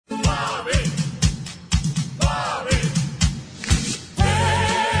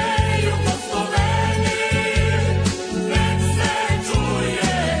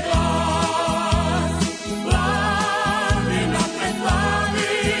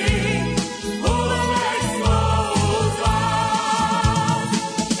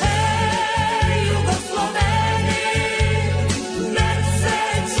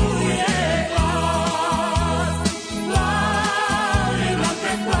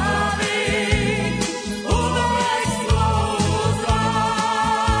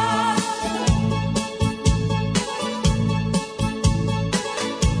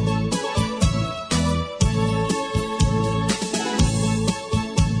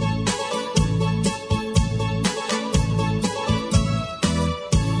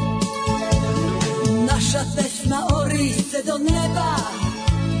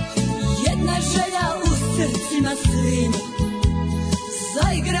na svima.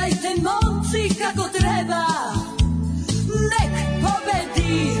 Zaigrajte momci kako treba, nek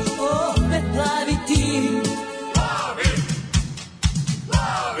pobedi opet plavi tim. Plavi,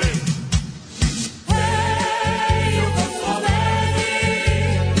 plavi. Hej, Jugosloveni,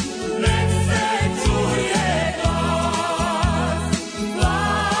 nek se čuje glas.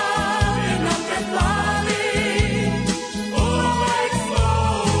 Plavi nam preplavi, uvek smo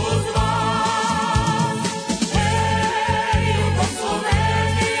uz vas. Hej,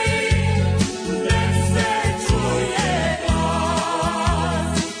 Jugosloveni, nek se čuje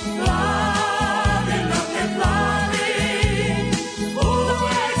glas. Plavi nam preplavi,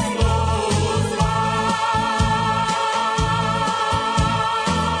 uvek smo uz vas.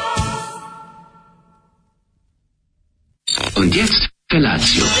 Und jetzt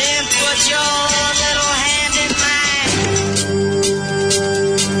Felatio. Then put your little hand in mine.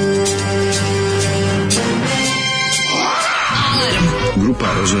 Grupa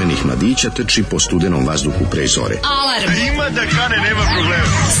rozvojenih mladića trči po studenom vazduhu pre zore. Alarm. Ima da kane, nema problema.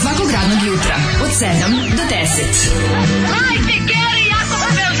 Svakog radnog jutra od 7 do 10. Hajde, Geri, jako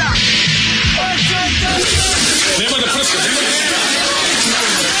se velda.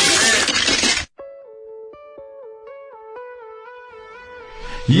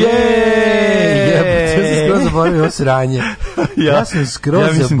 Ja sam skroz zaboravio ovo sranje. Ja sam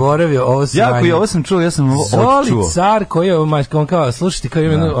skroz zaboravio ovo sranje. Jako i ovo sam čuo, ja sam ovo Zoli odčuo. car koji je, on kao, slušajte, kao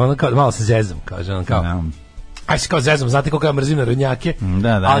ima, ono kao, malo se zezam, kaže, on kao, aj se kao zezam, znate koliko ja mrzim narodnjake,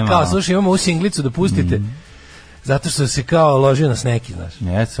 ali kao, slušaj, imamo ovu singlicu da pustite, zato što se kao ložio na sneki, znaš.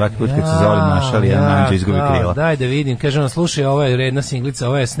 Ne, svaki put kad se Zoli našali, ja nađe izgubi krila. Daj da vidim, kaže on, slušaj, ovo je redna singlica,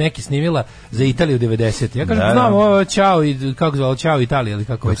 ovo je sneki snimila za Italiju 90. Ja kažem, znam, ovo je Ćao, kako zvalo, Ćao Italija, ili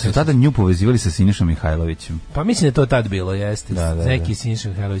kako već. Su tada nju povezivali sa Sinišom Mihajlovićem. Pa mislim da je to tad bilo, jeste. Neki Siniša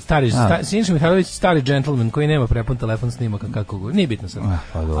Mihajlović, Siniša Mihajlović, stari džentlmen koji nema prepun telefon snimaka, kako, nije bitno sad.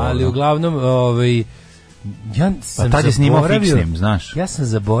 Ali uglavnom, ja sam tad je snimao fiksnim, znaš. Ja sam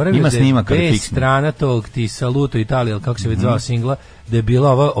zaboravio da je B strana tog ti Saluto Italija, kako se već zvao singla, da je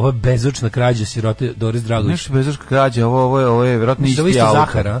bila ova bezočna krađa sirote Doris Dragović. Nešto bezočna krađa, ovo je vjerojatno isti autor.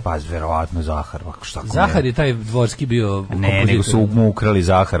 Zahara. Pa, vjerovatno Zahar. Zahar je taj dvorski bio ne, nego su mu ukrali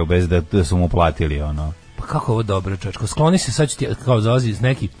Zaharu bez da su mu platili, ono. Pa kako ovo dobro, čačko. Skloni se, sad ću ti, kao zalazi iz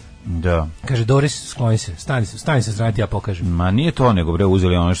neki. Da. Kaže, Doris, skloni se, stani se strani, ja pokažem. Ma nije to, nego bre,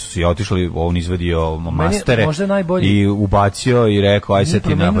 uzeli ono što si otišli, on izvadio mastere i ubacio i rekao, aj sad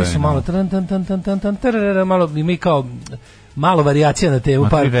ti napravim. Malo, mi kao malo varijacija na temu.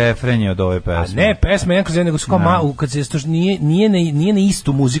 Pa refren je od ove pesme. A ne, pesme jednako nego su kao malo, kad se nije na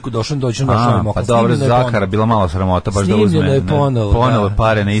istu muziku došao ovaj mokal. Pa dobro, Zahara bila malo sramota, baš da uzme. Snimljeno je ponovo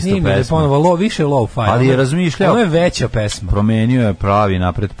pare na istu pesmu. Snimljeno je ponovo, više low-fi. Ali je razmišljao. Ono je veća pesma. Promenio je pravi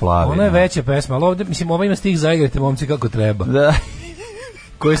napred plavi. Ono je veća pesma, ali ovdje, mislim, ovo ima stih Zaigrajte momci kako treba. Da.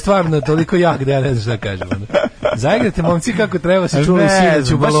 Koji je stvarno toliko jak da ja ne znam šta kažem. Zaigrajte momci kako treba, se čuli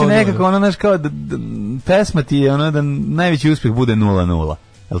sinoć u balonu. Baš je nekako ono, znaš, kao da pesma ti je ono da najveći uspjeh bude 0-0.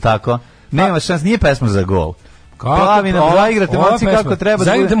 Je li tako? Nema šans, nije pesma za gol. Plavi nam, zaigrate momci kako treba.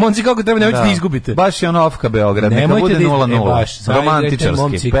 Zaigrate momci kako treba, nemojte da izgubite. Baš je ono Ofka Beograd, neka bude 0-0.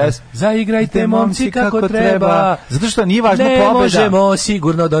 Romantičarski. Zaigrajte momci kako treba. Zato što nije važno pobjeda. Ne možemo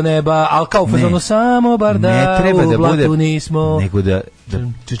sigurno do neba, ali kao fazonu samo bar da u blatu nismo. Nego da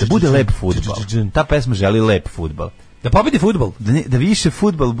bude lep fudbal. Ta pesma želi lep fudbal. Da pobedi fudbal. Da više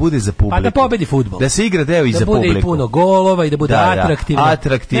fudbal bude za publiku. Pa da pobedi fudbal. Da se igra deo i za publiku. Da bude i puno golova i da bude atraktivno.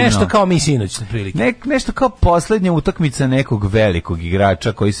 Nešto kao mi sinoć, na prilike. Nešto kao posljednja utakmica nekog velikog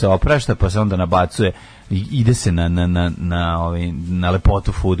igrača koji se oprašta pa se onda nabacuje. Ide se na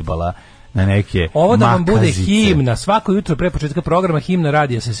lepotu fudbala. Na neke ovo da vam makazice. Bude himna, svako jutro pre početka programa himna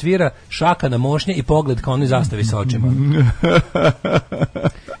radija se svira, šaka na mošnje i pogled kao onoj zastavi sa očima.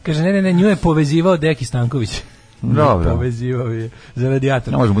 Kaže, ne, nju je povezivao Deki Stanković. Dobro. Povezivao je za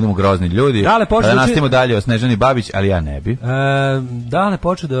radijator. Ne možemo budemo grozni ljudi. Da nastavimo dalje o Snežani Babić, ali ja ne bi. Dale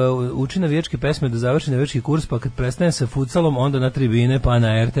počeo da uči navijačke pesme, da završi navijački kurs, pa kad prestane sa futsalom, onda na tribine, pa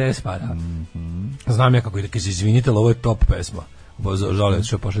na RTS, pa da. Znam ja kako ide, kaže, izvinite, ali ovo je top pesma. Žalio,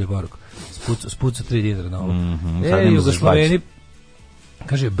 što je pošalje poruku. Spucu 3 dinara na ovo. Jugosloveni,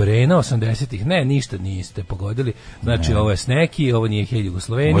 kaže, Brena 80-ih. Ne, ništa niste pogodili. Znači, ovo je Sneki, ovo nije Hej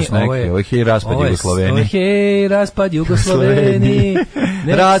Jugosloveni. Ovo je Hej raspad Jugosloveni. Ovo je Hej raspad Jugosloveni.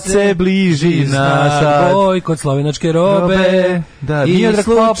 Rad se bliži nasad. Boj kod slovenačke robe. Da, i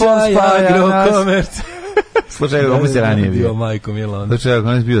slučaj agrokomerca. Slučaj, ovo se ranije bio. Majko Mila. Slučaj,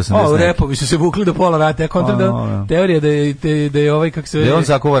 ovo je bio sam u repovi su se vukli do pola rata. Ja kontram teorija da je ovaj, kako se... Da je on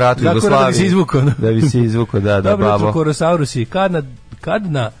zakuva rat u Jugoslaviji. Da bi se izvukao. Da bi se izvukao, da, babo. Dobro, Korosaurusi,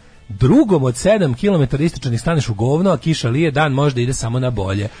 kad na drugom od 7 km istočnih staneš u govno, a kiša lije, dan možda ide samo na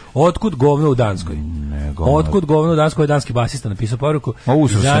bolje. Otkud govno u Danskoj? Otkud govno u Danskoj? Je danski basista napisao poruku.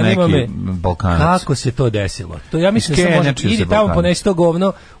 Zanima me kako se to desilo. To ja mislim da samo idi tamo ponesi to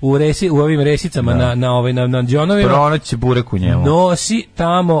govno u ovim resicama na džonovima. Pronaći burek u njemu. Nosi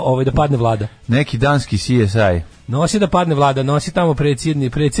tamo da padne vlada. Neki danski CSI. Nosi da padne vlada, nosi tamo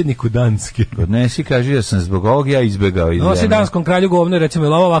predsjedniku Danske. Odnesi, kaži da sam zbog ovog ja izbegao. Nosi danskom kralju govno, recimo,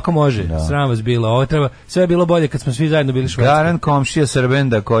 ili ovo ovako može. Da. Sram vas bilo, ovo treba, sve je bilo bolje kad smo svi zajedno bili Švedski. Garan komšija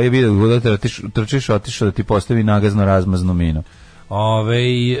Srbenda koji je vidio da trčiš, otišao da ti postavi nagazno razmaznu minu.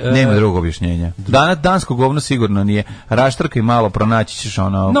 Nema drugog objašnjenja. Dansko govno sigurno nije. Raštrkaj malo, pronaći ćeš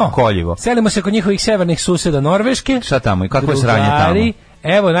koljivo. Selimo se kod njihovih severnih suseda Norveške. Šta tamo i kako je sranje tamo?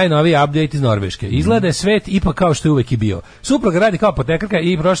 Evo najnoviji update iz Norveške. Izgleda je svet ipak kao što je uvek i bio. Suprug radi kao apotekarka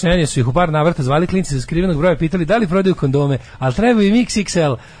i prošle nedelje su ih u par navrata zvali klinci za skrivenog broja, pitali da li prodaju kondome, ali trebaju im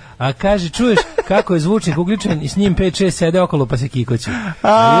XXL. A kaže, čuješ kako je zvučnik uključen i s njim 5-6 sede okolo pa se kikoći.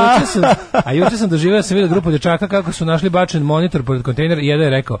 A juče sam doživio, sam vidio grupu dječaka kako su našli bačen monitor pored kontejnera i jedan je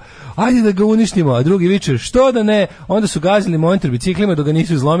rekao, ajde da ga uništimo, a drugi viče, što da ne, onda su gazili monitor biciklima dok ga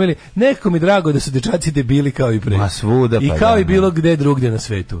nisu izlomili. Nekako mi drago da su dječaci debili kao i pre. I kao i bilo gde drugdje na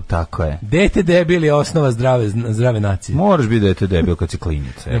svetu. Tako je. Dete debil je osnova zdrave nacije. Moraš biti dete debil kad si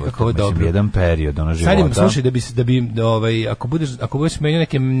klinac. Nekako je dobro. Jedan period života. Sad im slušaj da bi ako budeš menio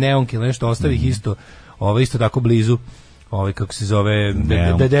neke neonke ili nešto, ostavi ih isto tako blizu, kako se zove,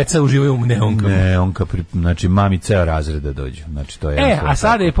 da deca uživaju u neonkama. Neonka, znači mami ceo razred da dođu. Znači, to je a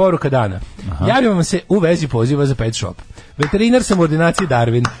sada je poruka dana. Javimo vam se u vezi poziva za pet shop. Veterinar sam u ordinaciji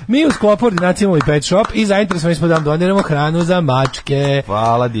Darwin. Mi u sklopu ordinacije imamo i pet shop i zainteresovani smo da vam doniramo hranu za mačke.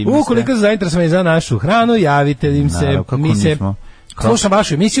 Hvala, divni se. Ukoliko su zainteresovani za našu hranu, javite im se. Mi se slušam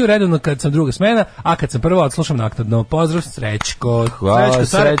vašu emisiju redovno kad sam druga smena, a kad sam prvo odslušam naknadno. Pozdrav, Srećko. Hvala,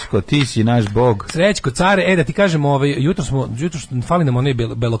 Srećko, ti si naš bog. Srećko, care, da ti kažem, jutro fali nam onaj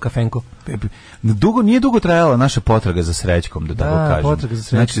belokafenko. Nije dugo trajala naša potraga za Srećkom, da tako kažem. Potraga za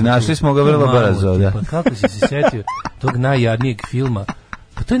Srećkom. Znači, našli smo ga vrlo brzo. Da. Pa kako si se setio tog najjadnijeg filma?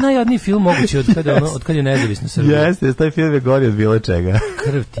 Pa to je najjadniji film moguće od kad je nezavisna Srbija. Jeste, taj film je gori od bilo čega.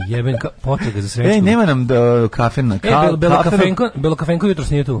 Krv ti jeben, potraga za Srećkom. Nema nam kafen. Belokafenko jutros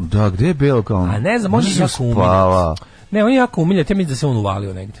nije tu. Da, gde je Belokafenko? A ne znam, može jako umiljac. Ne, on je jako umiljac, ja mislim da se on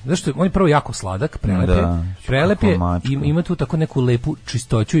uvalio negdje. Zašto on je prvo jako sladak, prelep je, ima tu tako neku lepu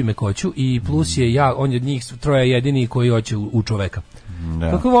čistoću i mekoću i plus je on je od njih troje jedini koji hoće u čoveka.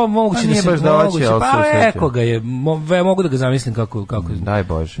 Da. Kako ovo moguće da se moguće, pa eko ga je, mogu da ga zamislim kako daj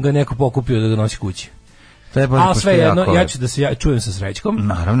Bože, ga neko pokupio da ga nosi kući. Ali sve jedno, ja ću da se čujem sa Srećkom.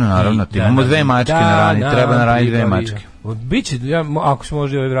 Naravno, imamo dve mačke na rani, treba na rani dve mačke. Biće, ako se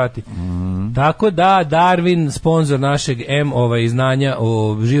može vrati. Tako da, Darwin, sponsor našeg znanja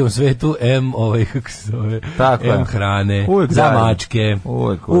o živom svetu, kako se zove, hrane, za mačke.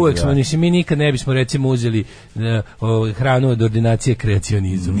 Uvek smo, mi nikad ne bismo recimo uzeli hranu od ordinacije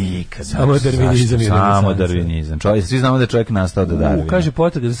kreacionizam. Nikad. Samo darvinizam. Samo darvinizam. Svi znamo da je čovjek nastao da Darwin. Kaže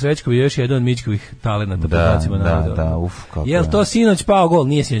potrega za Srećkom je još jedan od Mićkovih talenata. Da, jel to sinoć pao gol?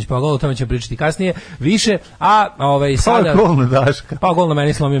 Nije sinoć pao gol, o tome ćemo pričati kasnije. Više, a sada gol na Daška. Pa gol na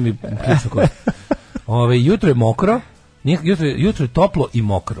meni, slomio mi ključnu kost. Jutro je mokro, jutro je toplo i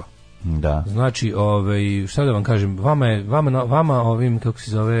mokro. Da. Znači, šta da vam kažem, vama ovim, kako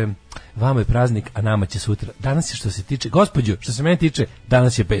se zove, vama je praznik, a nama će sutra. Danas je što se mene tiče,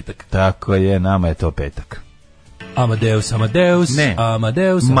 danas je petak. Tako je, nama je to petak. Amadeus, ne.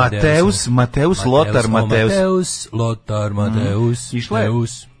 Amadeus, Lothar Mateus. Išla je.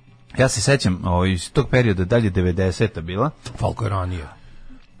 Ja se sećam iz tog perioda, dalje 90-a bila. Falko je ranije.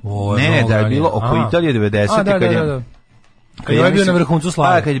 Ne, da je bilo oko Italije 90-a. Kad je bio na vrhuncu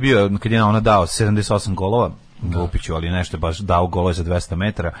slave. Kad je ona dao 78 golova, Lupiću, ali nešto baš dao golove za 200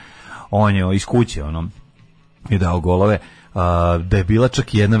 metara, on je iz kuće je dao golove. Da je bila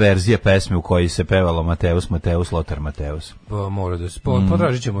čak i jedna verzija pesme u kojoj se pevalo Mateus, Lothar Mateus. Pa mora da se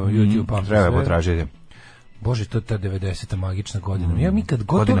potražit ćemo YouTube. Treba potražiti. Bože, to je ta 90-ta magična godina. Ja mi kad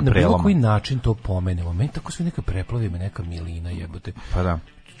god na bilo koji način to pomenemo, meni tako sve neka preplavi me, neka milina jebote. Pa da.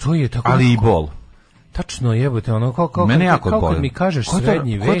 To je tako. Ali i bol. Tačno jebote, kao kad mi kažeš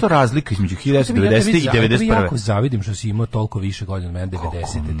srednji vek. Koja je to razlika između 1990 i 1991? Ja jako zavidim što si imao toliko više godina od mene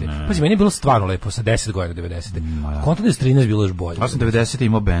 90-te. Pa meni je bilo stvarno lepo sa 10 godina 90-te. Konto da je 13 bilo još bolje. Ja sam 90-te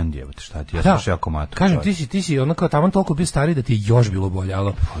imao bend, jebote, šta ti, ja sam jako mato. Kažem, ti si kao tamo toliko bio stariji da ti je još bilo bolje,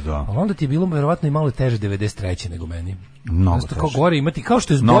 ali onda ti je bilo verovatno i malo teže 93 nego meni. Mnogo teže. Kao gore imati, kao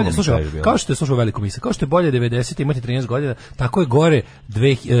što je bolje, slušao Veliku misa, kao što je bolje 90 imati 13 godina, tako je gore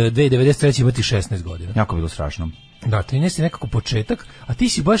 2093 imati 16 godina. Jako bilo strašno. Da, 13 je nekako početak, a ti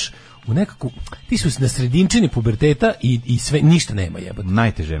si baš u nekako, ti su na sredinčini puberteta i sve, ništa nema jebote.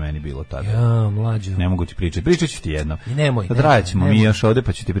 Najteže je meni bilo tada. Ja, mlađo. Ne mogu ti pričati. Pričat ću ti jedno. I nemoj. Trajaćemo mi još ovde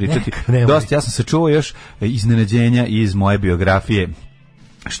pa ću ti pričati. Dosta, ja sam se čuo još iznenađenja iz moje biografije.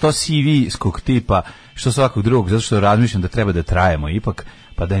 Što CV-skog tipa, što svakog drugog, zato što razmišljam da treba da trajemo ipak,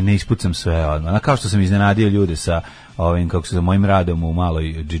 pa da ne ispucam sve odmah. Kao što sam iznenadio ljude sa ovim, kako se za mojim radom u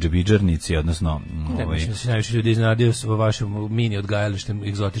maloj džidžabidžarnici, odnosno... Mislim da se najviše ljudi iznenadio sa vašim mini odgajalištem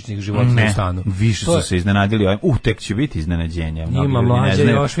egzotičnih životinja u stanu. Više su se iznenadili ovim. tek će biti iznenađenja. Ima Mlađa,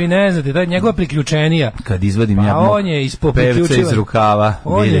 još vi ne znate, da je njegova priključenija. Kad izvadim ja pevca iz rukava,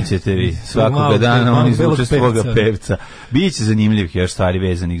 vidjet ćete vi. Svakoga dana on izvuče svoga pevca. Biće zanimljivih još stvari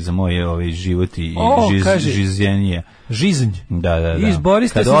vezanih za moje život i žizjenije. Žiznj. Da.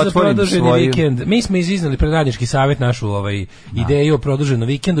 Izboriste se za produženi vikend. Mi smo iznali pred radnički savjet našu ideju o produženom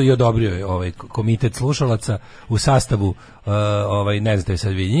vikendu i odobrio je komitet slušalaca u sastavu ne znate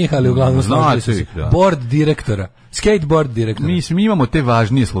sad vi njih, ali uglavnom složili su se board direktora, skateboard direktora. Mi imamo te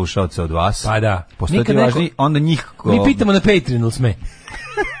važnije slušalce od vas. Pa da. Postoje ti važniji, onda njih Mi pitamo na Patreonu sme.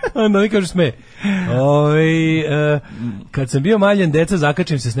 Onda mi kažu sme. Kad sam bio maljen, deca,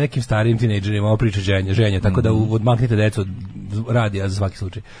 zakačim se s nekim starijim tinejdžerima, ovo priča ženja, tako da odmaknite decu od radija za svaki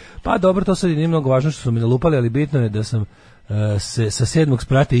slučaj. Pa dobro, to sad nije mnogo važno što su mi nalupali, ali bitno je da sam se sa 7.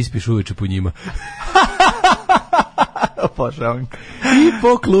 sprata ispiš uveče po njima. I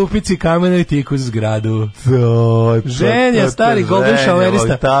po klupici kamenoj tiku z zgradu. Ženja, stari golden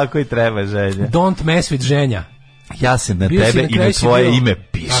showerista. Tako i treba, Ženja. Don't mess with Ženja. Ja se na tebe i na tvoje ime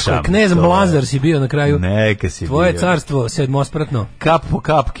pišam. Tako, knez Mlazar si bio na kraju. Neka si tvoje bio. Carstvo sedmospratno. Kap po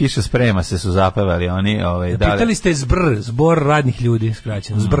kap kiša sprema se su zapevali oni. Pitali ste zbor radnih ljudi,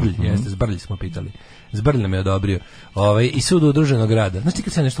 skraćeno. Zbrlj, jeste, zbrlj smo pitali. Zbrlj nam je odobrio. I sud udruženog rada. Znaš ti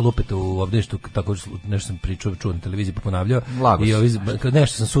kad se nešto lupete u obdaništu, tako nešto sam čuo na televiziji pa ponavljao. I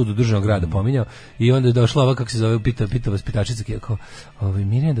nešto sam sud udruženog rada pominjao i onda je došla ova, kako se zove, pita vas pitačica, kao,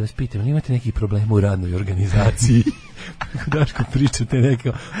 Mirjana, da vas pitam, imate nekih problema u radnoj organizaciji? Daško pričate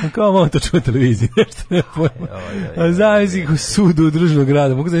neke, kao malo to čuo na televiziji, nešto ne pojma. A zavisi u sudu udruženog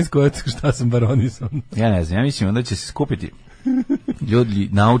rada, mogu znači šta sam baronison. Ja ne znam, ja mislim onda će se skupiti ljudi,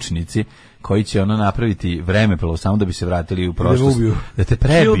 naučnici, koji će napraviti vremeplov samo da bi se vratili u prošlost. Da te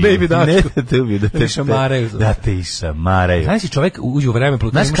prebiju. Baby Dasko. Ne da te ubiju, da te šamaraju. Da te išamaraju. Znaš si čovjek uđe u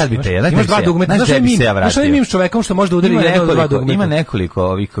vremeplov. Znaš kad bi te, imaš dva dugmeta. Znaš šta je mim s čovekom što može da udari jedno od dva dugmeta? Ima nekoliko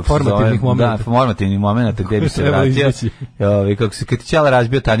ovih formativnih momenta. Da, formativnih momenta gde bi se vratio. Kako se, kad ti Ćala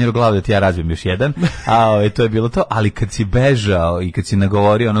razbio tanjir u glavu, da ti ja razbijem još jedan. A to je bilo to. Ali kad si bežao i kad si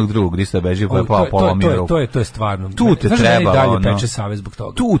nagovorio onog drugog, gdje ste bežio, pa je pao polomio ruku. To je stvarno. Tu te trebalo. Dalje peče savez zbog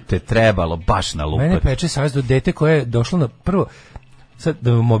toga. Tu te trebalo baš na lupat. Mene peče savjest do dete koje je došlo na prvo. Sad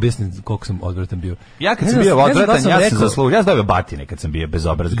da vam objasnim koliko sam odvratan bio. Ja kad sam bio odvratan, ja sam zaslužio. Ja sam dobio batine kad sam bio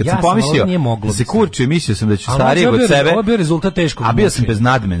bezobrazan. Kad sam pomislio da se kurčio, mislio sam da ću starijeg od sebe. Ovo je bio rezultat teškog. A bio sam bez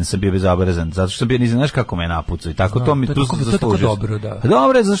nadmen, sam bio bezobrazan. Zato što sam bio, ne znaš kako me napucao. I tako to mi tu sam zaslužio. To je dobro, da.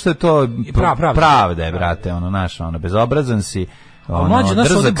 Dobro je, zašto je to pravda je, brate. Bezobrazan si. Mlađe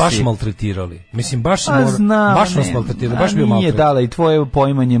nas ovdje baš maltretirali. Mislim, baš nas maltretirali, baš bio maltret. Nije dala i tvoje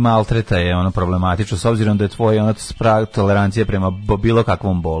poimanje maltreta je problematično, s obzirom da je tvoje tolerancija prema bilo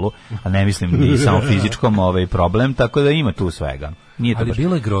kakvom bolu, a ne mislim ni samo fizičkom problem, tako da ima tu svega. Ali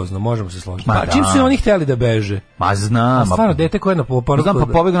bilo je grozno, možemo se složiti. Čim su oni htjeli da beže? Ma znam. Stvarno, dete koje je na oporavku... Znam,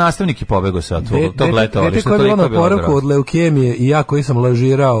 pa pobegao nastavnik i pobegao se od tog leta. Dete koje je bilo na oporavku od leukemije i ja koji sam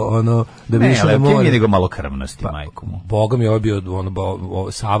lažirao, da bi išao na more. Ne, leukemije nego malo krvnosti, majku mu. Boga mi je bio,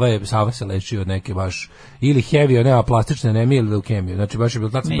 Sava se lečio od neke baš, ili heavy, nema plastične anemije ili leukemije. Znači, baš je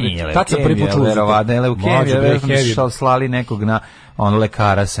bilo, tad sam prvi put čuo. Nije leukemija, slali nekog na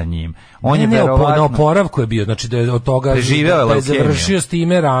lekara sa njim. On je na oporavku je bio, znači da je od toga preživeo je završio s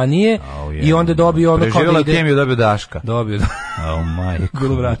time ranije i onda dobio ono kao da ide. Leukemiju dobio Daška. Dobio. Majko.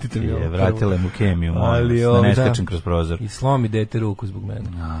 Bilo vratite mi. Vratila mu leukemiju, da ne skačem kroz prozor. I slomi dete ruku zbog mene.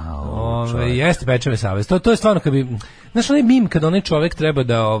 Jeste, peče me savest. To je stvarno kad bi, znaš onaj mim kad onaj čovjek treba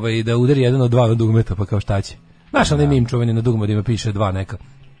da udari jedan od dva dugmeta, pa kao šta će. Znaš onaj mim čuveni na dugmetima piše dva neka.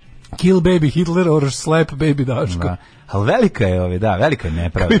 Kill baby Hitler or slap baby Daško. Da. Ali velika je velika je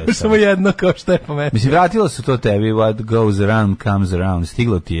nepravda. Ima samo jedno kao što je pametno. Mislim, vratilo se to tebi, what goes around comes around.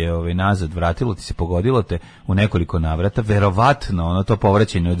 Stiglo ti je nazad, vratilo ti se, pogodilo te u nekoliko navrata. Verovatno, to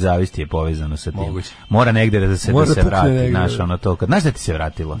povraćanje od zavisti je povezano sa tim. Moguće. Mora negde da se vrati. Znaš da ti se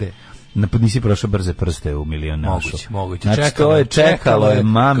vratilo? De. Nisi prošao brze prste u milion našo. Moguće. Znači, to je čekalo je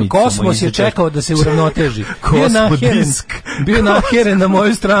mamicu. Kosmos je čekao da se uravnoteži. Bio naheren na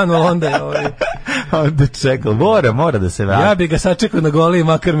moju stranu, onda je onda čekao. Mora da se vrati. Ja bi ga sačekao na goli,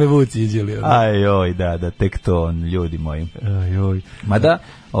 makar me vuci iđeli. Ajoj, da, tek to, ljudi moji. Ajoj. Ma da,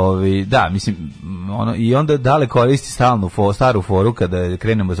 Da, mislim, i onda Dale koristi stalnu staru foru kada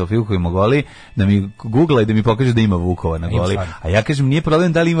krenemo sa Filkovim Goli, da mi googla i da mi pokaže da ima Vukova na Goli. A ja kažem, nije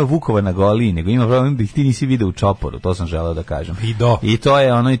problem da li ima Vukova na Goli, nego ima problem da ih ti nisi video u Čoporu, to sam želeo da kažem. I to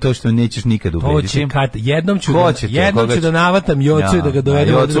je i to što nećeš nikad ubediti. Jednom ću da navatam Jocu i da ga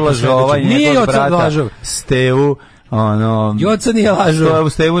dovedem. Jocu lažova i njegov brata Stevu. Joca nije lažo. To je u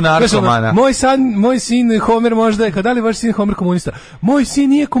Stevu narkomana. Moj sin Homer možda je, da li vaš sin Homer komunista? Moj sin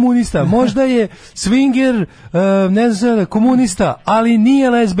nije komunista, možda je swinger, ne znam, komunista, ali nije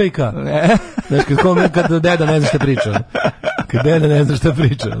lezbejka. Znaš, kad deda ne zna šta priča. Kad deda ne zna šta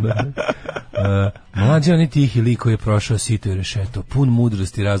priča. Mlađa, on je tihi lik koji je prošao sito i rešeto, pun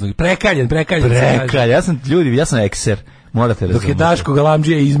mudrosti raznog. Prekaljen. Ja sam ekser, morate razumjeti. Dok je Daško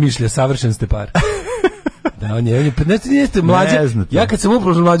Galamđija izmišlja, savršen ste par. Da, on je Mlađa. Ja kad sam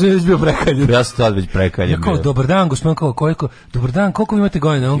uprošao Mlađu, je bio prekaljen. Ja sam tad već prekaljen. Ja kao, dobar dan, gospodin, dobar dan, koliko vi imate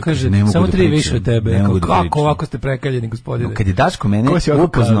godina? On kaže, samo 3 više od tebe. Kako ovako ste prekaljeni, gospodine? Kad je Daško mene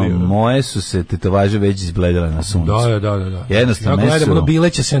upoznao, moje su se tetovaže već izbledale na suncu. Da. Jednostavno, ja gledam ono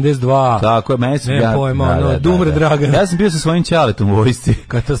Bileća 72. Tako je, meni su... Ne pojma, Dumre Dragan. Ja sam bio sa svojim ćaletom u vojsci.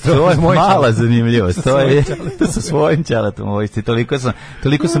 Katastrofa. To je mala zanimljivost. To je sa svojim ćaletom u vojsci.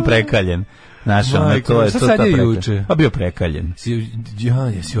 Toliko sam prekaljen. To je sad je juče. A bio prekaljen.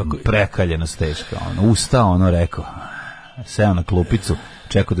 Prekaljenost teška. Ustao, rekao. Seo na klupicu,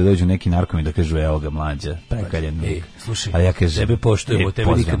 čekao da dođu neki narkomi da kažu, evo ga Mlađa, prekaljen. Slušaj, a ja kažem, tebe poštujemo,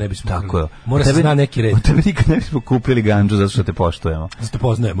 tebe nikad ne bismo tako. Mora se zna neki red. Tebe nikad ne bismo kupili gandžu zato što te poštujemo. Zato te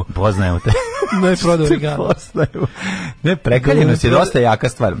poznajemo. Poznajemo te. Ne prodali ga. Ne, prekaljenost je dosta jaka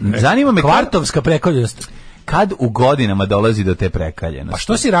stvar. Zanima me kvartovska prekaljenost. Kad u godinama dolazi do te prekaljenosti? Pa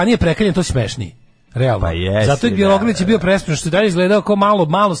što si ranije prekaljen, to si smešniji. Realno. Pa jesi, zato je Bjelogrlić bio presmešan, što je dalje izgledao kao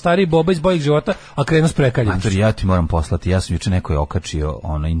malo stariji boba iz boljeg života, a krenuo s prekaljenim. Ja ti moram poslati, ja sam juče neko je okačio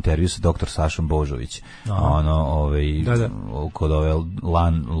intervju sa doktor Sašom Božović. Kod ove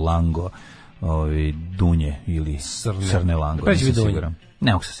Lango, Dunje ili Srne Lango. Preći Dunje.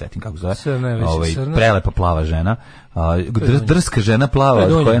 Ne mogu se setim kako zove. Prelepa plava žena. Drska žena plava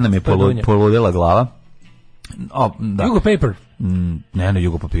od koje nam je poludela glava. Jugo Paper. Ne na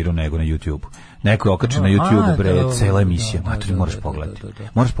Jugo Papiru, nego na YouTube. Neko je okačio na YouTube, cela emisija. Maturi, moraš pogledati.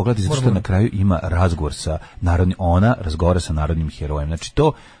 Moraš pogledati zato što na kraju ima razgovor sa narodnim, ona razgovara sa narodnim herojem. Znači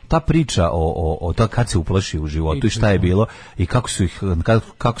ta priča o to kad se uplaši u životu i šta je bilo i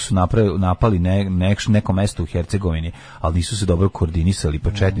kako su napali neko mesto u Hercegovini, ali nisu se dobro koordinisali,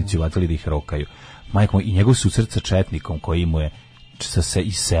 pa četnici uvatili da ih rokaju. Majko, i njegov susret sa četnikom koji mu je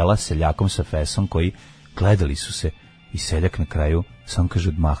iz sela, seljakom sa fesom, koji gledali su se i seljak na kraju sam kaže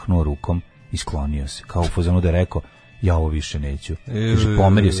odmahnuo rukom i sklonio se, kao u fazonu da je rekao ja ovo više neću. Kaže,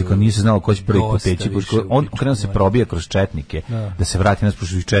 pomerio se, kao nije se znalo ko će prvi poteći. On krenuo se probija kroz četnike, da se vrati nas,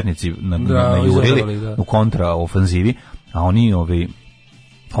 pošto su četnici najurili u kontraofanzivi, a oni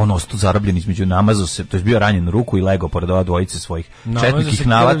on ostao zarobljen između, namazao se, to je bio ranjen u ruku i legao pored ova dvojice svojih.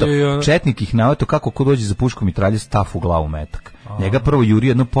 Četnik ih navato kako ko dođe za puškom i tralje staf u glavu metak. Njega prvo juri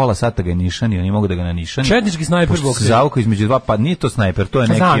jedno pola sata ga je nišani, oni mogu da ga nanišani. Četnički snajper bok se zavukao između dva, pa nije to snajper, to je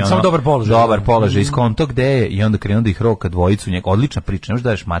neki samo dobar položaj. Iz konto gde je i onda krenuo da ih roka dvojicu, odlična priča, možda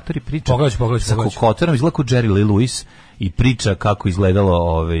daješ matori priča. Pogledaj. Sa kokoterom izgleda kao Jerry Lee Lewis i priča kako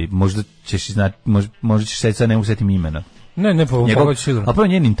izgledalo, možda ćeš znati, možda ćeš sad ne mogu setim imena. Ne, pogledaj sigurno. A prvo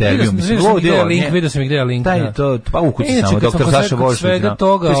njen intervju, vidio sam gde je link. Taj to, pa ukuci samo doktor Saša Vošnić,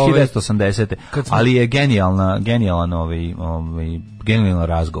 1980. Ali je genijalan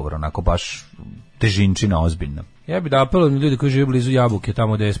razgovor, onako baš težinčina ozbiljna. Ja bih da apelujem ljudi koji žive blizu Jabuke,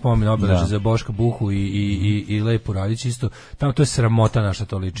 tamo gde je spomen obeležje za Boška Buhu i Lepu Radić isto, tamo to je sramota na šta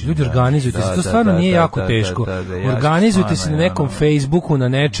to liči. Ljudi, organizujte se, to stvarno nije jako teško. Organizujte se na nekom Facebooku, na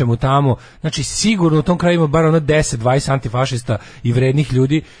nečemu tamo, znači sigurno u tom kraju ima bar 10-20 antifašista i vrednih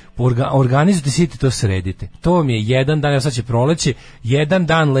ljudi, organizujte se i to sredite. To vam je jedan dan, evo sad će proleći, jedan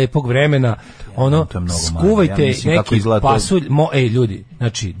dan lepog vremena, skuvajte neki pasulj, ljudi,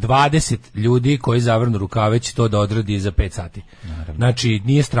 znači 20 ljudi koji zavrnu rukave će to da odradi za 5 sati. Naravno. Znači,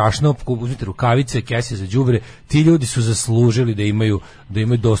 nije strašno, uzmite rukavice, kese za đubre, ti ljudi su zaslužili da imaju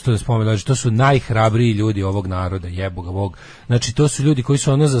dostojno spomen, znači to su najhrabriji ljudi ovog naroda, jeboga Bog. Znači, to su ljudi koji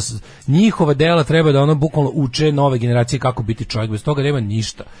su njihova dela treba da bukvalno uče nove generacije kako biti čovjek, bez toga nema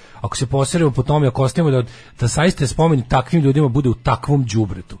ništa. Ako se posjerimo po tome, ako ostavimo da saiste spomen takvim ljudima bude u takvom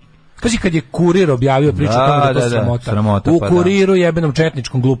đubretu. Kaži kad je Kurir objavio priču tamo da je to sramota. U Kuriru jebenom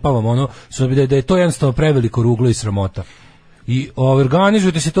četničkom glupavom, da je to jednostavno preveliko ruglo i sramota. i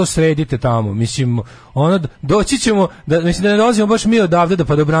organizujte se, to sredite tamo. Mislim, ono, doći ćemo, mislim da ne dolazimo baš mi odavde da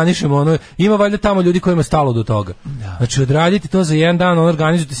pa da branišemo, ono, ima valjda tamo ljudi kojima je stalo do toga. Da. Znači, odradite to za jedan dan, ono,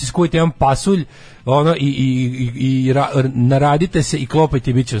 organizujte se, skujte jedan pasulj, ono, i naradite se i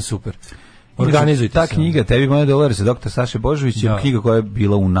klopajte i bit će vam super. Organizujte ta se. Knjiga Tebi moje dolare sa doktor Saše Božović je knjiga koja je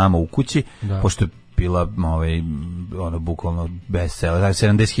bila u nama u kući, pošto je bila ono bukvalno bestseller,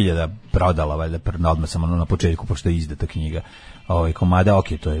 70.000 prodala valjda odmah samo na početku pošto je izdata knjiga. Komada,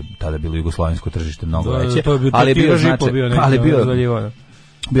 to je tada bilo jugoslovensko tržište mnogo veće, ali je bio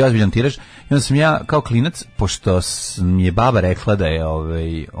bio ozbiljan tiraž. I onda sam ja kao klinac, pošto mi je baba rekla da je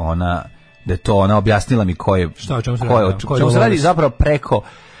da je to ona objasnila mi ko je čemu se radi zapravo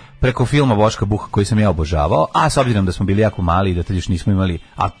preko filma Boška Buha koji sam ja obožavao, a s obzirom da smo bili jako mali i da tad još nismo imali,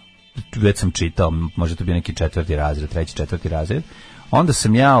 a već sam čitao, možda to bio neki 4. razred, 3. 4. razred, onda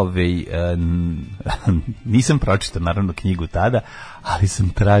sam ja nisam pročitao naravno knjigu tada, ali sam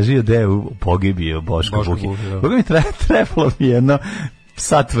tražio da je pogibio Boška Buhi. Boga mi trebalo mi jedno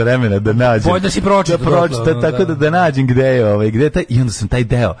sat vremena da nađem. Bolje da si pročitao. Tako da nađem gde je taj, i onda sam taj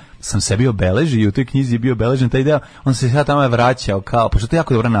deo, sam sebi obeležio i u toj knjizi je bio obeležen taj deo, onda se ja tamo vraćao kao, pošto to je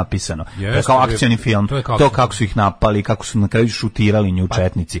jako dobro napisano. Kao akcioni film, to kako su ih napali, kako su na kraju šutirali nju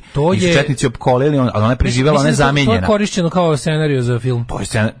četnici. I su četnici opkolili, ali ona je preživjela, ona je zamenjena. To je korišćeno kao scenariju za film. To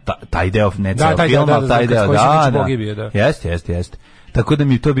je taj deo, ne ceo film, ali taj deo, da. Jeste. Tako da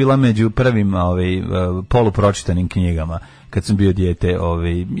mi to bila među prvim polupročitanim knjigama kad sam bio dijete,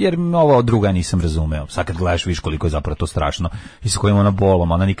 jer ovo druga nisam razumeo. Sad kad gledaš viš koliko je zapravo to strašno i sa kojim ona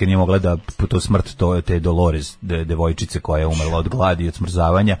bolom, ona nikad nije mogla da to smrt te Dolores, devojčice koja je umrla od gladi i od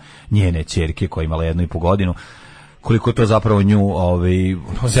smrzavanja, njene ćerke koja je imala 1,5 godinu, koliko to zapravo nju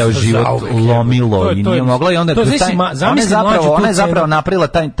ceo život lomilo i nije mogla, i onda ona je zapravo napravila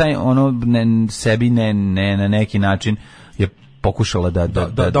taj sebi na neki način je pokušala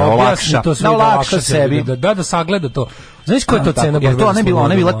da olakša sebi, da sagleda to. Znaš koja je to cena? Jer to ona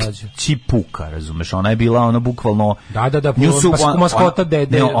je bila čipuka, razumeš? Ona je bila bukvalno maskota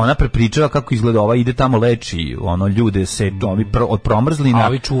dede. Ona prepričava kako izgleda ide tamo leči ljude se od promrzlina. A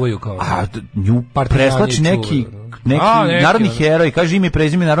ovi čuvaju kao. A nju preslači neki narodni heroj, kaže ime i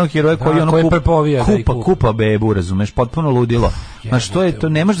prezime narodnog heroja koji kupa bebu, razumeš? Potpuno ludilo. Znaš, to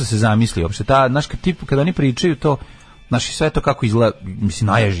ne može da se zamisli uopšte. Znaš, kada oni pričaju to, znaš, i sve to kako izgleda, mislim,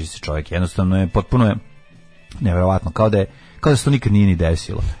 naježi se čovjek, jednostavno je, potpuno je nevjerovatno, kao da se to nikad nije ni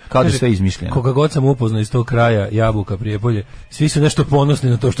desilo, kao da je sve izmišljeno. Koga god sam upoznao iz tog kraja, Jabuka, Prijepolje, svi su nešto ponosni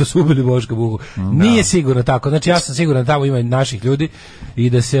na to što su ubili Boška Buhu. Nije sigurno tako, znači ja sam siguran da tamo ima naših ljudi i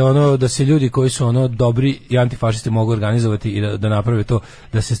da se ljudi koji su dobri i antifašisti mogu organizovati i da naprave to,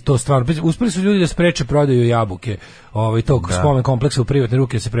 da se to stvarno, uspeli su ljudi da spreče prodaju Jabuke, tog spomen kompleksa u privatne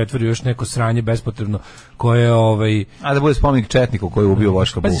ruke, se pretvori još neko sranje bespotrebno koje a da bude spomenik četniku koji je ubio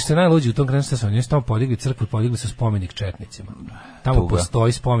Boška Buhu. Pazi što je najluđe u tom krenu što su oni tamo podigli crkvu, podigli su spomenik četnicima. Tamo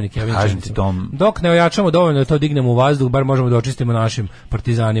postoji spomenik četnicima. Dok ne ojačamo dovoljno da to dignemo u vazduh, bar možemo da očistimo našim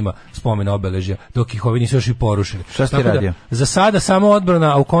partizanima spomen obeležja, dok ih ovi nisu još i porušili. Šta ste radio? Za sada samo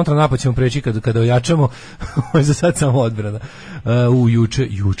odbrana, a u kontranapad ćemo preći kada ojačamo. Za sad samo odbrana.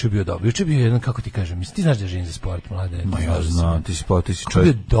 Juče bio dobro. Juče bio jedan, kako ti kažem, mislim, ti znaš da živim za sport, Mlade. Ma ja znam, ti si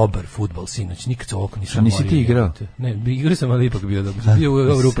čovjek. Bio dobar fudbal sinoć, nikad se oko nisam. Nisi ti igrao? Ne, igrao sam, ali ipak bio dobar. Bio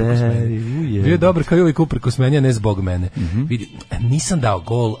uprkos mene. Bio dobar kao i uvijek uprkos mene, ne zbog mene. Vidi, nisam dao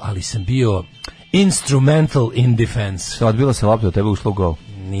gol, ali sam bio instrumental in defense. Odbila se lopta, od tebe ušlo u gol.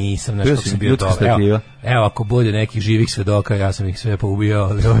 Nisam, nešto sam bio dobro. Evo, ako bude nekih živih svedoka, ja sam ih sve poubijao,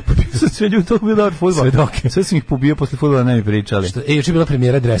 ali sve ljudi toliko bio dobar fudbal. Svedoke. Sve sam ih poubijao posle fudbala, ne mi pričali. Juče je bila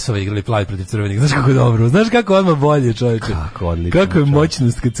premijera dresova, igrali plavi protiv crvenih. Znaš kako dobro, znaš kako odmah bolje, čovječe. Kako odlično. Kako je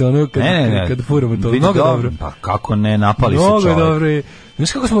moćnost kad se kad furamo to. Mnogo dobro. Pa kako ne, napali se čovjek. Mnogo dobro je.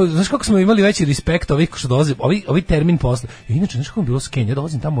 Znaš kako smo imali veći respekt ovih što dolaze, ovi termin posle. I inače, znaš kako je bilo skenje, ja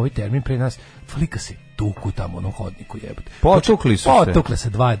dolazim tamo ovaj termin pre nas, tolika se tuku tamo na hodniku, jebote. Potukli su se. Potukle se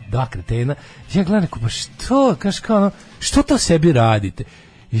dva kretena. Ja gledam, pa što, što to sebi radite?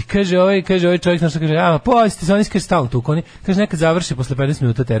 I kaže ovaj čovjek nešto kaže, pojeste se, oni kaže stalno tuku, oni kaže nekad završi posle 15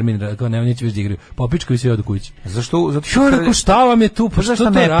 minuta termin, kao nema neće više da igraju, popičkaju svi odu kući. Zašto? Zato šta vam je tu, pa što to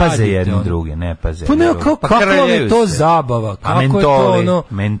radite? Ne paze jedni drugi, ne paze. Pa ne, kako je to zabava, kako je to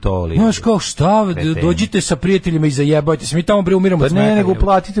mentoli. Znaš kao šta, dođite sa prijateljima i zajebajte se, mi tamo bre umiramo od smeha. Ne, nego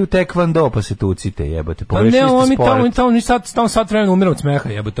platite u tekvando pa se tucite, jebote. Pa ne, mi tamo sad vremena umiramo od smeha,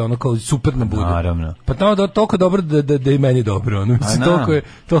 jebote, ono kao super nam bude. Naravno. Pa tamo da toliko dobro da i meni dobro, ono, mislim,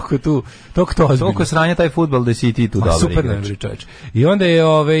 toliko to ozbiljno. Toliko sranja taj fudbal da si ti tu dobar super igrač. Super čovječ. I onda je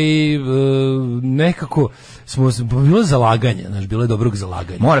nekako bilo zalaganje, znaš, bilo je dobrog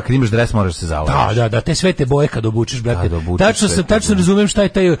zalaganja. Mora, kad imaš dres, moraš se zalagaš. Da, te sve te boje kad obučeš, brate. Tačno boje. razumem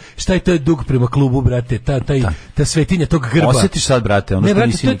šta je taj dug prema klubu, brate, ta svetinja tog grba. Osjetiš sad, brate, ono ne, što brate,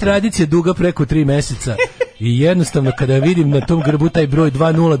 nisi to je tradicija duga preko 3 meseca. I jednostavno kada vidim na tom grbu taj broj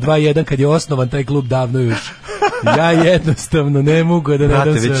 2021 kad je osnovan taj klub davno još. Ja jednostavno ne mogu da ne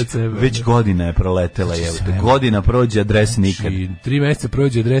dam sve od sebe. Već godina je proletela, godina prođe, adres nikad. 3 meseca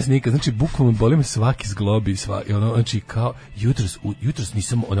prođe, adres nikad. Znači, bukvalno boli me svaki zglobi, znači, kao, jutros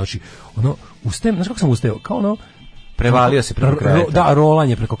nisam, znači, ustajem, znaš kako sam ustao? Kao ono, prevalio se preko kreveta. Da,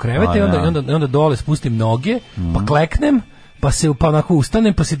 rolanje preko kreveta i onda dole spustim noge, pa kleknem, pa onako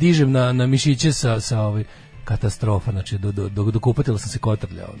ustanem, pa se dižem na mišiće sa katastrofa, znači, dok upatila sam se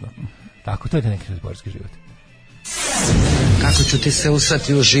kotrljao. Tako, to je neki sportski život. Kako ću ti se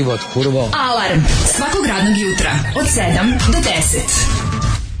usrati u život, kurvo? Alarm svakog radnog jutra od 7 do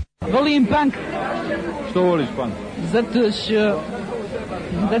 10. Volim punk. Što voliš punk? Zato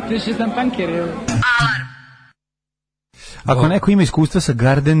što sam punker. Alarm. Ako neko ima iskustva sa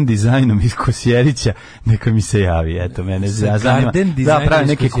garden dizajnom iz Kosjerića, neka mi se javi. Eto, mene zanima. Da, pravi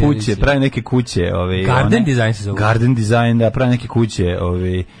neke kuće. Garden dizajn se zove. Garden dizajn, da, pravi neke kuće.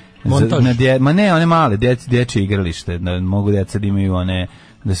 Ma ne, one male, dječje igralište. Da mogu djeca da imaju one,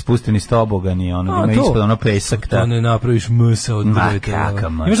 da spusteni stobogani, da ima ispod ono pesak. To ne napraviš msa od brojete.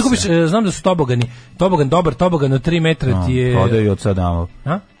 Imaš da kupiš, znam da su tobogani. Tobogan, dobar tobogan od 3 metra ti je... Prodaju od Sadamov.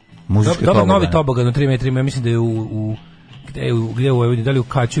 Muzički dobar novi tobogan od 3 metra ima, ja mislim da je gdje u da li u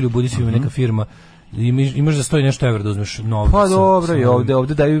Kaću ili u Budisu ima neka firma. Imaš da stoji nešto evra da uzmeš novi. Pa dobro, i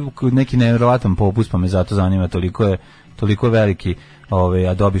ovde daju neki nevjerovatan popust, pa me zato zanima, toliko je veliki,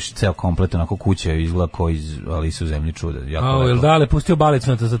 a dobiš ceo komplet onako kuće izgleda ko iz Alice u zemlji čuda. Jel dale, pustio balicu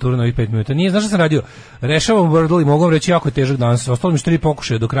na tastaturu na ovih 5 minuta. Nije, znaš šta sam radio? Rešavam Wordle i mogu vam reći jako je težak danas. Ostalo mi 4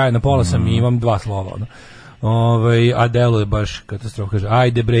 pokušaja do kraja, na pola sam i imam 2 slova. A delo je baš katastrofa. Kaže,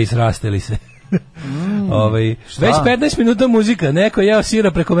 ajde bre, rasteli se. Već 15 minuta muzika, neko je jeo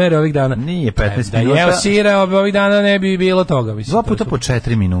sira preko mere ovih dana. Nije 15 minuta. Da jeo sira ovih dana ne bi bilo toga. Mislim, 2 puta po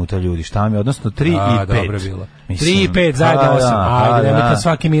 4 minuta, ljudi, šta mi, odnosno 3 i 5. Dobro je bilo. 3 i 5, zajedno 8. Ajde, nemojte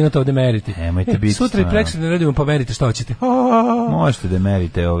svaki minut ovde meriti. Nemojte biti. Sutra i preksudno ne radimo, pa merite šta hoćete. Možete da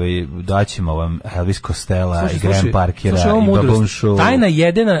merite, daćemo vam Elvis Costello i Graham Parkera i Baboon Show. Tajna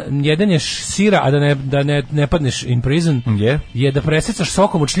jedenje sira, a da ne padneš in prison, je da presecaš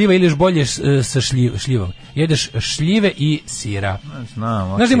sokom od šljiva ili još bolje sa šljivom. Jedeš šljive i sira.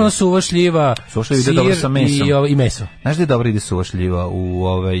 Znam, znaš da ima suva šljiva, sir dobro sa mesom. I meso. Znaš da je dobro ide suva šljiva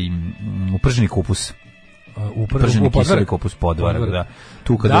u prženi kupus. Prženi kiseli kupus podvarak, da.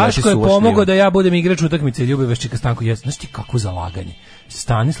 Daško je pomogao da ja budem igrač utakmice Ljubive Ščika Stanko. Znaš ti kako zalaganje?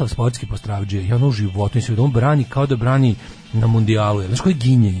 Stanislav Sportski postravđe, ja u životu mislim da on brani kao da brani na mundijalu. Znaš koje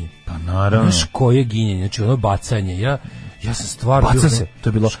ginjenje? Pa naravno. Znaš koje ginjenje? Znači ono bacanje. Ja sam stvarno... Baca se, to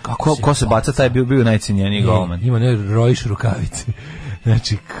je bilo... Ko se baca, taj je bio najcenjeniji golman. Ima rojiš rukavice.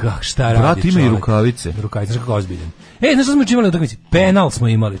 Znači, šta radi čovjek? Brat ima i rukavice. Rukavice, znaš kako ozbiljen. Znaš što smo imali u utakmici? Penal smo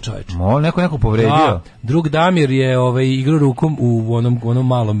imali, čovječe. Neko povredio. Drug Damir je igrao rukom u onom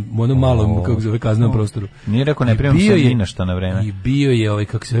malom kako se zove, kaznenom prostoru. Nije rekao, ne primam se ni na šta na vreme. I bio je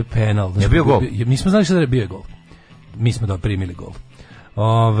kako se zove, penal. Je bio gol? Mi smo znali šta da je bio gol. Mi smo primili gol.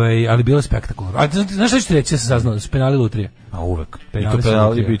 Ali bilo je spektakularno. A znaš šta ću reći, ja sam saznao da su penali lutrije. A uvek.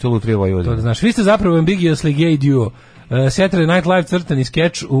 I to lutrije Vojvodine. To znaš, vi ste zapravo ambiguously gay duo. Saturday Night Live crtani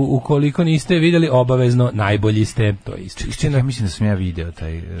skeč, ukoliko niste vidjeli, obavezno najbolji ste, to je istina. Ja mislim da sam ja video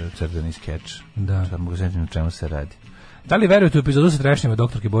taj crtani skeč. Da. Sad mogu sjetiti na čemu se radi. Da li verujete u epizodu sa trešnjama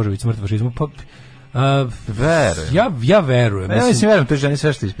doktorke Božović, smrt fašizmu? Pa... verujem. Ja verujem. Ja verujem, to je ženi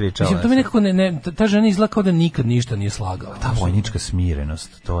sve što ispričala. Mislim, to mi nekako ta žena izgleda kao da nikad ništa nije slagala. Ta vojnička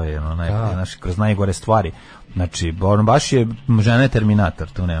smirenost, to je kroz najgore stvari. Znači, baš je žena je terminator,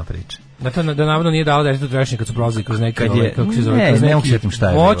 tu nema priče. Da navodno nije dala detetu trešnje kad su prolazili kroz neki, kako se zove, kroz neki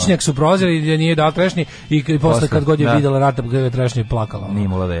voćnjak su prolazili i da nije dala trešnje i posle kad god je videla rata gdje je trešnje plakala. Nije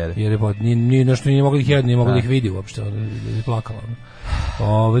mogla da jede. Jer nije nešto, nije mogla ih jede, nije mogla da ih vidi uopšte, je plakala.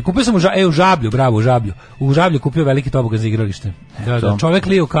 Kupio sam u Žablju, bravo, u Žablju. U Žablju kupio veliki tobogan za igralište. Da, čovjek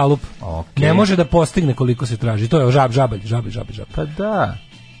lije u kalup. Ne može da postigne koliko se traži. To je žabalj. Pa da.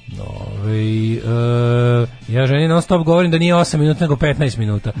 Ja ženi non stop govorim da nije 8 minuta nego 15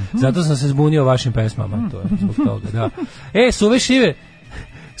 minuta. Zato sam se zbunio vašim pesmama. To je zbog toga, da.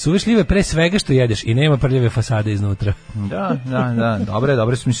 Suve šljive pre svega što jedeš i nema prljave fasade iznutra. Da.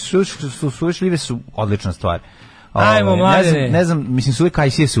 Dobre su. Suve šljive su odlična stvar. Ajmo, mladene. Ne znam, mislim, suve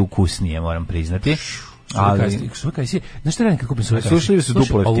kajsije su ukusnije, moram priznati. Suve kajsije, znaš šta radim kako bi suve kajsije? Sušljivi su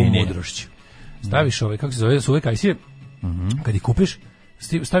duplo jeftinije. Ovo mudrošću. Staviš ove, kako se zove, suve kajsije, kad ih kupiš,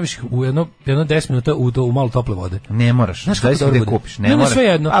 staviš ih u jedno 10 minuta u malo tople vode. Ne moraš. Znaš kako dobro bude? Kupiš? Ne moraš. Sve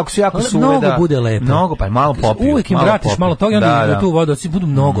jedno. Ako su jako suve, mnogo bude lepe. Mnogo, pa malo popiju. Uvijek im vratiš malo toga i onda tu vodu budu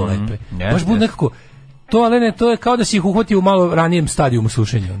mnogo lepe. Baš budu nekako to, ali ne, to je kao da si ih uhvatio u malo ranijem stadijumu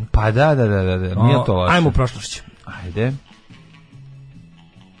sušenja. Pa da, nije to loše. Ajmo u prošlošću. Ajde.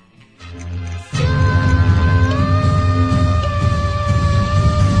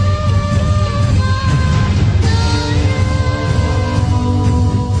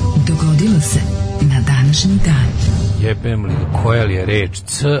 Dogodilo se na današnji dan. Jebem li, koja li je reč?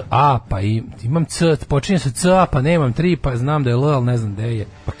 C, A, pa imam C, počinje sa C, A, pa nemam 3, pa znam da je L, ali ne znam gde je.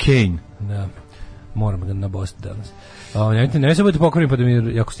 Pa Kane. Da, moram ga nabostiti danas. Ne se budete pokorni, pa da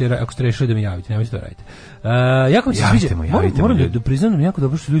mi, ako ste rešili da mi javite, nemojte to radite. Jako mi se sviđa, moram da priznam da mi jako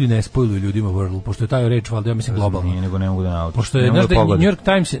dobro što ljudi ne spojluju ljudima Wordle, pošto je taj reč, valjda, ja mislim, globalno. Nije, nego ne mogu da naučim. Pošto je, znaš da New York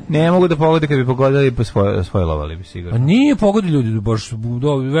Times... Ne mogu da pogode, kad bi pogodili, pa spojlovali bi sigurno. Nije pogodili ljudi, baš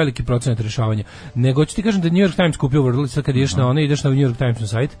veliki procenat rešavanja. Nego ću ti kažem da New York Times kupio Wordle, sad kad ideš na one, ideš na New York Times na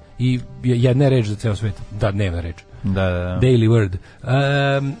sajt i jedna reč za ceo svet. Da, dnevna reč. Da. Daily Word.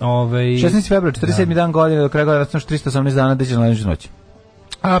 16. februar, 47. dan godine, do kraja godine, 318 dana, da će na ležu noći.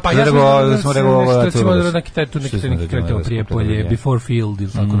 Pa ja smo recimo neki kretao Prijepolje, Before Field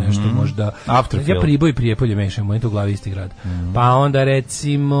ili tako nešto, možda. Ja Priboj Prijepolje mešam, moj to u glavi isti grad. Pa onda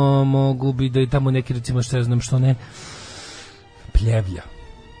recimo mogu bi da je tamo neki recimo što ja znam što ne, Pljevlja.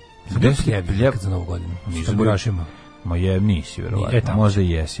 Gde Pljevlja kad za Novu godinu? Sa burašima. Ma nisi verovatno, možda i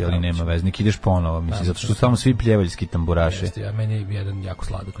jesi, ali nema veznik, ideš ponovo, mislim, zato što su tamo svi pljevaljski tamburaše. Jeste, a meni je jedan jako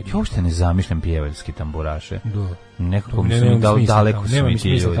sladak od njih. Ja uopšte ne zamišljam pljevaljski tamburaše. Da. Nekako mislim da daleko su mi ti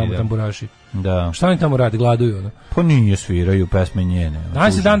ljudi. Tamo tamburaši. Da. Šta oni tamo radi, gladuju, ono? Pa nije, sviraju pesme njene.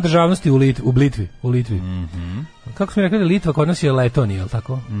 Danas je dan državnosti u Litvi. Kako smo rekli, Litva kod nas je Letonija, je li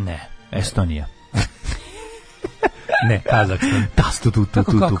tako? Ne, Estonija. Ne, Kazakstan.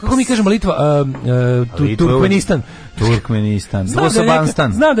 Kako mi kažemo Litva? Turkmenistan.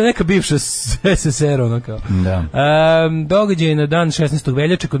 Znam da je neka bivša SSR, ono kao. Da. Događaj na dan 16.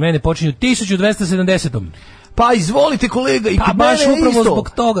 veljače kod mene počinju 1270. Pa izvolite kolega, i kod mene upravo isto. Zbog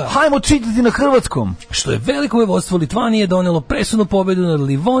toga. Hajmo čitati na hrvatskom. Što je veliko vojvodstvo Litvanije donelo presudnu pobedu nad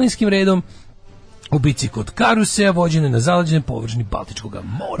Livonijskim redom u bici kod Karusea, vođene na zaleđene površini Baltičkog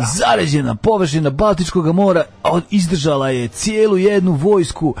mora. Zaleđena površina Baltičkog mora izdržala je cijelu jednu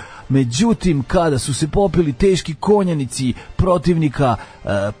vojsku, međutim, kada su se popili teški konjanici protivnika,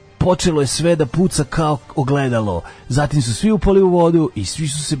 počelo je sve da puca kao ogledalo. Zatim su svi upali u vodu i svi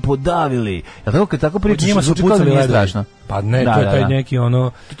su se podavili. Ja tako kad tako pričaš, njima su pucali strašno. Pa ne, to je taj neki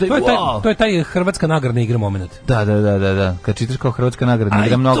ono, to je taj hrvatska nagradna igra moment. Da. Kad čitaš kao hrvatska nagradna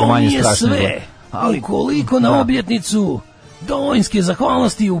igra, mnogo manje strašno. To nije sve. Ali ukoliko na obljetnicu domovinske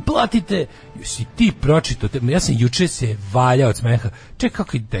zahvalnosti uplatite, si ti pročito, ja sam juče se valjao od smeha. Čekaj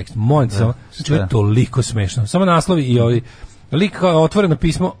kako je tekst, molim te samo, znači je toliko smešno. Samo naslovi i ovi lik otvoreno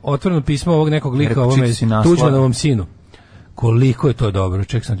pismo ovog nekog lika ovome Tuđmanovom sinu. Koliko je to dobro,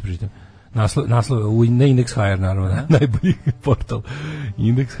 ček sam ti pričitam. Naslov na Index HR, naravno, najbolji portal.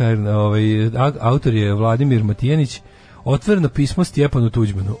 Index HR, autor je Vladimir Matijanić. Otvoreno pismo Stjepanu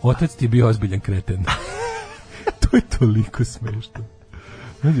Tuđmanu. Otac ti je bio ozbiljan kreten. To je toliko smešno.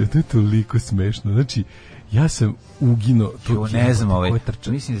 To je toliko smešno. Znači, ja sam ugino. Ne znam,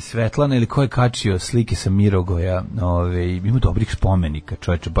 mislim da Svetlana ili ko je kačio slike sa Mirogoja. Ima dobrih spomenika,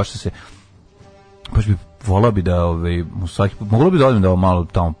 čoveče. Baš bi volao bi da moglo bi da odem da malo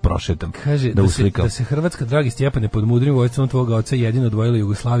tamo prošetam. Kaže da se Hrvatska, dragi Stjepane, pod mudrim vojstvom tvoga oca jedino odvojila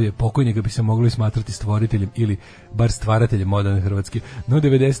Jugoslavije, pokojnika bi se mogli smatrati stvoriteljem ili bar stvarateljem moderne Hrvatske. No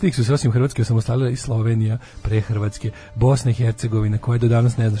 90-ih su se osim Hrvatske osamostalila i Slovenija pre Hrvatske, Bosna i Hercegovina, koja do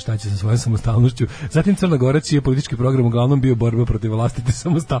danas ne zna šta će sa svojom samostalnošću. Zatim Crna Gora, čiji je politički program uglavnom bio borba protiv vlastite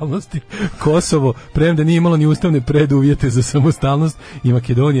samostalnosti. Kosovo, premda nije imalo ni ustavne preduvjete za samostalnost, i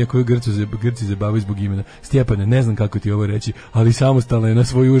Makedonija, koju Grci zabavaju zbog imena. Stjepane, ne znam kako ti ovo reći, ali samostalna je na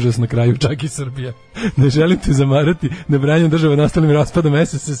svoj užas na kraju čak i Srbija. Ne želim te zamarati, ne branjam države nastalim raspadom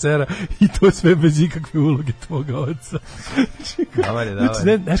SSSR-a i to sve bez ikakve uloge tvoga oca. Znači,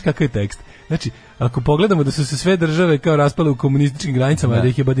 znaš kakav je tekst? Znači, ako pogledamo da su se sve države kao raspale u komunističkim granicama, da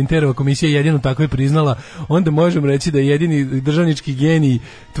ih je Badinterova komisija jedino tako je priznala, onda možemo reći da je jedini državnički genij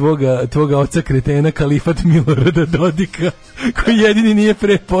tvoga oca kretena kalifat Milorada Dodika, koji jedini nije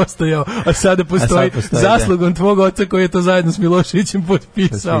pre postojao, a sada postoji zaslugom tvog oca koji je to zajedno s Miloševićem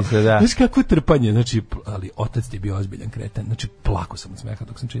potpisao. Znaš kako trpanje, znači, ali otac ti je bio ozbiljan kreten, znači plako sam od smeha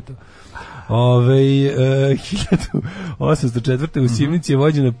dok sam čitao. 1804. u Sivnici je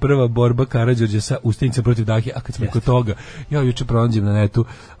vođena prva borba Karađorđa sa Ustanica protiv Dahije, a kad smo kod toga, ja juče pronađem na netu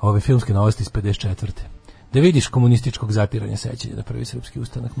ove filmske novosti iz 54. Da vidiš komunističkog zatiranja sećanja na prvi srpski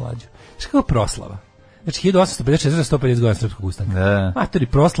ustanak Mlađu. Što kao proslava? Znači 1854 150 godina srpskog ustanka. Matori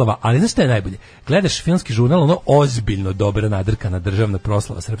proslava, ali znaš šta je najbolje? Gledaš filmski žurnal, ono ozbiljno dobra nadrkana državna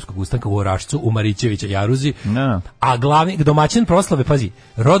proslava srpskog ustanka u Orašcu, u Marićevića Jaruzi. A glavni domaćin proslave, pazi,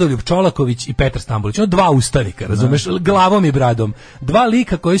 Rodoljub Čolaković i Petar Stambolić, ono dva ustanika, razumeš, glavom i bradom. Dva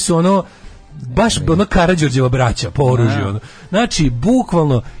lika koji su ono baš ono Karađorđeva braća po oružju. Ono. Znači,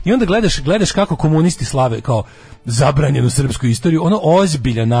 bukvalno, i onda gledaš kako komunisti slave kao zabranjenu srpsku istoriju, ono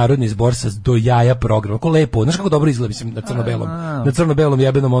ozbiljan narodni zbor sa do jaja program, kako lepo, znaš kako dobro izgleda, mislim, na crno-belom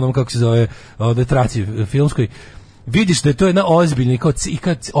jebenom onom, kako se zove, ovde traci filmskoj, vidiš da je to jedna ozbiljna i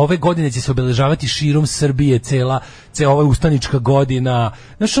kad ove godine će se obeležavati širom Srbije cela ova ustanička godina,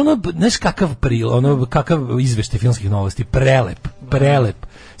 znaš kakav kakav izveštaj filmskih novosti, prelep,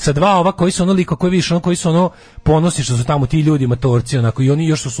 sa dva ova koji su ono liko, koji vidiš, ono koji su ono ponosni što su tamo ti ljudi matorci, onako, i oni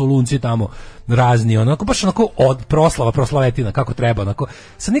još su solunci tamo razni, onako, baš onako od proslavetina, kako treba, onako,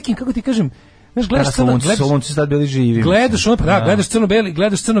 sa nekim, kako ti kažem, znaš, Solunci sad bili živi. Gledaš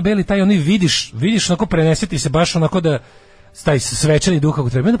crno-beli, taj oni vidiš onako, preneseti se baš onako da taj svečani duh kako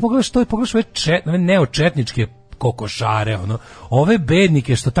treba. Da pogledaš ove neočetničke kokošare, ono, ove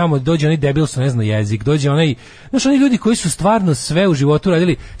bednike što tamo dođe onaj debil što ne zna jezik, dođe onaj, znaš, oni ljudi koji su stvarno sve u životu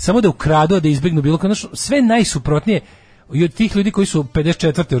radili samo da ukradu, da izbegnu bilo kao, sve najsuprotnije i od tih ljudi koji su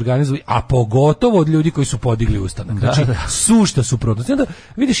 54. organizovali, a pogotovo od ljudi koji su podigli ustanak. Znači, sušta suprotnost. I onda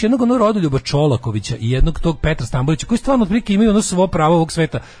vidiš jednog ono Rodoljuba Čolakovića i jednog tog Petra Stambolića koji stvarno otprilike imaju ono svo pravo ovog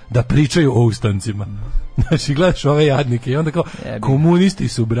sveta da pričaju o ustancima. Znači, gledaš ove jadnike i onda kao, komunisti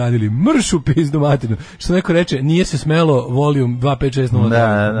su branili mršu pizdu materinu. Što neko reče, nije se smelo Volume 25609.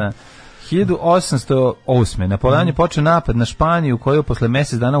 Da. 1808. Napoleon je počeo napad na Španiju, koju posle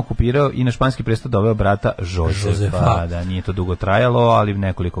mjesec dana okupirao i na španski presto doveo brata Jozefa. Da, nije to dugo trajalo, ali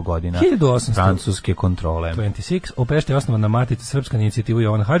nekoliko godina 1800. francuske kontrole. 26. U Pešti je osnovana Matica srpska inicijativa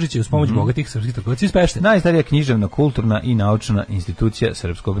Jovana Hadžića uz pomoć bogatih srpskih trgovaca iz Pešte. Najstarija književna, kulturna i naučna institucija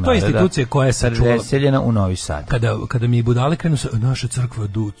srpskog naroda. To je institucija koja je preseljena u Novi Sad. Kada mi budale krenu se, naša crkva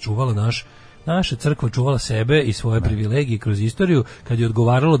čuvala naša crkva čuvala sebe i svoje privilegije kroz istoriju, kad je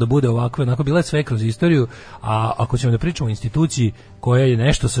odgovaralo da bude ovako, onako, bila je sve kroz istoriju, a ako ćemo da pričamo o instituciji koja je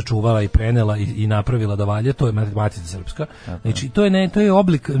nešto sačuvala i prenela i napravila da valje, to je Matica srpska. Znači, to je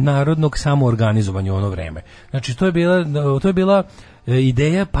oblik narodnog samoorganizovanja u ono vreme. Znači, to je bila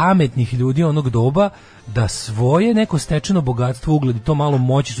ideja pametnih ljudi onog doba da svoje neko stečeno bogatstvo, ugled i to malo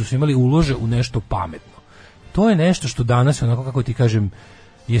moći su imali ulože u nešto pametno. To je nešto što danas, onako kako ti kažem,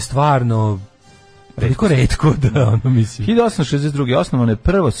 je stvarno veliko retko, da, ono, mislim. 1862. osnovano je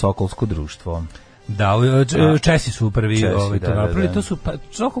prvo Sokolsko društvo. Da, Česi su prvi to napravili. To su,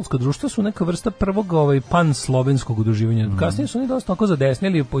 Sokolsko društvo su neka vrsta prvog pan-slovenskog udruživanja. Kasnije su oni dosta onako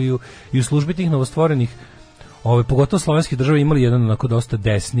zadesnili i u službi tih novostvorenih, pogotovo slovenskih država imali jedan onako dosta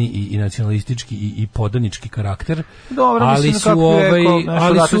desni i nacionalistički i podanički karakter. Dobro, ali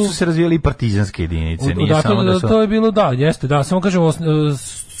su se razvijali i partizanske jedinice. To je bilo, da, jeste, da, samo kažemo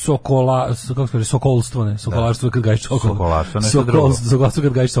sokolstvo, ne, sokolarstvo kad gajiš sokolove. Sokolarstvo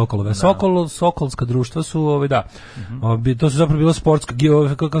kad gajiš sokolove. Sokolska društva su, da, to su zapravo bilo sportsko,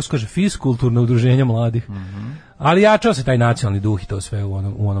 kako se kaže, fiskulturno udruženja mladih. Ali jačao se taj nacionalni duh i to sve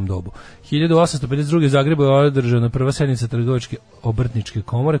u onom dobu. 1852. u Zagrebu je održana prva sednica trgovačke obrtničke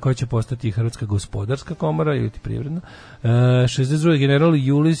komore, koja će postati Hrvatska gospodarska komora ili ti privredna. 62. general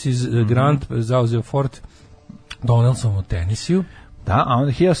Ulysses Grant zauzeo Fort Donelson u Tenesiju. Da, a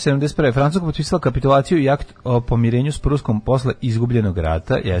onda 1871. Francuska potpisala kapitulaciju i akt o pomirenju s Pruskom posle izgubljenog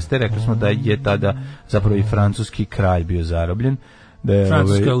rata. Jeste, rekli smo da je tada zapravo i francuski kralj bio zarobljen.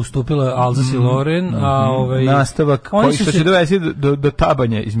 Francuska je ustupila Alsace i Lorraine, a nastavak koji što će dovesti do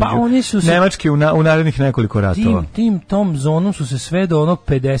tabanja između Nemačke u narednih nekoliko ratova. Tom zonom su se sve do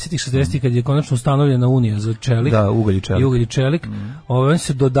 50-ih, 60-ih kad je konačno ustanovljena unija za čelik. Da, ugalj i čelik. Oni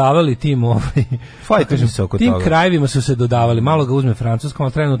se dodavali tim tim krajevima su se dodavali. Malo ga uzme Francuska, a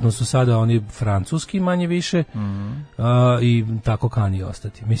trenutno su sada oni francuski manje više i tako kani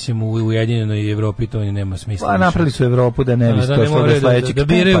ostati. Mislim, u Ujedinjenoj Evropi to nema smisla. Pa napravili su Evropu da ne bi da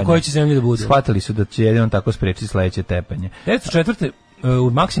biraju u kojoj će zemlji da bude. Shvatili su da će jedino tako sprečiti sledeće tepanje. 1904. U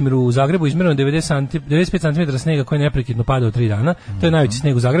Maksimiru u Zagrebu izmjereno 95 cm snega koji je neprekidno padao 3 dana. To je najveći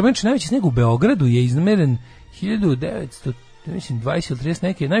sneg u Zagrebu. Znači, najveći sneg u Beogradu je izmeren 1900, mislim 20 ili 30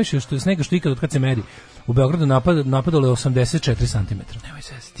 neke, najviše što je snega što ikad od kad se meri. u Beogradu napadalo je 84 cm. Nemoj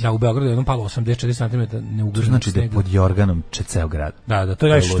sesti. Da, u Beogradu je jednom palo 84 cm neugroženog To znači snega. da je pod jorganom ceo grad. Da, to je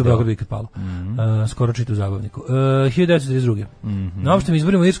najviše što u Beogradu ikad palo. Skoro čitu u Zabavniku. 1932. Na opštim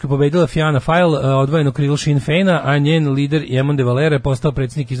izborima u Irskoj pobedila Fianna Fáil, odvojeno krilo Sinn Féina, a njen lider Eamon de Valera je postao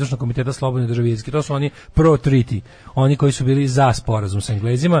predsjednik izvršnog komiteta Slobodne države Irske. To su oni pro-treaty, oni koji su bili za sporazum sa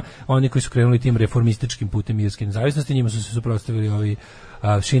Englezima, oni koji su krenuli tim reformističkim putem irske nezavisnosti, njima su se suprotstavili ovi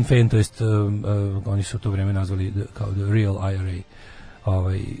Sinn Féin, to jest oni su u to vreme nazvali kao the real IRA,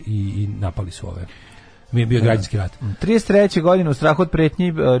 i napali su ove. Mi je bio građanski rat. 33. godine u strahu od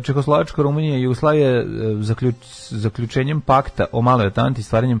pretnji Čehoslovačka, Rumunija i Jugoslavija zaključenjem pakta o maloj Atanti i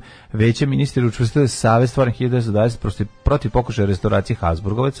stvaranjem veća ministri učvrstili savez stvoren 1920 protiv pokušaja restauracije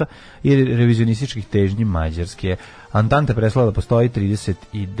Habsburgovaca i revizionističkih težnji Mađarske. Antanta prestala da postoji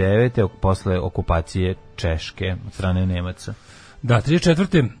 39. posle okupacije Češke od strane Nemaca. Da,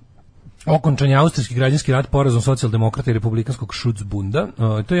 34. okončan je austrijski građanski rat, porazom socijaldemokrata i republikanskog Schutzbunda.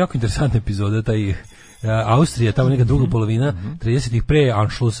 To je jako interesantna epizoda, taj Austrija, tamo neka druga polovina 30-ih pre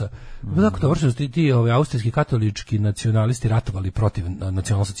Anšlusa. Tako to vrlo su ti austrijski katolički nacionalisti ratovali protiv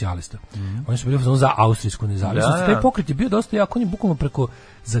nacionalsocijalista. Oni su bili za austrijsku nezavisnost. Taj pokret je bio dosta jak, on je bukvalno preko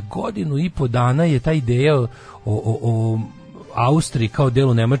za godinu i po dana je ta ideja o Austriji kao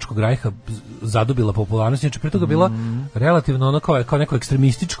delu Nemačkog rajha zadobila popularnost, znači pre toga bila relativno ono kao neko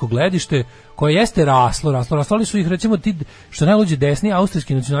ekstremističko gledište koje jeste raslo, ali su ih recimo ti, što najluđe desni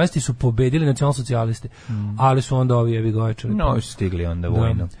austrijski nacionalisti su pobedili nacionalsocijaliste, ali su onda ovi evigovečari. No, su stigli onda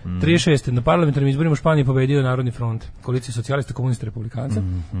vojno. 36. Na parlamentarnim izborima u Španiji pobedio Narodni front, koalicija socijalista, komunista, republikanca,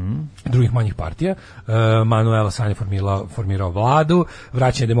 drugih manjih partija. Manuel Sanz je formirao vladu,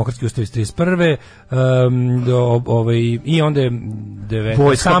 vraćanje demokratski ustav iz 31. I onda je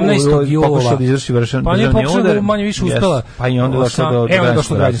 18. jula da izvrši pa nije pokušao manje više uspela. Pa i onda došlo do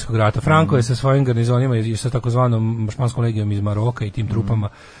građanskog rata. Franco je sa svojim garnizonima i sa takozvanom španskom legijom iz Maroka i tim trupama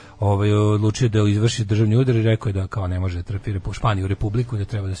odlučio da izvrši državni udar i rekao je da kao ne može da trpi Španiju republiku, da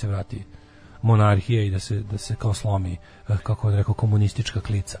treba da se vrati monarhija i da se kao slomi, kako on rekao, komunistička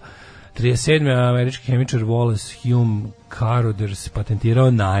klica. 37. američki hemičar Wallace Hume Carothers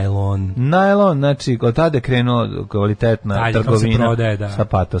patentirao najlon. Najlon, znači, od tada je krenuo kvalitetna trgovina sa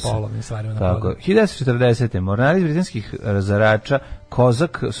patosom. Tako. 1940. mornari iz britanskih razarača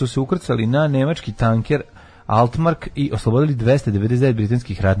Kozak su se ukrcali na nemački tanker Altmark i oslobodili 299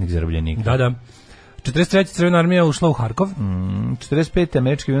 britanskih ratnih zarobljenika. Da. 43. crvena armija ušla u Harkov. 45.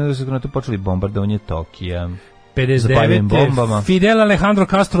 američki vojnici su na to počeli bombardovanje Tokija. 59. Fidel Alejandro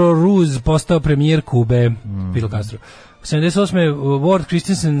Castro Ruz postao premijer Kube. Fidel Castro. 78. Ward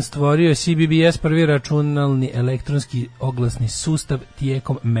Christensen stvorio je CBBS, prvi računalni elektronski oglasni sustav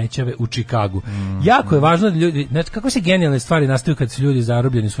tijekom mećave u Čikagu. Jako je važno da ljudi, znači kako se genijalne stvari nastaju kad su ljudi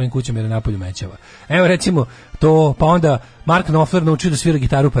zarobljeni u svojim kućama jer je napolju mećava. Evo recimo to, pa onda Mark Knopfler naučio da svira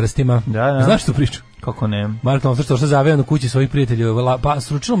gitaru prstima. Da. Znaš tu priču? Kako ne? Mark Knopfler što zaveo na kući svojih prijatelja, pa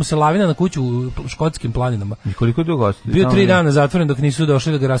sručilo mu se lavina na kuću u škotskim planinama. I koliko dugo? Bio 3 dana zatvoren dok nisu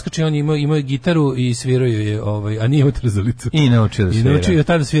došli da ga raskače, on imao je gitaru i svirao je, a nije imao trzalicu. I naučio da svira. I naučio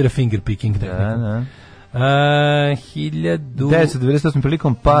tada svira finger picking tehniku. Da. 1998.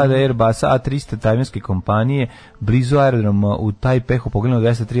 prilikom pada Airbusa A300 tajvanske kompanije blizu aerodroma u Tajpehu poginulo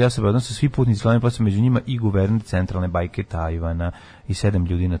 203 osobe, odnosno svi putnici slavni posle, među njima i guverner centralne bajke Tajvana i 7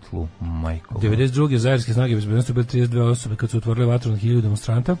 ljudi na tlu. Majko. 92. zajedničke snage bezbednosti bile 32 osobe kad su otvorili vatru na 1000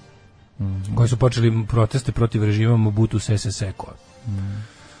 demonstranta koji su počeli proteste protiv režima Mobutu Sese Seko.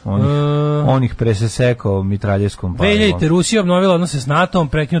 On ih presesekao mitraljevskom palom. Veljajte, Rusija obnovila odnose s NATO-om,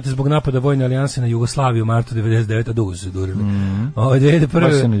 prekinute zbog napada vojne alijanse na Jugoslaviju u martu 99. Dugo su se durili.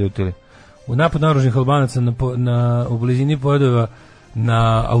 2001. se ne ljutili. U napad naoružanih Albanaca u blizini Podova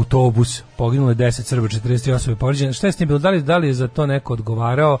na autobus poginulo je 10 Srba, 43 osobe povređene. Šta je s tim bilo? Da li je za to neko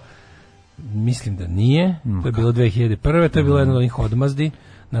odgovarao? Mislim da nije. To je bilo 2001. To je bilo jedno od onih odmazdi.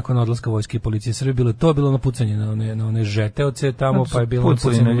 Nakon odlaska vojske i policije Srbije bilo napucanje na one žeteoce tamo, pa je bilo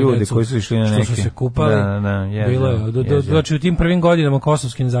napucanje na ljudi koji su išli na neki. Što su se kupali. Bilo je. Znači u tim prvim godinama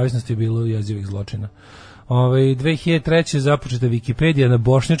kosovske nezavisnosti je bilo jezivih zločina. 2003. započeta Wikipedija na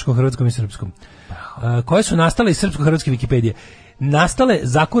bošnjačkom, hrvatskom i srpskom. Koje su nastale iz srpsko-hrvatske Wikipedije? Nastale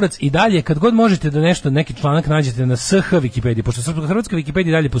zakurac i dalje, kad god možete da neki članak nađete na SH Wikipediji, pošto srpsko-hrvatska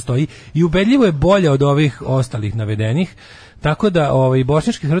Wikipedija dalje postoji i ubedljivo je bolja od ovih ostalih navedenih, tako da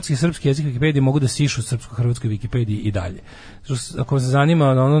bošnjački, hrvatski i srpski jezik Wikipedije mogu da sišu srpsko-hrvatskoj Wikipediji i dalje. Ako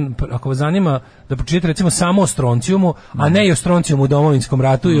vas zanima da pročitate recimo samo o stroncijumu, a ne i o stroncijumu u Domovinskom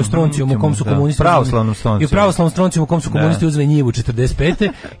ratu i o stroncijumu u kom su komunisti i o pravoslavnom stroncijumu u kom su komunisti uzeli njivu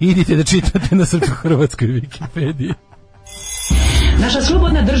 45. idite da čitate na srpsko-hrvatskoj Wikipediji. Naša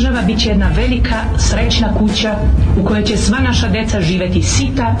slobodna država bit će jedna velika, srećna kuća u kojoj će sva naša deca živeti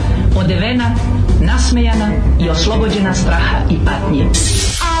sita, odevena, nasmejana i oslobođena straha i patnje.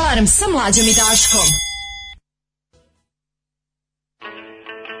 Alarm sa Mlađom i Daškom.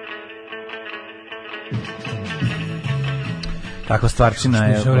 Takva stvarčina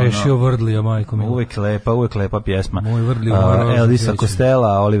je... Što rešio Vrdlija, majko mi. Uvek lepa pjesma. Moj Vrdlija. Elvisa Costello,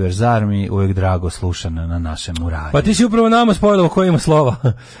 Oliver's Army, uvek drago slušana na našem radiju. Pa ti si upravo nama spojilo ko ima slova.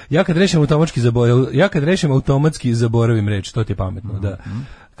 Ja kad rešim automatski zaboravim reč, to ti je pametno, da.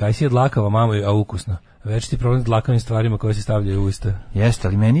 Kaj si je dlakava, mamo, a ukusna. Već ti problem s dlakavim stvarima koje se stavljaju u usta. Jeste,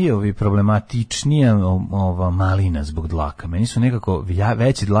 ali meni je problematičnija ova malina zbog dlaka. Meni su nekako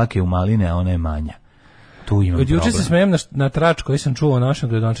veće dlake u maline, a ona je manja. Juče se smejem na trač koji sam čuo o našem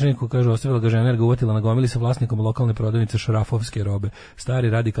gradonačelniku, kaže, ostavila ga žena jer ga uvatila na gomili sa vlasnikom lokalne prodavnice šrafovske robe. Stari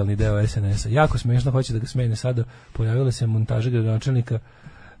radikalni deo SNS-a. Jako smešno, hoće da ga smene sada. Pojavila se montaža gradonačelnika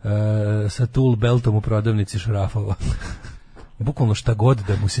sa tool beltom u prodavnici šrafova. Bukvalno šta god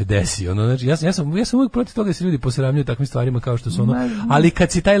da mu se desi. Znači, ja sam uvijek protiv toga da se ljudi posramljuju takvim stvarima kao što su ali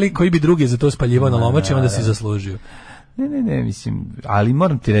kad si taj lik koji bi drugi za to spaljivao na lomači, onda si zaslužio. Ne, mislim, ali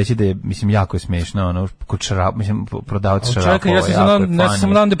moram ti reći da je, mislim, jako je smešno, kod prodavac šarapova. Čekaj, ja sam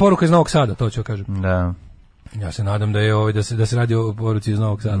nadam da je poruka iz Novog Sada, to ću kažem. Da. Ja se nadam da je da se radi o poruci iz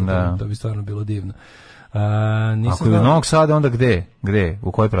Novog Sada, to bi stvarno bilo divno. Ako je iz Novog Sada, onda gde?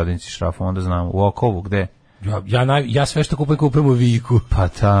 U kojoj prodavnici šrafova, onda znam, u Okovu, gde? Ja sve što kupujem u Viku. Pa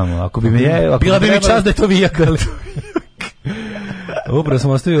tamo, ako bi bila bi mi čast da je to Vijak, ali... Upravo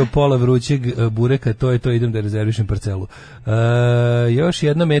sam ostavio pola vrućeg bureka, to idem da rezervišem parcelu. Još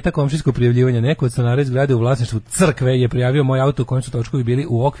jedna meta komšijskog prijavljivanja. Neko od stanara iz zgrade u vlasništvu crkve je prijavio moj auto u kojem su točkovi bili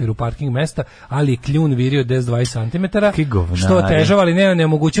u okviru parking mesta, ali je kljun virio 10-20 cm, što otežava, ali ne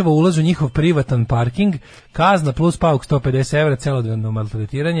omogućava ulaz u njihov privatan parking. Kazna plus pauk 150 evra, celodnevno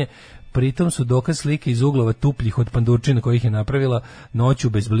maltretiranje. Pritom su dokaz slike iz uglova tupljih od pandurčina kojih je napravila noću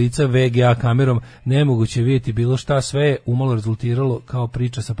bez blica, VGA kamerom, nemoguće vidjeti bilo šta, sve je umalo rezultiralo kao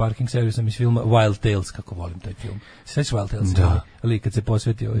priča sa parking servisom iz filma Wild Tales, kako volim taj film. Sveći Wild Tales? Da. Ali kad se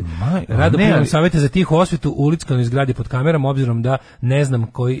posveti rado primam savjete za tihu osvetu u ulickanoj zgradi pod kamerom, obzirom da ne znam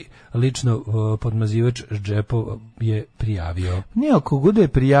koji lično podmazivač džepov je prijavio. Ne, ako god je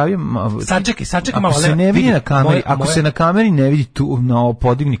prijavio... Sačekaj malo. Ako se ne vidi na kameri, ako se na kameri ne vidi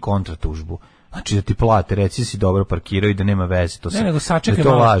podigni kontratužbu. Znači da ti plate, reci si dobro parkirao i da nema veze, to se. Ne, nego sačekaj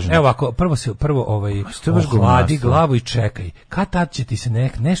malo. Važno. Evo ovako, prvo ohladi glavu i čekaj. Kad tad će ti se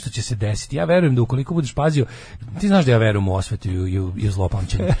nešto će se desiti. Ja verujem da ukoliko budeš pazio, ti znaš da ja verujem u osvetu i u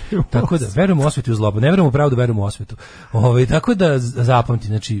zlopamćenje. Tako da verujem u osvetu i u zlobu. Ne verujem u pravdu, verujem u osvetu. Tako da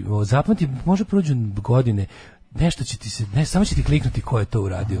zapamti, može prođu godine, nešto će ti se, samo će ti kliknuti ko je to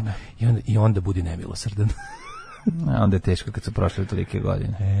uradio. I onda budi nemilosrdan. Onda je teško kad su prošle tolike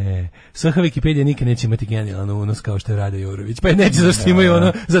godine. SH Wikipedia nikad neće imati genijalan unos kao što je Rade Jorović. Pa neće, zašto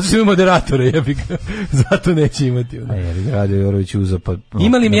imaju zato što imaju moderatore, jebik. Zato neće imati ono. Rade Jorović uzeo pa...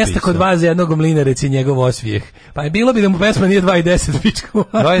 Ima li mjesta kod vas za jednog mlina, reci njegov osvijeh? Pa bilo bi da mu pesma nije 2.10 pičku.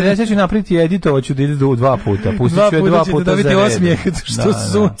 2.10 ću napraviti editovaću da ide do 2 puta. Pustit ću je 2 puta za redom. Osmijeh, što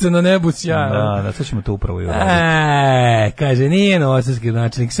sunce na nebu sja. Da, sad ćemo to upravo i uraditi. Kaže, nije novosadski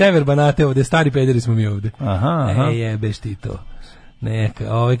načelnik. Sever Banate ovde, stari pederi smo mi ovde. Aha. Jebeš ti to. Neka,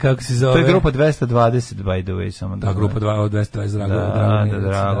 kako se zove? To je grupa 220, by the way, samo da. Grupa 220,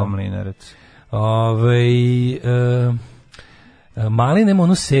 Drago Mlinarec. Mali nema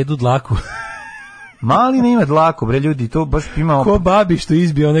onu sedu dlaku. Mali ne ima dlaku, bre, ljudi, to baš ima... Ko babi što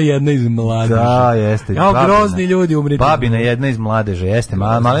izbije ona jedna iz mladeže. Da, jeste. Grozni ljudi umriti. Babina jedna iz mladeže, jeste.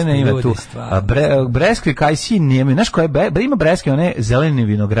 Malina ima tu. Breskve, kaj si nije, znaš koje, ima breskve, one zelene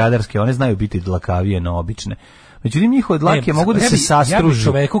vinogradarske, one znaju biti dlakavije na obične. Međutim, njihove dlake mogu da se sastružu. Ja bih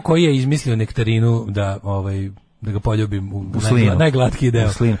čoveku koji je izmislio nektarinu da ga poljubim u najglatkiji deo.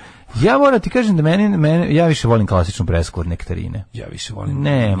 Ja moram ti kažem da ja više volim klasičnu bresku od nektarine. Ja više volim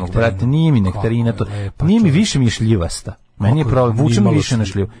ne, mogu, brate, nije mi nektarina to. Nije mi više mi je šljivasta. Meni je problem, vuče mi više na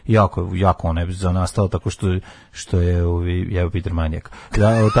šljivu. Jako ona je zanastala tako što je Peter Manijak.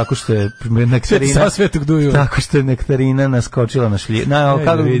 Tako što je nektarina... Tako što je nektarina naskočila na šljivu.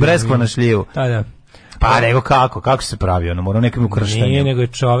 Breskva na šljivu. Da. Pa nego kako se pravi, ono mora nekim ukrštanjem. Nije, nego je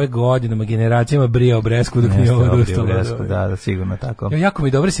čovek godinama, generacijama brijao bresku dok nije ovo odustalo. Da, sigurno tako. Jako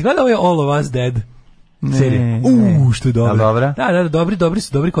mi dobro, si gledao je All of Us Dead? Serije. Što je dobro. Dobra? Da,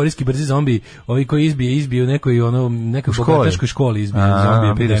 dobri korijski brzi zombi, ovi koji izbije u nekoj bogataškoj školi izbije zombi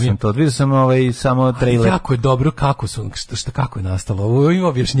epidemije. Vidio sam samo trailer. Jako je dobro kako je nastalo. Ovo ima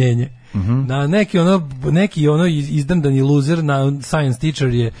objašnjenje. Na neki izdandani loser na science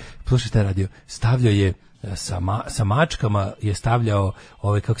teacher je, slušaj šta je radio, stavljao je sa mačkama je stavljao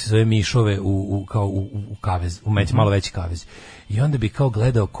ove, kako se zove, mišove u kavez, malo veći kavez. I onda bi kao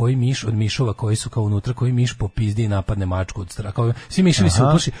gledao koji miš od mišova koji su kao unutra, koji miš popizdi i napadne mačku od straha. Kao, svi miševi se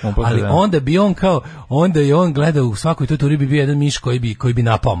uplaši, ali onda bi on onda je on gledao u svakoj toj turi bi bio jedan miš koji bi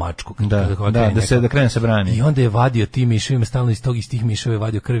napao mačku. Da krene se brani. I onda je vadio tim miševima, stalno iz tih miševa je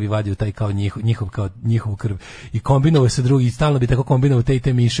vadio krv i vadio taj kao njihovu krv. I kombinovao se drugi, i stalno bi tako kombinovao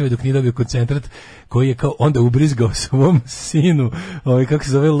te miševe dok nije dobio koncentrat koji je kao onda ubrizgao svom sinu, kako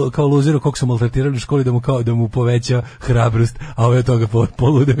se zove, kao luziru kog su maltretirali u školi da mu poveća hrabrost, a ove od toga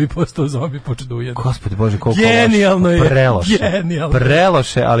polude bi postao zombi, počeo da ujeda. Gospodи Bože, koliko genijalno je.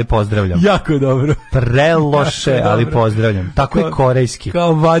 Preloše, ali pozdravljam. Jako dobro. Preloše, ali pozdravljam. Tako je korejski.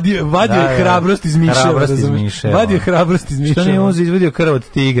 Kao vadio je hrabrost iz miševa. Vadio je hrabrost iz miševa. Što nije uzeo, izvadio krv od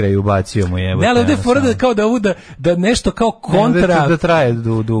tigra i ubacio mu jebote. Ne, ali ovdje je fora da kao da nešto kao kontra. Da traje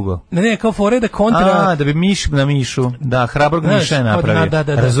dugo. Ne, kao fora da kontra. Da bi miš na mišu. Da, hrabrog miša je napravio.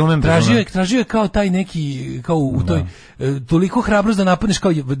 Razumem. Tražio je kao taj neki, kao u toj, toliko hrabrost da napadneš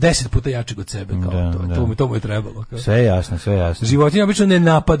kao 10 puta jačeg od sebe. To mu je trebalo. Sve je jasno. Životinje obično ne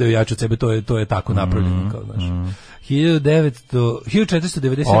napadaju jače od sebe, to je tako napravljeno.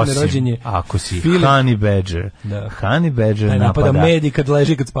 1497. rođen je ako si Honey Badger. Honey Badger taj napada medi kad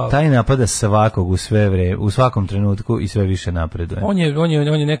leži, kad spava. Taj napada svakog u svakom trenutku i sve više napreduje. On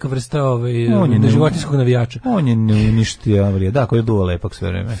je neka vrsta životinjskog navijača. On je uništio, da, koji je duo lepak sve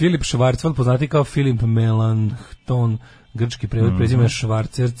vreme. Filip Schwarzwald, poznati kao Filip Melanchthon, grčki prevod prezime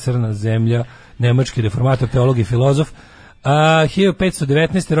Schwarzer, crna zemlja, nemački reformator, teolog i filozof.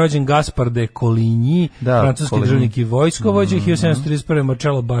 1519. rođen Gaspar de Coligny, francuski državnik i vojskovođa. 1731.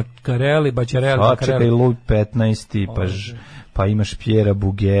 Marcello Baccarelli. Čekaj, Louis 15. Pa imaš Pjera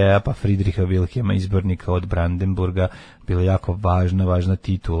Bugea, pa Friedricha Wilhelma, izbornika od Brandenburga. Bila jako važna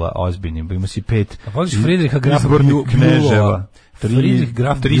titula, ozbiljni. Ima si 5 Friedricha grafa kneževa.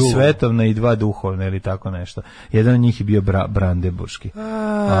 3 svetovne i 2 duhovne ili tako nešto. Jedan od njih je bio brandenburški.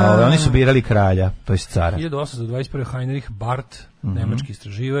 Oni su birali kralja, to je cara. 1821. Heinrich Barth, nemački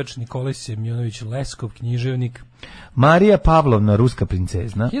istraživač. Nikolaj Semjonović Leskov, književnik. Marija Pavlovna, ruska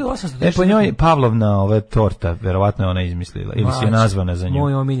princezna. Po njoj Pavlovna torta, verovatno je ona izmislila. Ili si je nazvana za nju.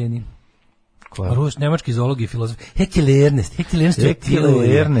 Moj omiljeni. Rus, nemački zoolog i filozof. Heckel Ernest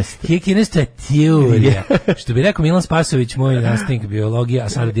je teorija. Što bi rekao Milan Spasović, moj nastavnik biologija, a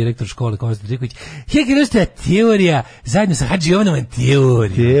sada direktor škole Konstantin Triković. Heckel Ernest je teorija, zajedno sa Hadži Jovanom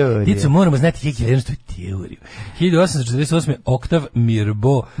teorija. Djeco, moramo znati Heckel Ernest je teoriju. 1848. Oktav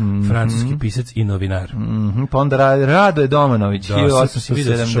Mirbeau, francuski pisac i novinar. Pa onda Radoje Domanović,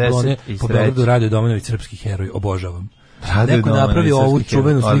 1873. Po Beogradu Radoje Domanović, srpski heroj, obožavam. Neko napravi ovu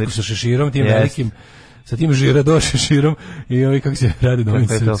čuvenu sliku sa šeširom, tim velikim, sa tim žirado šeširom i kako se radi Domanović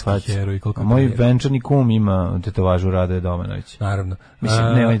srpski heroj. Moj venčani kum ima tetovažu Radoje Domanović. Naravno. Mislim,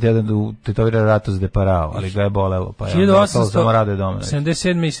 on je jedan tetovira Ratos de Parao, ali ga je bolelo, pa je ostalo samo Radoje Domanović.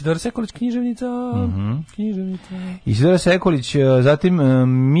 1877. Isidora Sekulić, književnica. Isidora Sekulić, zatim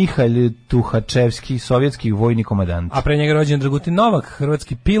Mihalj Tuhačevski, sovjetski vojni komandant. A pre njega rođen Dragutin Novak,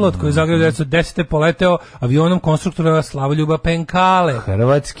 hrvatski pilot koji je Zagreb 1910. poleteo avionom konstruktora Slavoljuba Penkale.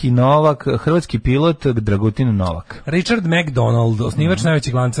 Hrvatski pilot Dragutin Novak. Richard McDonald, osnivač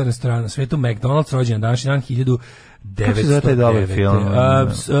najvećeg lanca restorana na svetu, McDonald's, rođen na današnji dan 1909. Kako se zove taj dobar film?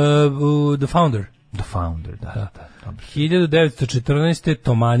 The Founder. The Founder, da. 1914.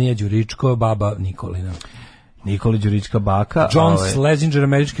 Tomanija Đuričko, baba Nikolina. Nikola Đurička baka. John Schlesinger,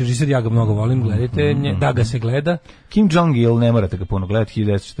 američki režiser, ja ga mnogo volim, gledajte, da ga se gleda. Kim Jong-il, ne morate ga puno gledati,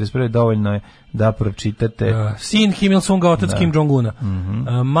 1941. dovoljno je da pročitate. Sin Kim Il-sunga, otac Kim Jong-una.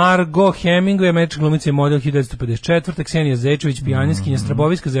 Margot Hemingway, američka glumica i model, 1954. Ksenija Zečević, pijaniskinja,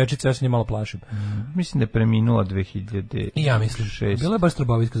 Strabovijska zečica, ja se nje malo plašim. Mislim da je preminula 2006. Ja mislim, bila je baš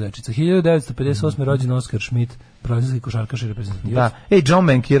Strabovijska zečica. 1958. rođen Oskar Schmidt, brazilski košarkaš i reprezentativac. John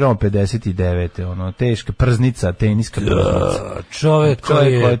Bankirao 59. Teška prznica, teniska prznica. Čovjek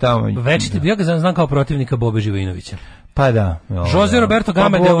koji je večiti, ja ga znam kao protivnika Bobe Živojinovića. Pa da. Jose Roberto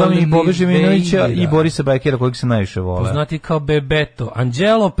Gamede i Bobe Živojinovića i Borisa Bajkera kojeg se najviše vole. Poznati kao Bebeto.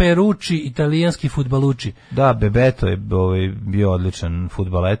 Angelo Perucci, italijanski fudbaluči. Da, Bebeto je bio odličan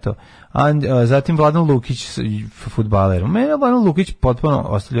fudbaleto. Zatim Vladan Lukić, fudbaler. Mene Vladan Lukić potpuno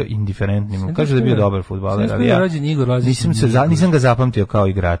ostavljao indiferentnim. Kaže da je bio dobar fudbaler, ali ja nisam ga zapamtio kao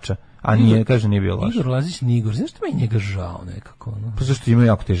igrača. A nije, kaže, nije bio loš. Igor Lazić nije Igor. Zašto meni njega žao nekako? No? Pa zašto ima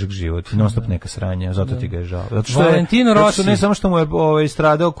jako težak život i non-stop neka sranja, zato ti ga je žao. Zato što Valentino Rossi. Ne samo što mu je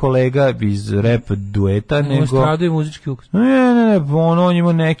stradao kolega iz rap dueta, nego... Stradao i muzički ukus. Ne, on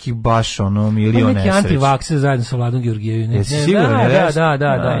ima nekih baš, milion nesreća. Neki antivakser zajedno sa Vladom Georgijevim. Jesi siguran?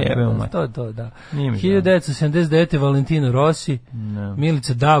 Da. To, da. 1979. Valentino Rossi,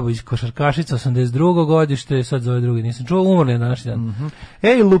 Milica Dabović, košarkašica, 82. godište, sad za ove druge nisam čuo, umrli je današnji dan.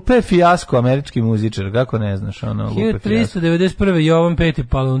 Ej, Lupe Fiasco, američki muzičar, kako ne znaš, Lupe Fiasco. 1391. Jovan V.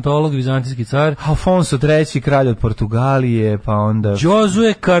 paleontolog, vizantijski car. Alfonso III. kralj od Portugalije, pa onda...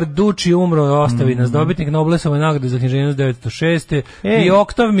 Josue Carducci umro i ostavi nas, dobitnik Noblesove nagrade za književnost 906. I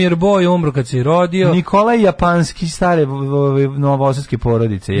Oktav Mirboj umro kad se i rodio. Nikolaj Japanski, stare novosadske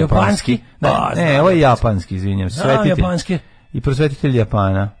porodice. Japanski? Ne, ovo je japanski, izvinjam se. Japanski. I prosvetitelj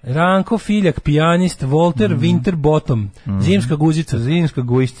Japana. Ranko Filjak, pijanist, Walter Winterbottom, zimska guzica. Zimska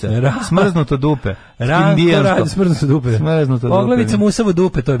guzica. Smrznuto dupe. Ranko radi smrznuto dupe. Poglavica Musavo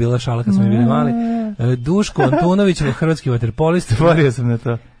dupe, to je bila šala kad smo bili mali. Duško Antunović, hrvatski vaterpolist. Stvorio sam na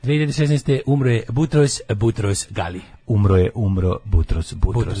to. 2016. umro je Butros Gali. Umro Butros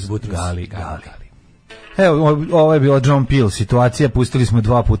Gali. Evo, ovo je bila John Peel situacija, pustili smo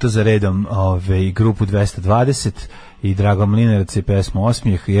 2 puta za redom grupu 220 i Drago Mlinarac i pesmu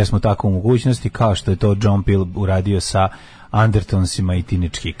Osmijeh, jer smo tako u mogućnosti, kao što je to John Peel uradio sa Undertonsima i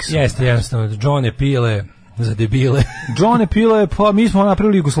Teenage Kicks. Jeste, jednostavno, Johne Peele za debile. Johne Peele, pa mi smo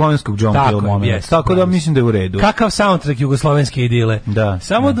napravili jugoslovenskog John Peel moment, tako da mislim da je u redu. Kakav soundtrack jugoslovenske idile. Da.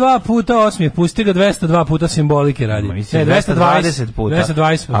 Samo 2 puta Osmijeh, pusti ga 202 puta simbolike radi. Ne, 220 puta.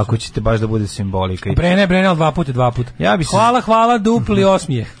 220 puta. Ako ćete baš da bude simbolika. Brene, ali 2 puta. Hvala, dupli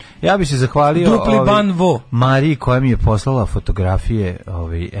Osmijeh. Ja bih se zahvalio Banvo. Mariji koja mi je poslala fotografije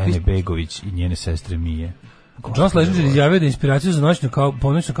Ene Begović i njene sestre Mije. John Schlesinger izjavio da inspiraciju za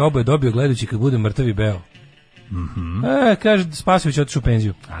ponoćno kauboje dobio gledajući kad bude mrtav i beo. Kaže, Spasović otišao u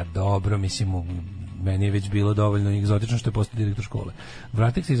penziju. A dobro, mislim, meni je već bilo dovoljno egzotično što je postao direktor škole.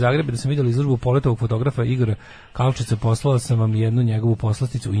 Vratih se iz Zagreba da sam vidjela izložbu poletovog fotografa Igora Kalčića, poslala sam vam jednu njegovu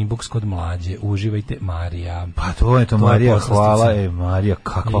poslasticu u inbox kod Mlađe. Uživajte, Marija. Pa to je Marija, hvala. Marija,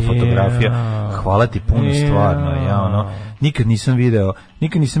 kakva fotografija. Hvala ti puno, stvarno. Nikad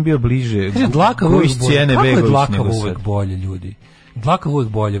nisam bio bliže. Dlaka uvek bolje, ljudi. Dlaka uvek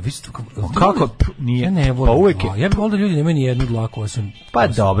bolje. Kako? Nije. Ja ne volim. Pa uvek je. Ja bih volio da ljudi nemaju ni jednu dlaku osim. Pa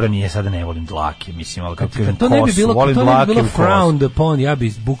dobro, nije sada ne volim dlake, mislim, al kako kažem, to ne bi bilo frowned upon, ja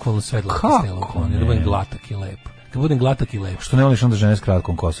bih bukvalno sve dlake stelo upon, da budem glatak i lep. Kad budem glatak i lep. Što ne voliš onda žene s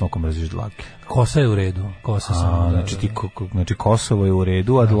kratkom kosom, ako mrziš dlake? Kosa je u redu, kosa samo. Znači Kosovo je u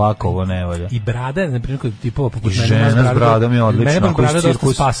redu, a dlakovo ne valja. I brada, na primjer, kod tipova poput mene. Žena s bradom je odlična. Mene brada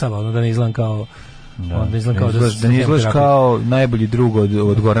dosta spasava, da ne izgledam kao... Da ne izgledaš kao najbolji drug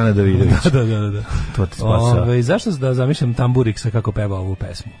od Gorana Davidovića. Da. To ti spasa. Zašto da zamišljam Tamburiksa kako peva ovu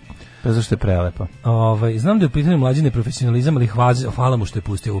pesmu? Pa zašto je prelepa? Znam da je u pitanju Mlađi neprofesionalizam, ali hvala mu što je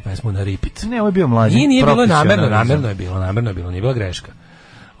pustio ovu pesmu na repeat. Ne, ovo je bio Mlađi. Nije bilo namerno je bilo, nije bila greška.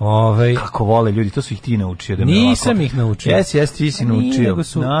 Kako vole ljudi, to su ih ti naučio da me Nisam ih naučio. Jesi, ti si naučio.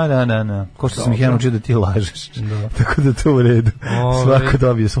 Da. Ko što sam ih ja naučio da ti lažeš. Tako da to u redu. Svako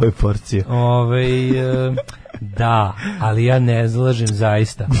dobije svoju porciju. Da, ali ja ne zlažem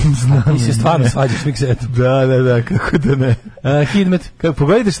zaista. Ti se stvarno svađaš miksetom. Da, kako da ne. Hidmet.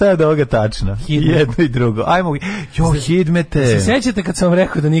 Pogledajte šta je od ovoga tačno. Jedno i drugo. Ajmo, Hidmete. Se sjećate kad sam vam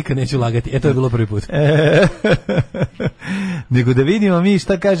rekao da nikad neću lagati? To je bilo prvi put. Nego da vidimo mi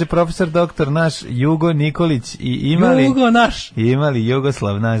šta kaže profesor doktor naš Jugo Nikolić i imali... Jugo naš. Imali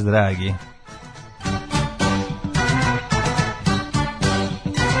Jugoslav naš dragi.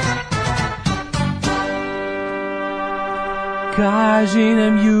 Kaži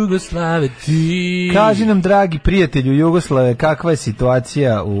nam Jugoslave ti. Kaži nam dragi prijatelju Jugoslave kakva je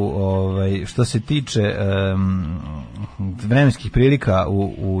situacija što se tiče vremenskih prilika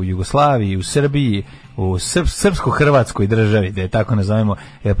u Jugoslaviji, u Srbiji, u srpsko-hrvatskoj državi, da je tako nazovemo,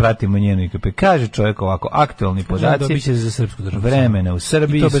 pratimo njenu IKP. Kaže čovjek ovako, aktualni podaci za srpsku državu. Vremena u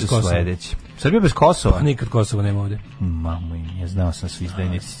Srbiji su sledeći. Srbija bez Kosova? Pa nikad Kosova nema ovdje. Mamu im, ja znao sam svi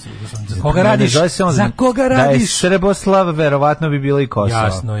izdajnici. Za koga radiš? Za koga radiš? Da je Srboslav, verovatno bi bilo i Kosovo.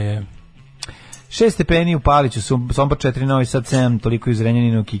 Jasno je. 6 stepeni u Paliću, Sombor 4, Novi Sad 7, toliko i u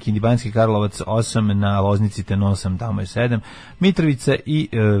Zrenjaninu, Kikindi, Banjski Karlovac 8, na Loznici te 8, tamo je 7, Mitrovica i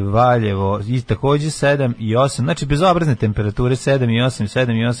Valjevo i takođe 7 i 8, znači bezobrazne temperature 7 i 8,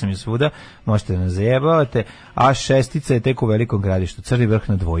 7 i 8 je svuda, možete da nas zajebavate, a šestica je tek u Velikom Gradištu, Crni Vrh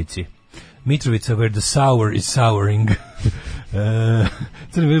na dvojci. Mitrovica, where the sour is souring.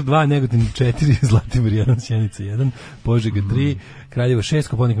 Crni vrh 2, Negotin 4, Zlatibor 1, Sjenica 1, Požega 3, Kraljevo 6,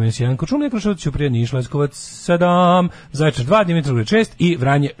 Koponik -1, Kočumlija, Kruševac, Ćuprija, Niš, Leskovac 7, Zaječar 2, Dimitrovgrad 6 i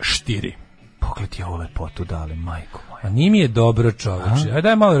Vranje 4. Pogled je ovo lepotu dale, majko moja. A nije mi je dobro, čoveče. Ajde,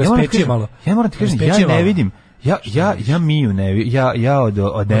 daj malo, raspečije malo. Ja moram ti kažem, ja ne vidim. Ja Miju ne vidim. Ja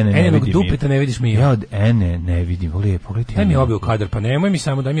od Ene ne vidim. Dupeta ne vidiš Miju. Ja od Ene ne vidim. Lijepo, pogledaj. Daj mi obje u kadar, pa nemoj mi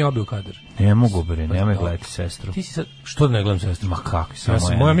samo, daj mi obje u kadar. Ne mogu, bre, nemoj gledati sestru. Ti si sad, što da ne gledam sestru? Ma kako, samo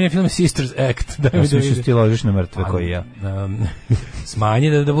moja miljen film je Sisters Act. Ja sam više ti ložiš na mrtve koji ja.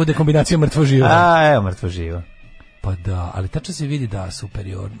 Smanji da bude kombinacija mrtvo-živo. Evo mrtvo-živo. Pa da, ali tačno se vidi da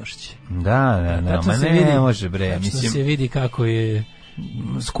superiornošće. Da, ma ne može, bre. Tačno se vidi kako je...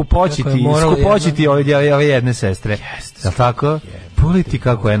 skupoćiti ove jedne sestre. Jel' tako? Pogledaj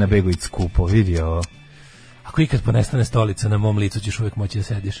kako je Ena Begović skupo, vidi ovo. Ako ikad ponestane stolica na mom licu, ćeš uvijek moći da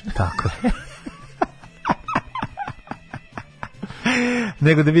sediš. Tako je.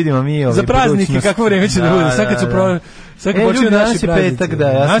 Nego da vidimo mi za praznike kakvo vreme će da bude. Sad kad su sad kad počinju naši praznici. Petak, da,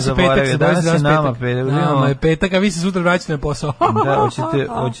 ja sam zaboravio. Danas je nama petak. Nama je petak, a vi se sutra vraćate na posao. Da,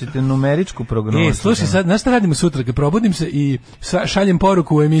 hoćete numeričku prognozu. Slušaj, sad, znaš šta radimo sutra? Kad probudim se i šaljem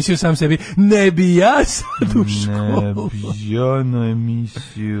poruku u emisiju sam sebi, ne bi ja sad u školu. Ne bi ja na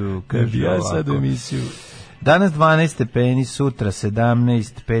emisiju. Ne bi ja sad u emisiju. Danas 12 stepeni, sutra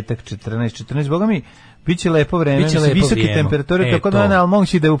 17, petak 14, boga mi, biće lepo vreme, visoke temperature, tako da, ali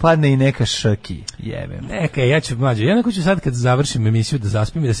moguće da upadne i neka šaki. Jebem. Neka, ja ću mlađe. Ja neko ću sad kad završim emisiju da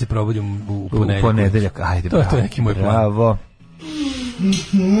zaspim i da se probudim u ponedeljak. U ponedeljak, ajde, bravo. To je neki moj plan. Bravo.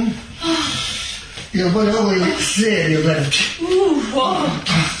 Jel bolje ovo ili seriju gledati?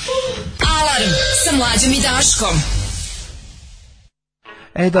 Alarm sa Mlađom i Daškom.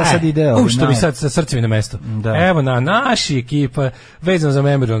 Da, sad ide ovo. Što bi sad sa srcevi na mesto. Da. Evo na naši ekipa, vezano za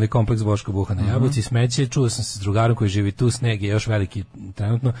memorialni kompleks Boško Buha na Jabuci, smeće, čuo sam se s drugarom koji živi tu, sneg je još veliki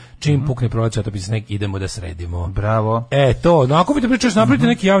trenutno, čim pukne proleće, to bi sneg, idemo da sredimo. Bravo. To, no ako bi te pričaš, napravite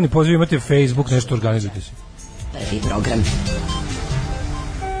neki javni poziv, imate Facebook, nešto organizujte se. Prvi program.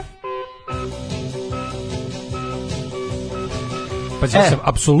 Pa ja sam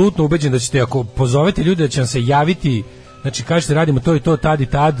apsolutno ubeđen da ćete, ako pozovete ljude, da će vam se javiti. Znači, kažete, radimo to i to, tad i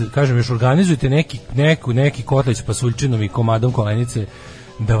tad, kažem, još organizujte neki kotlić s pasuljčinom i komadom kolenice,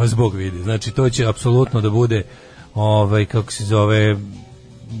 da vas Bog vidi. Znači, to će apsolutno da bude, kako se zove,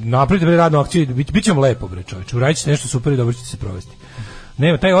 napravite radnu akciju, bit će vam lepo, bre čovječe, uradit ćete nešto super i dobro ćete se provesti.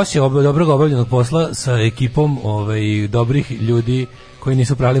 Nema, taj osjećaj dobrog obavljenog posla sa ekipom dobrih ljudi koji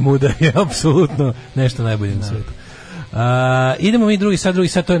nisu prali muda je apsolutno nešto najbolje na svijetu. Idemo mi drugi sat,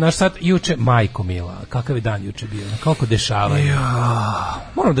 to je naš sat. Juče, majko mila, kakav je dan juče bio, koliko dešavanja.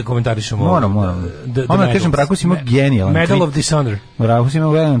 Moram da komentarišemo. Moram. Ono da kažem, Brakus ima genijalan Medal tweet. of Dishonor. Brakus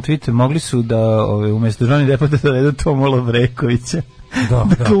ima genijalan tweet, mogli su da umjesto Johnny Deppa da dovedu Tomola Vrekovića. Da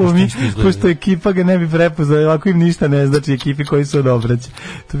glumi, pošto ekipa ga ne bi prepoznala, ovako im ništa ne znači ekipi koji su odobraći.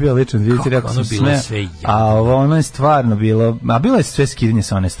 To je bio ličan vidjeti, rekao sam sve. A ono je stvarno bilo, a bilo je sve skidanje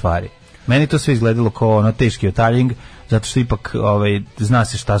sa one stvari. Meni to sve izgledalo kao ono teški otaljing, zato što ipak zna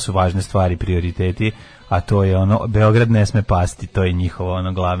se šta su važne stvari, prioriteti, a to je ono, Beograd ne sme pasti, to je njihovo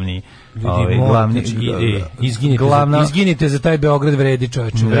ono glavni... Izginite za taj Beograd, vredi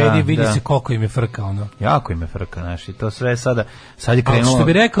čovječe, vredi, vidi se koliko im je frka, ono. Jako im je frka, znaš, i to sve sad je krenulo... Što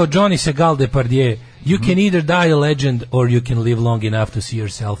bi rekao Johnny Segal Depardieu, you can either die a legend or you can live long enough to see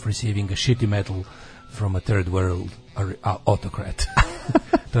yourself receiving a shitty medal from a third world autocrat.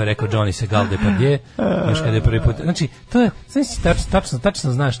 To je rekao Johnny Segal Depardieu, još kada je prvi put. Znači, to je,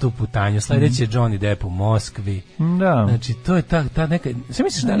 tačno znaš tu putanju. Sljedeći je Johnny Depp u Moskvi. Da. Znači, to je ta neka... Sve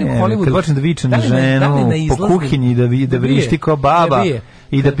misliš da li u Hollywoodu... Kad počne da viče na ženu po kuhinji, da vrišti kao baba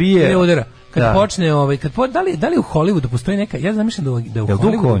i da bije... Kad počne, da li u Hollywoodu postoji neka... Ja zamišljam da u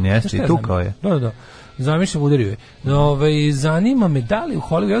Hollywoodu... Tukao jeste, i tukao je. Da. Zamišljam, udario je. Zanima me da li u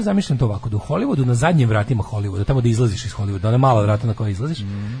Hollywoodu, ja zamišljam to ovako, da u Hollywoodu, na zadnjim vratima Hollywooda, tamo da izlaziš iz Hollywooda, ona mala vrata na koja izlaziš,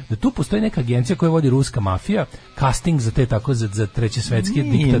 da tu postoji neka agencija koja vodi ruska mafija, casting za te tako, za treće svetske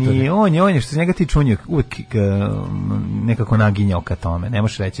diktatore. Nije, on je, što se njega tiče, on je uvijek nekako naginjao ka tome, ne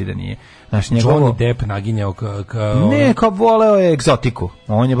možeš reći da nije. Johnny Depp naginjao ne, kao voleo je egzotiku.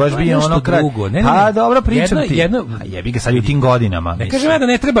 On je baš bio ono pa dobro, pričam ti. Jebi ga sad u tim godinama. Ne kažem ja da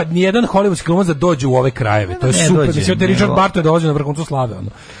ne treba nijedan hollywoodski glumac da dođe u ove krajeve. To je super. Mislim da Richard Barton je dolazio na vrhuncu slave, ono.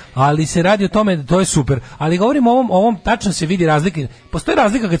 Ali se radi o tome, to je super. Ali govorim o ovom tačno se vidi razlika. Postoji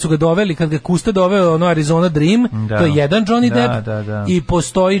razlika kad su ga doveli, kad ga Kusta doveo ono Arizona Dream, to je jedan Johnny Depp. I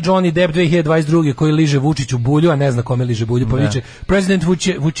postoji Johnny Depp 2022 koji liže Vučiću bulju, a ne zna kome liže bulju, pa viče President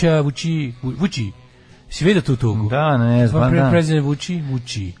Vučić. Si vidio tu tugu? Da, ne znam, da. Prezident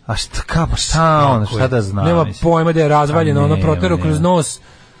Vuči. A šta da znam? Nema pojma da je razvaljeno, ono protero ne. kroz nos,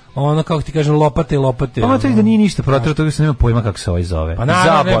 ono, kako ti kažem, lopate. Pa ma to da nije ništa protero, toga se nema pojma kako se ovaj zove. Pa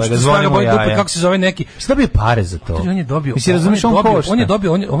naravno, ga zvonimo jaja. Kako se zove neki. Šta bi pare za to? On je dobio. Mislim, razumiješ, on košta. On je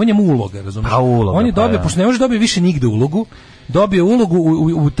dobio, on je mu uloga, razumiješ? Pa uloga. On je dobio, pošto ne može dobiti više nigde ulogu, dobio ulogu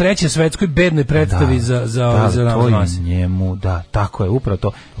u trećoj svetskoj bednoj predstavi za to je njemu, da, tako je, upravo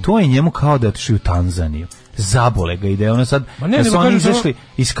to. To je njemu kao da otišli u Tanzaniju. Zabole ga ide, ono sad, da su oni izašli,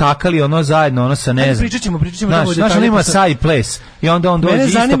 iskakali ono zajedno, ono sa ne znam. Pričat ćemo znaš, on ima saj ples i onda on dođe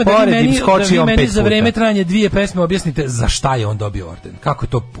isto pored i skoči on 5 puta. Meni za vreme trajanja 2 pesme objasnite za šta je on dobio orden, kako je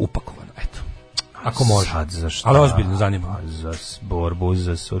to upakovano, eto. Ako može. Sad za šta? Ali ozbiljno zanima. Za borbu,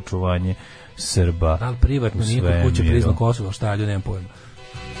 za očuvanje Srba. Da li privatno nije kod kuće priznao Kosovo, šta je, nemam pojma.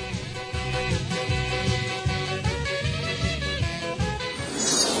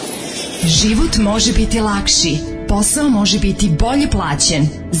 Život može biti lakši, posao može biti bolje plaćen,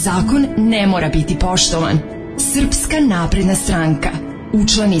 zakon ne mora biti poštovan. Srpska napredna stranka.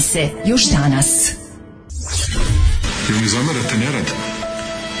 Učlani se još danas. Jel mi zamerate nerad?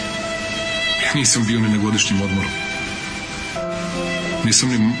 Ja nisam bio ni na godišnjem odmoru. Nisam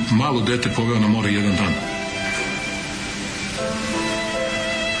ni malo dete poveo na more jedan dan.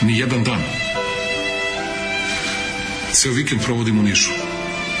 Ni jedan dan. Ceo vikend provodim u Nišu.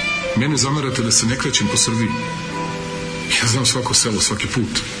 Mene zamerate da se ne krećem po Srbiji. Ja znam svako selo, svaki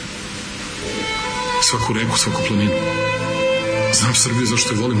put. Svaku reku, svaku planinu. Znam Srbiju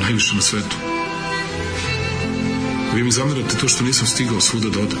zašto je volim najviše na svetu. Vi mi zamerate to što nisam stigao svuda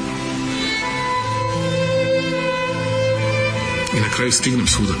da odem. I na kraju stignem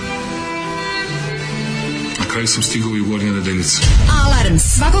svuda. Na kraju sam stigao i u Gornje Nedeljice. Alarm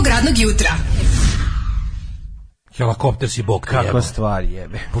svakog radnog jutra. Helikopter si bog. Kakva stvar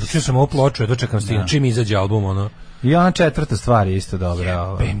jebe. Poručio sam ovu ploču, dočekam stignem. Čim izađe album, ono. I ona četvrta stvar je isto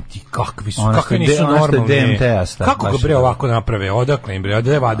dobra. Jebem ti, kakvi nisu normalni. Kako ga bre ovako naprave? Odakle im bre?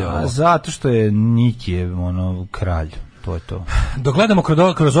 Odakle vade ovo? Zato što je Niki je ono kralj. To je to. Dok gledamo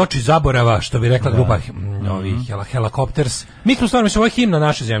kroz oči zaborava, što bi rekla grupa ovih Helicopters. Mi smo stvarno, ovo je himna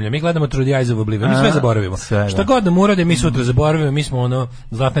naše zemlje. Mi gledamo Through the Eyes of Oblivion. Mi sve zaboravimo. Šta god nam urade, mi sutra zaboravimo. Mi smo ono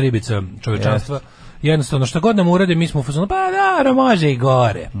zlatna ribica čovečanstva. Jednostavno, šta god nam urade, mi smo u fazonu, pa da, može i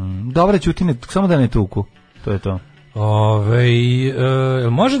gore. Dobre ćutine, samo da ne tuku. To je to.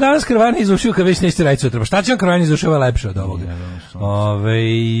 Može danas krvani iz ušiju kad već nećete raditi sutra. Pa šta će vam krvani iz ušiju, je lepše od ovoga.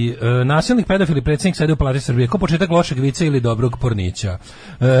 Nasilnik, pedofil i predsjednik sede u Palati Srbije. Ko početak lošeg vica ili dobrog pornića.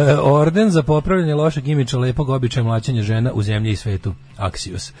 Orden za popravljanje lošeg imiča, lepog običaja mlaćenja žena u zemlji i svetu.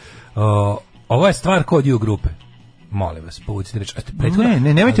 Axios. Ovo je stvar kod ju grupe. Molim vas, povucite reč.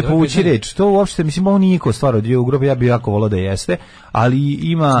 Nemojte povući reč. To uopšte, mislim, ovo nije niko stvar od Ju grupe, ja bih jako volao da jeste, ali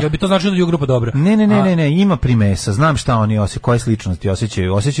ima... Jel bi to značilo da Ju grupa dobra? Ne, ima primesa, znam šta oni osjećaju, koje sličnosti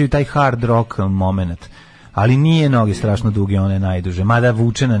osjećaju taj hard rock moment, ali nije noge strašno duge, one najduže, mada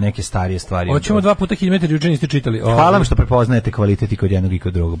vuče na neke starije stvari. Hoćemo 2 puta kilometar, juče niste čitali. Hvala vam što prepoznajete kvalitet i kod jednog i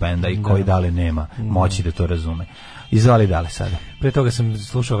kod drugog benda i koji dale nema moći da to razume. Izvali dale sada. Pre toga sam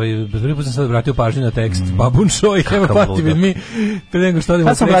slušao, prvi put sam sad obratio pažnju na tekst Babun Show i Evo pati vid mi, pre nego što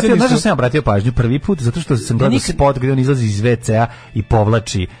odemo u predsjedništvo. Znaš što sam obratio pažnju prvi put, zato što sam gledao spot gdje on izlazi iz WC-a i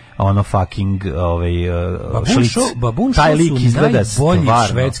povlači ono fucking šlic. Babun Show su najbolji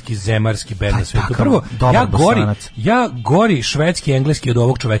švedski zemarski bend na svijetu. Prvo, ja gori švedski engleski od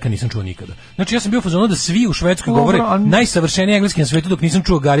ovog čoveka nisam čuo nikada. Znači ja sam bio u fazonu da svi u Švedskoj govore najsavršeniji engleski na svijetu, dok nisam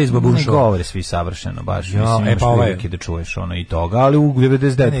čuo Gari iz Babun Show. Ne govore svi savršeno, baš. Mislim, imaš prilike da čuješ ono i toga, ali u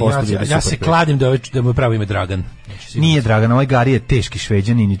 99% ja se kladim da mu pravo ime Dragan. Nije Dragan, ovaj Gari je teški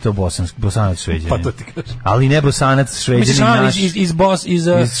Šveđanin i to bosanac Šveđanin. Pa to ti kažem. Ali ne bosanac Šveđanin naš. Iz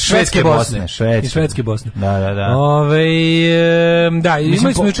Švedske Bosne. Iz Švedske Bosne. Da. Da,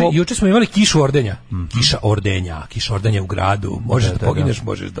 juče smo imali kišu ordenja. Kiša ordenja u gradu. Možeš da pogineš,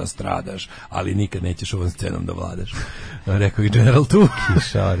 možeš da stradaš, ali nikad nećeš ovom scenom da vladaš. Rekao i General tu.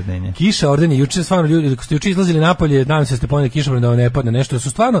 Kiša ordenja. Juče stvarno ljudi, ako ste juče izlazili napolje, nadam se da ste poneli kišobran da vam ne padne nešto, su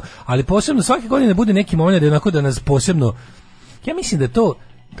stvarno, ali posebno svake godine bude neki moment da onako da nas posebno, ja mislim da to,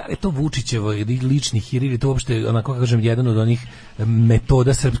 da li je to Vučićevo ili ličnih ili to uopšte, onako kažem, jedan od onih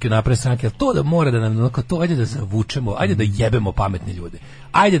metoda Srpske napredne stranke, ali to da mora da nam, onako to, ajde da zavučemo, ajde da jebemo pametne ljude.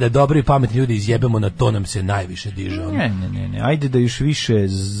 Ajde da dobri i pametni ljudi izjebemo, na to nam se najviše diže. Ne. Ajde da još više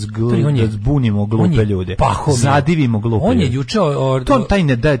da zbunimo glupe ljude. Zadivimo glupe ljude. On je juče...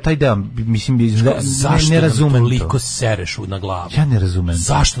 Taj da, mislim, ne razumem to. Zašto nam toliko sereš na glavu? Ja ne razumem.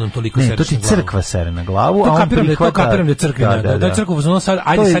 Zašto nam toliko sereš na glavu? To ti crkva sere na glavu, a on prihvata... To kapiram da je crkva. Da je crkva uzmano sad,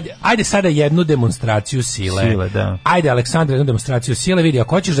 ajde sada jednu demonstraciju sile. Da. Ajde Aleksandre, jednu demonstraciju sile, vidi,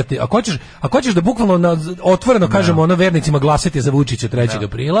 ako hoćeš da bukvalno otvoreno kažemo ono vernicima glasati za Vučića 3.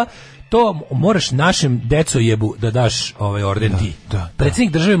 aprila, to moraš našem decojebu da daš ovaj orden ti.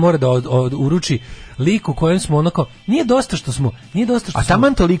 Predsjednik države mora da uruči liku kojem smo onako, nije dosta što a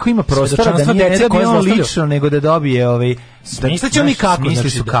taman toliko ima prostora da nije ne dobije on lično, nego da dobije smislićemo mi kako,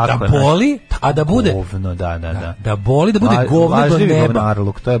 da boli, a da bude govno, da boli, da bude govno do neba.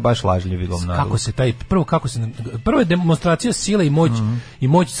 Govnarluk, to je baš lažljivi govnarluk. Prvo je demonstracija sile i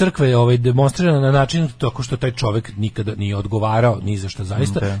moć crkve demonstrirana na način tako što taj čovjek nikada nije odgovarao ni za šta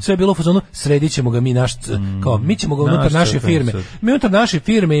zaista. Sve je bilo u fazonu, sredićemo ga mi kao mi ćemo ga unutar naše firme. Mi unutar naše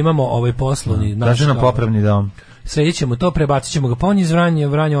firme imamo poslovni naš popravni dom. Sredit ćemo to, prebacit ćemo ga, pa on iz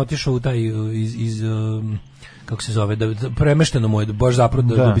Vranja otišao u taj iz kako se zove, premešteno mu je baš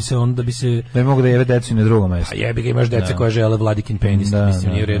zapravo da bi se da mogu da jeve decu na drugom mjestu. A jebi ga, imaš dece koje žele Vladikin penis,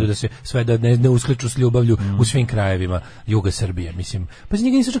 mislim nije u redu da se sve da ne uskliču s ljubavlju u svim krajevima juga Srbije, mislim. Pa za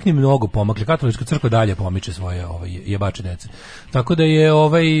njega nisu čak ni mnogo pomakli, katolička crkva dalje pomiče svoje jebače dece. Tako da je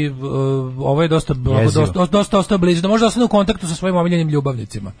ovaj dosta ostao blizu, da možda ostane u kontaktu sa svojim omiljenim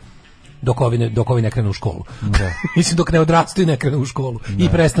ljubavnicima. Dok ovi ne krenu u školu. Mislim, dok ne odrastu i ne krenu u školu. I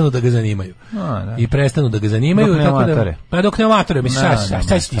prestanu da ga zanimaju. I prestanu da ga zanimaju. Dok ne amatore. Pa dok ne amatore. Mislim,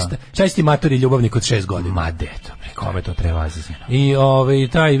 šta si ti matori ljubavnik od 6 godina? Ma deto, kome to prevazizino. I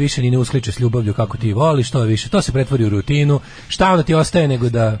taj više ni ne uskliče s ljubavlju kako ti voliš, to više. To se pretvori u rutinu. Šta onda ti ostaje nego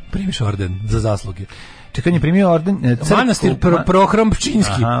da primiš orden za zasluge? Čekaj, on je primio orden manastir Prohrom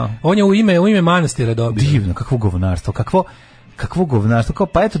Pčinski. On je u ime manastira dobio. Divno, kakvo govnarstvo, kakvo govnarstvo, kao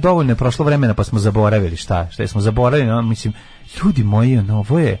pa eto dovoljno je prošlo vremena pa smo zaboravili šta smo zaboravili, mislim, ljudi moji,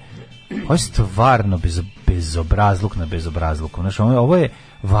 ovo je stvarno bezobrazluk na bezobrazluku, znači ovo je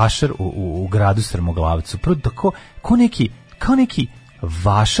vašar u gradu Strmoglavcu, kao neki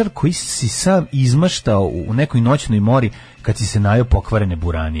vašar koji si sam izmaštao u nekoj noćnoj mori kad si se najeo pokvarene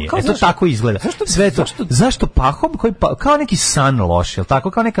buranije. Eto tako izgleda. Zašto Pahom, kao neki san loš, jel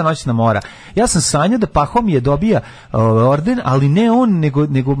tako, kao neka noćna mora. Ja sam sanjao da Pahom je dobija orden, ali ne on,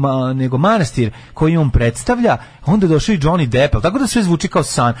 nego manastir koji on predstavlja, onda je došao i Johnny Depp, tako da sve zvuči kao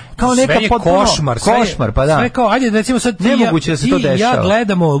san. Kao neka sve je košmar, pa da. Sve kao, ajde, recimo sad nemoguće da se to dešava. Ja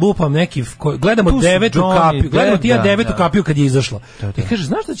gledamo devetu kapiju, gledamo ti ja devetu kapiju kad je izašla. I kaže,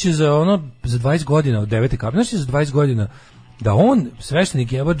 znaš da će za 20 godina od devete kapije, znaš da će za 20 godina da on,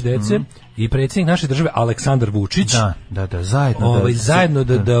 sveštenik jebač dece i predsjednik naše države Aleksandar Vučić zajedno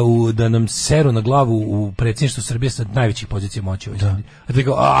da nam seru na glavu u predsjedništvu Srbije sa najvećih pozicija moći u ovoj zemlji. A ti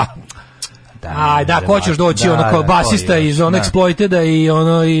kao, ko ćeš doći kao basista iz Exploiteda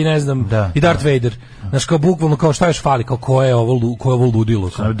i ne znam, i Darth Vader. Znaš, kao bukvalno, kao šta još fali, kao ko je ovo ludilo.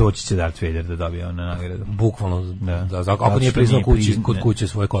 Doći će Darth Vader da dobije na nagradu. Bukvalno, ako nije priznao kod kuće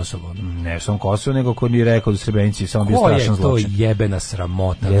svoje Kosovo. Ne samo Kosovo, nego ko nije rekao da Srebrenici samo bio strašan zločin. Ko je to jebena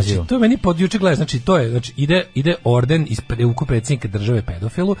sramota? Znači, to je meni pod juče gleda, znači ide orden iz ruku predsjednika države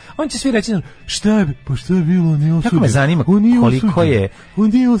pedofilu, on će svi reći, šta je bilo, nije osuđen. Jako me zanima koliko je... On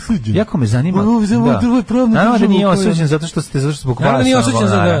nije osuđen. Jako me zanima... Naravno da nije osuđen zato što zbog vas... Naravno nije osuđen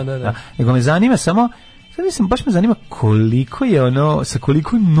za... Nego me zanima samo... Baš me zanima koliko je sa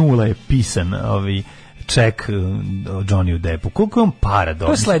koliko nula je pisan ček Johnny Deppu, koliko je on para dobio.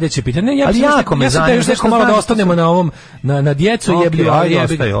 To je sledeće pitanje. Ja sam još neko malo da ostanemo na ovom, na djecu jeblju.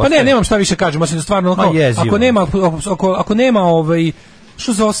 Pa nemam šta više kažem, osim da stvarno, ako nema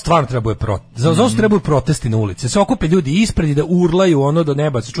što za ovo stvarno trebuje za ovo trebaju protesti na ulici. Se okupe ljudi ispred i da urlaju do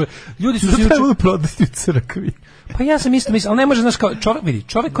neba, se čuje. Ljudi su trebaju protesti u crkvi. Pa ja sam isto mislim, ali ne može, znaš, kao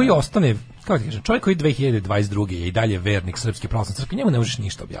čovjek koji ostane, kako ti kažem, čovjek koji 2022. je i dalje vernik Srpske pravoslavne crkve, njemu ne možeš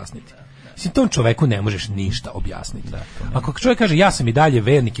ništa objasniti. Mislim, tom čoveku ne možeš ništa objasniti. Ako čovjek kaže, ja sam i dalje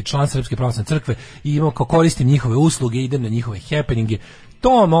vernik i član Srpske pravoslavne crkve i koristim njihove usluge, idem na njihove happeninge,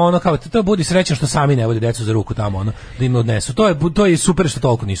 to budi srećan što sami ne vode decu za ruku tamo, da im odnesu. To je super što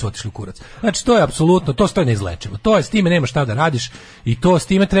toliko nisu otišli u kurac. Znači, to je apsolutno, to stoje neizlečivo. S time nema šta da radiš i s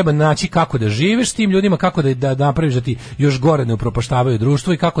time treba naći kako da živiš s tim ljudima, kako da napraviš da ti još gore ne upropaštavaju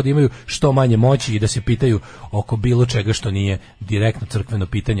društvo i kako da imaju što manje moći i da se pitaju oko bilo čega što nije direktno crkveno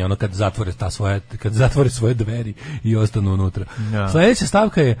pitanje, kad zatvore svoje dveri i ostanu unutra. Sljedeća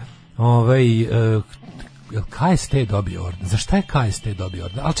stavka je KST dobio orden. Za šta je KST dobio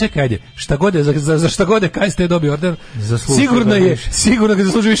orden? Ali čekaj, ajde, za šta god je KST dobio orden, sigurno ga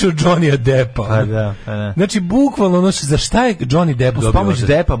zaslužuje više od Johnny'a Deppa. Pa da. Znači, bukvalno, za šta je Johnny Depp dobio orden? Uz pomoć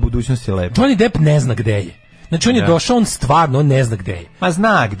Deppa budućnost je lepa. Johnny Depp ne zna gde je. Znači, on je došao, on stvarno ne zna gde je. Ma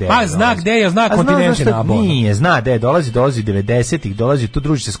zna gde je. Zna gde je, zna kontinente na Bogu. Nije, zna gde je, dolazi 90-ih, dolazi tu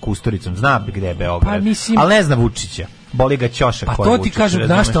druži se s Kustolicom, zna gde je Beograd, ali ne zna Vučića. boli ga ćošak. Pa to ti kažem,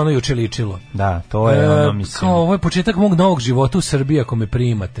 znaš što ono juče ličilo. Da, to je ono, mislim. Kao ovo je početak mog novog života u Srbiji ako me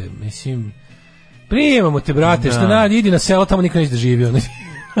primate. Mislim, primamo te, brate, što idi na selo, tamo niko neće da živi.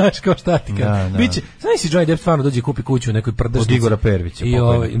 Znaš, kao šta ti kažem. Biće, znaš si Johnny Depp stvarno dođe kupi kuću u nekoj prdačnici. Od Igora Pervića.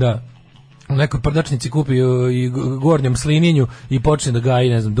 Da. U nekoj prdačnici kupi i gornjom slininju i počne da gaji,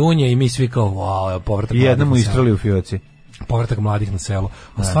 ne znam, dunje i mi svi kao, wow, povratak mladih. I jednom istrali u fioci. Povratak mladih na selo.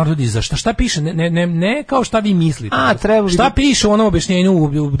 A stvarno ljudi, za šta piše? Ne kao šta vi mislite. Šta piše u onom objašnjenju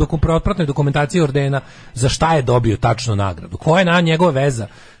u otpratnoj dokumentaciji ordena za šta je dobio tačno nagradu? Koja je na njegova veza?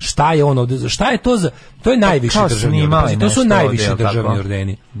 Šta je on ovde? Šta je to za? To je najviši državni orden. To su najviši državni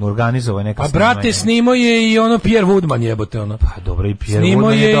ordeni. Organizovao neka snimanja. A brate, snimao je i ono Pierre Woodman, jebote ono. Pa dobro, i Pierre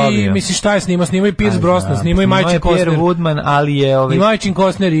Woodman je dobio. Snimao je i misliš šta je snimao? Snimao je Pierce Brosnan, snimao je Majčin Costner. Pierre Woodman, ali je i Majčin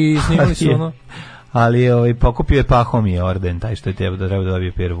Costner i snimali su ono. Ali pokupio je Pahomi orden, taj što je treba da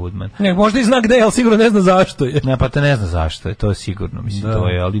dobije Pierre Woodman. Ne, možda i zna gde je, ali sigurno ne zna zašto je. Ne, pa te ne zna zašto je, to je sigurno, mislim, to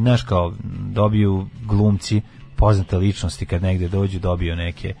je, ali znaš kao, dobiju glumci, poznate ličnosti, kad negde dođu, dobiju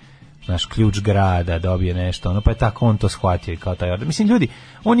neke, znaš, ključ grada, dobije nešto, ono, pa je tako on to shvatio kao taj orden. Mislim, ljudi,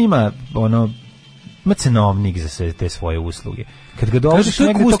 on ima, ima cenovnik za sve te svoje usluge. Kad ga dođeš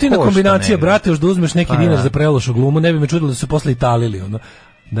negde, to je kustina kombinacija, brate, još da uzmeš neki dinar za prelošu glumu, ne bi me čudilo da su posle italili, ono.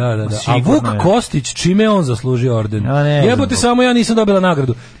 Da. A Vuk Kostić, čime on zaslužio orden? Jebote, samo ja nisam dobila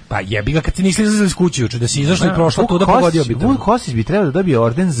nagradu. Pa jebi ga kad ti nisi izlazila iz kuće juče, da si izašla i prošla tu da pogodio bi te. Vuk Kostić bi trebao da dobije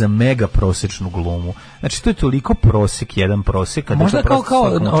orden za mega prosečnu glumu. Znači to je toliko prosek, jedan prosek. Možda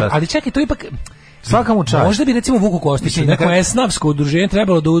kao, ali čekaj, to ipak... Svaka mu čast. Možda bi recimo Vuku Kostiću, neko esnavsko udruženje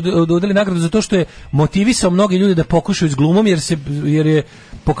trebalo da udeli nagradu za to što je motivisao mnogi ljudi da pokušaju s glumom jer je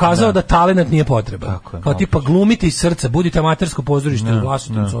pokazao da talenat nije potreba. Kao tipa glumite iz srca, budite amatersko pozorište,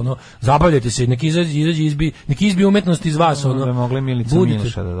 glasujte, zabavljajte se, neki izbi umetnost iz vas, ono. Mogli Milica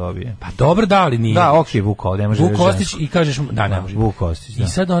Miloša da dobije. Pa dobro, da li nije. Da, okej, Vuk Kostić i kažeš da ne može. Vuk Kostić. I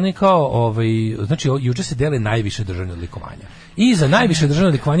sad oni kao znači juče se dele najviše državne odlikovanja. I za najviše državne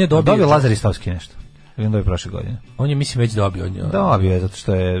odlikovanja dobio Lazar Istovski nešto. Ili dobio prošle godine. On je mislim već dobio. Dobio je zato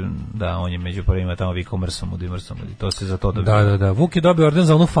što je on je među prvima tamo vikao mrsamudi. To se za to dobio. Da. Vuk je dobio orden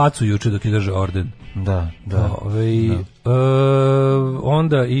za onu facu juče dok je držao orden. Da.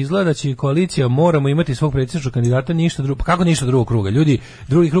 Onda izgleda će koalicija moramo imati svog predsjedničkog kandidata, ništa drugo. Pa kako ništa drugog kruga? Ljudi,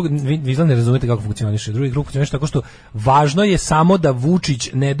 drugi krug, vi ne razumete kako funkcioniše. Drugi krug funkcioniše tako što važno je samo da Vučić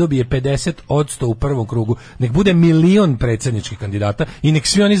ne dobije 50% u prvom krugu. Nek bude 1.000.000 predsjedničkih kandidata i nek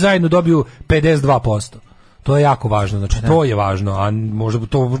svi oni zajedno dobiju 52%. To je jako važno, znači to je važno, a možda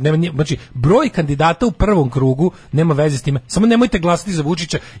to nema, znači broj kandidata u prvom krugu nema veze s time. Samo nemojte glasati za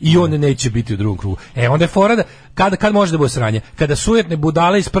Vučića i on neće biti u drugom krugu. Onda je fora da kad može da bude sranje, kada sujetne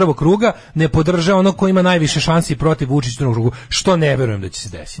budale iz prvog kruga ne podrže ono ko ima najviše šansi protiv Vučića u drugom krugu, što ne verujem da će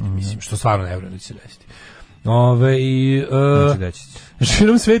se desiti, mislim, što stvarno ne verujem da će se desiti.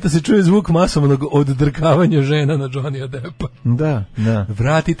 Širom sveta se čuje zvuk masovnog oddrkavanja žena na Johnnyja Deppa. Da.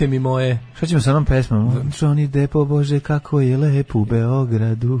 Vratite mi moje. Šta ćemo sa onom pesmom? Johnny Depp, o Bože, kako je lep u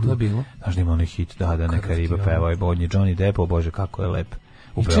Beogradu. To je bilo. Znaš da ima onaj hit, da, neka riba peva, bodnji Johnny Depp, o Bože, kako je lep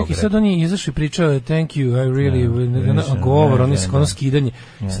u Beogradu. Čekaj, sad oni izašli pričao, thank you, I really, govor, ono skidanje.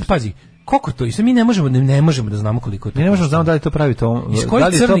 Sad pazi, koliko to? Mi ne možemo da znamo koliko je to. Mi ne možemo da znamo da li to pravi to. Iz kojih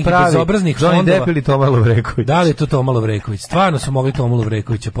crnih bezobraznih Johnny Depp ili Toma Lovreković? Da li je to Toma Lovreković? Stvarno su mogli Tomu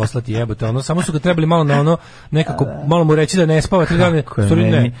Lovrekovića poslati, jebote, ono samo su ga trebali malo na ono nekako malo mu reći da ne spava 3 dana.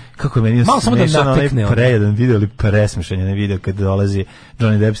 Kako je meni malo samo da natekne. Prejedan video ili presmešan je video kad dolazi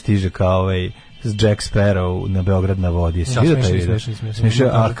Johnny Depp stiže kao Jack Sparrow na Beograd na vodi. Smiješno.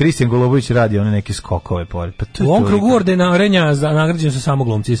 A Kristijan Golubović radi one neke skokove pored. U ovom krugu ordenarenja nagrađeni su samo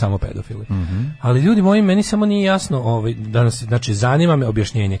glumci i samo pedofili. Ali ljudi moji, meni samo nije jasno, danas, znači zanima me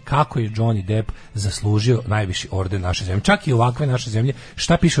objašnjenje kako je Johnny Depp zaslužio najviši orden naše zemlje. Čak i ovakve naše zemlje,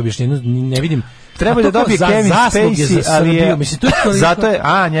 šta piše objašnjenje, ne vidim. Treba da dobije Kevin Spacey, ali je zato je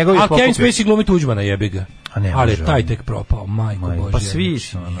njegovi pokupio. A Kevin Spacey glumi Tuđmana, jebi ga. Ali taj tek propao, majko Božja. Pa svi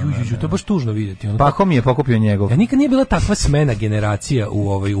to je baš tužno vidjeti. Pa mi je pokupio njegov. Ja nikad nije bila takva smena generacija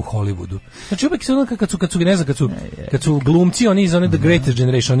u Hollywoodu. Znači uvek se ono kad su glumci, oni iz one The Greatest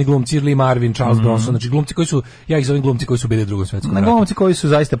Generation, oni glumci Lee Marvin, Charles Bronson, znači glumci koji su, ja ih zovem glumci koji su bili u Drugom svetskom ratu. Glumci koji su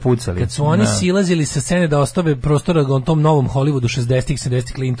zaista pucali. Kad su oni silazili sa scene da ostave prostora u tom novom Hollywoodu 60-ih,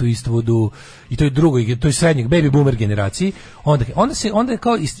 70-ih, Clintu Eastwoodu i toj drugoj, toj srednjeg baby boomer generaciji, onda je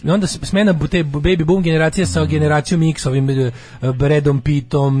kao smena te baby boom generacije sa generacijom X, ovim Bradom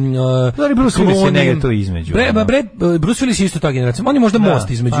Pittom, Bruce Willis je negdje to između. Bruce Willis je isto ta generacija. On je možda most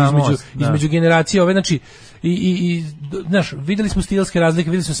između generacije ove, znači i znaš, videli smo stilske razlike,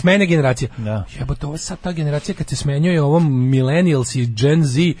 videli smo smene generacije. Jebote, ovo sad ta generacija kad se smenjuje ovom millennials i Gen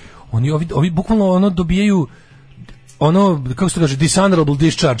Z, ovi bukvalno dobijaju ono, kako se to kaže, dishonorable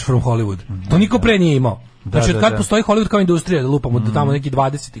discharge from Hollywood. To niko pre nije imao. Znači, kad postoji Hollywood kao industrija, da lupamo do tamo neki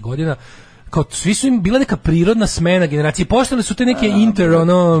 20. godina, kao svi su im bila neka prirodna smena generacije. Postale su te neke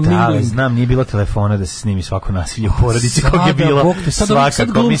mingling. Znam, nije bilo telefona da se snimi svako nasilje u porodici kog je bilo.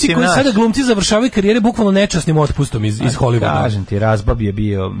 Sada glumci završavaju karijere bukvalno nečasnim otpustom iz Hollywooda. Kažem ti, razbab je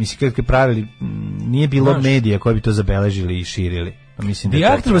bio, mislim, kad pravili, nije bilo medija koji bi to zabeležili i širili. The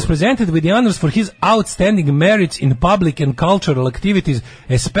actor was presented with the honors for his outstanding merits in public and cultural activities,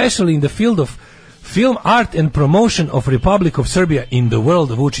 especially in the field of film art and promotion of Republic of Serbia in the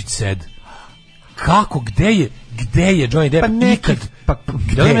world, Vučić said. Kako, gde je Johnny Depp ikad?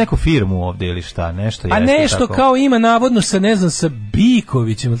 Da li neku firmu ovde ili šta, nešto jeste tako? A nešto kao ima navodno sa, ne znam, sa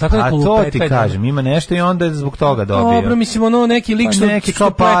Bikovićem, tako neko lupeta. A to ti kažem, ima nešto i onda je zbog toga dobio. Dobro, mislim, ono, neki lik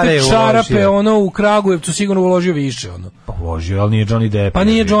što plete čarape, ono, u Kragujevcu sigurno uložio više, ono. Uložio, ali nije Johnny Depp. Pa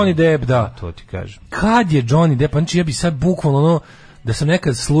nije Johnny Depp, da. To ti kažem. Kad je Johnny Depp, znači ja bi sad bukvalno, ono, da sam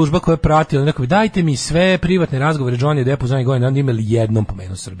neka služba koja prati, ono, neko bi, dajte mi sve privatne razgovore Johnny Deppu za godina, onda imali jednom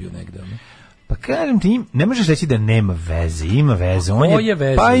pomenu Srbiju negde, ono. Pa kažem ti, ne možeš reći da nema veze, ima veze. On je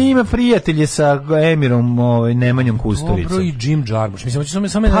veze? Pa ima prijatelje sa Emirom, Nemanjom Kustovicom. Dobro, i Jim Jarmusch. Mislim, samo me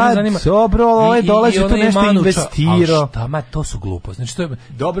zanima. Dobro, dolazi tu nešto investirao. Šta, ma, to su glupo. Znači, to je...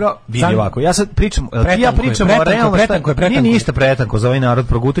 Dobro, vidi ovako, ja sad pričam, ja pričam o realno šta... Nije ništa pretanko za ovaj narod,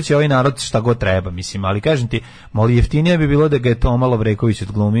 progutaće ovaj narod šta god treba, mislim, ali kažem ti, moli jeftinije bi bilo da ga je Toma Lavreković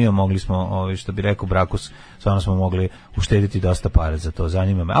odglumio, mogli smo, što bi rekao Brakus, stvarno smo mogli uštediti dosta para za to,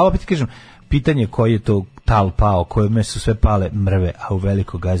 zanima me. A opet kažem, pitanje koji je to tal pao, kojime su sve pale mrve, a u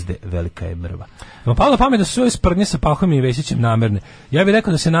veliko gazde velika je mrva. No, palo pamet da su sve sprdnje sa Pahom i Vesićem namerne. Ja bih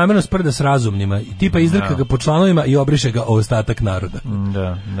rekao da se namerno sprda s razumnima, i tipa izdrka ga po članovima i obriše ga o ostatak naroda.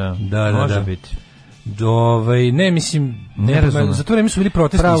 Da. Može biti. Ne, mislim, za to vreme su bili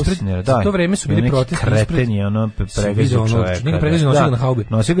protesti ispred. Za to vreme su bili protesti ispred. Kretenje, ono pregazio čoveka. Nije pregazio, nosio ga na haubi.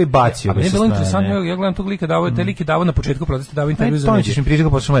 Nosio ga i bacio. A ne je bilo interesantno, ja gledam tog lika, te lik je davao na početku protesta, davao intervju za medije. To ćeš mi pričati,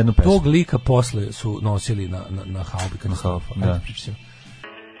 počnemo jednu pesmu. Tog lika posle su nosili na haubi. Da.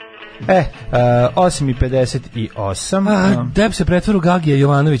 8:58. Depp se pretvara u Gagija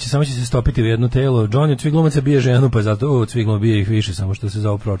Jovanovića, samo će se stopiti u jedno telo. Johnny od svih glumaca bije ženu, pa zato od svih gluma bije ih više, samo što se za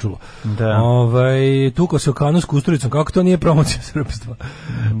ovo pročulo. Tuko se u kanu s Kusturicom, kako to nije promocija srpstva?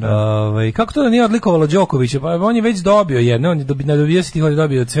 Kako to da nije odlikovalo Đokovića? Pa on je već dobio jedne, on je dobio se tih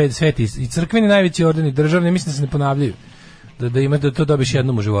dobio sveti i crkveni najveći orden i državni, mislim da se ne ponavljaju. Da to dobiš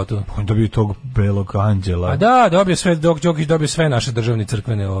jednom u životu. On dobio tog belog anđela. A da, dobio sve, Đokić dobio sve naše državne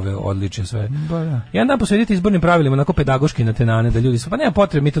crkvene odličje, sve. Jedan dan posvetiti izbornim pravilima, onako pedagoški na tenane, da ljudi su, pa nema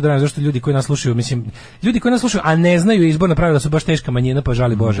potrebe mi to da radimo, zašto ljudi koji nas slušaju, a ne znaju izborna pravila su baš teška manjina, pa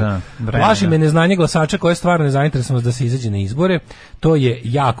žali Bože. Plaši me neznanje glasača koje je stvarno nezainteresovanost da se izađe na izbore, to je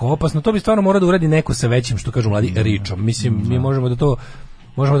jako opasno, to bi stvarno morao da uradi neko sa većim, što kažu mladi, ričom. Mislim, mi možemo da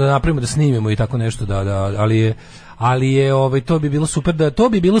napravimo, da snimimo i tako nešto, ali je to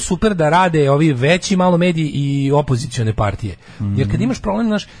bi bilo super da rade ovi veći malo mediji i opozicione partije. Jer kad imaš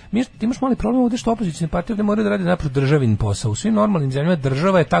problem, ti imaš mali problem ovdje što opozicione partije ovdje moraju da rade napravo državin posao. U svim normalnim zemljama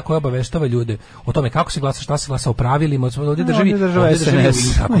država je ta koja obaveštava ljude o tome kako se glasa, šta se glasa, o pravilima, ovdje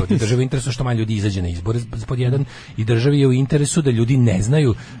državi interesu što manje ljudi izađe na izbore pod jedan, i državi je u interesu da ljudi ne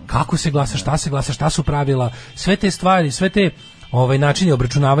znaju kako se glasa, šta su pravila, sve te stvari, sve te načini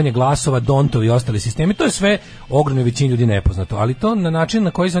obračunavanja glasova, dontovi i ostali sistemi, to je sve ogromnoj većini ljudi nepoznato, ali to na način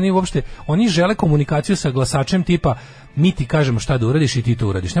na koji oni žele komunikaciju sa glasačem tipa, mi ti kažemo šta da uradiš i ti to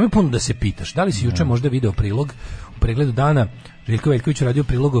uradiš. Nemoj puno da se pitaš. Da li si juče možda video prilog u pregledu dana, Željko Veljković radio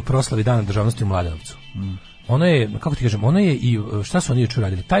prilog o proslavi Dana državnosti u Mladenovcu. Ono je, kako ti kažem, ono je i šta su oni juče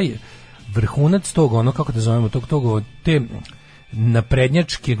radili? Taj vrhunac tog, kako da zovemo, te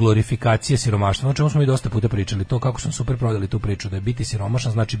naprednjačke glorifikacije siromaštva, o čemu smo mi dosta puta pričali, to kako smo super prodali tu priču, da je biti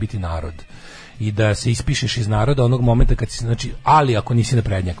siromašan znači biti narod i da se ispišeš iz naroda onog momenta kad si, znači, ali ako nisi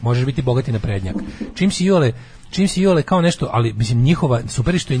naprednjak, možeš biti bogati naprednjak. Čim si iole kao nešto, ali mislim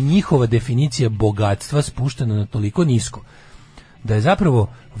super što je njihova definicija bogatstva spuštena na toliko nisko, da je zapravo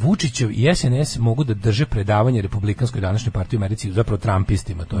Vučićev i SNS mogu da drže predavanje republikanskoj današnjoj partiji u Americi, zapravo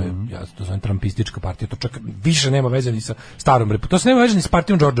Trumpistima, to je, ja to zovem Trumpistička partija, to čak više nema veze ni sa starom, to se nema veze ni s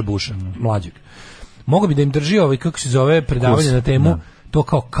partijom Georgea Busha, mlađeg. Mogu bi da im drži kako se zove predavanje na temu, to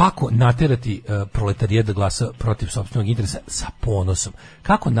kao kako naterati proletarijat da glasa protiv sopstvenog interesa sa ponosom.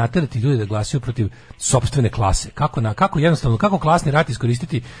 Kako naterati ljude da glasaju protiv sopstvene klase. Kako klasni rat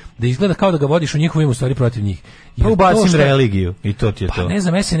iskoristiti da izgleda kao da ga vodiš u njihovo ime, u stvari protiv njih. Pa ubacim religiju i to ti je to. Pa ne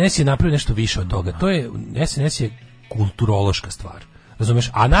znam, SNS je napravio nešto više od toga. SNS je kulturološka stvar. Razumeš?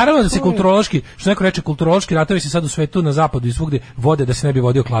 A naravno da se kulturološki, što neko reče, kulturološki ratovi se sad u svetu na zapadu i svugde vode da se ne bi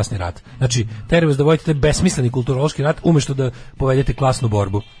vodio klasni rat. Znači, teraju vas da vodite taj besmisleni kulturološki rat umjesto da povedete klasnu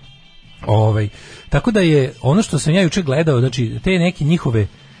borbu. Tako da je ono što sam ja juče gledao, znači te neke njihove,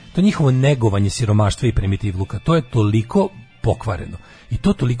 to njihovo negovanje siromaštva i primitivluka, to je toliko pokvareno i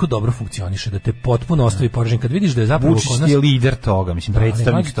to toliko dobro funkcioniše da te potpuno ostavi poražen kad vidiš da je zapravo Vučić kod nas je lider toga, mislim,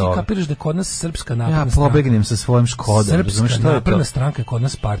 predstavnik toga. Ti kapiraš da je kod nas Srpska napredna stranka. Ja pobegnem sa svojim Škodom. Srpska napredna stranka je kod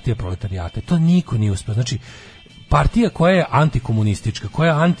nas partija proletarijata. To niko nije uspio. Znači, partija koja je antikomunistička,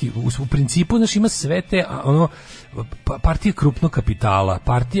 koja je u principu, znači, ima sve te, partija krupnog kapitala,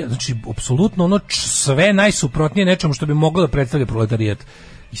 partija, znači, apsolutno sve najsuprotnije nečemu što bi moglo da predstavlja proletarijat.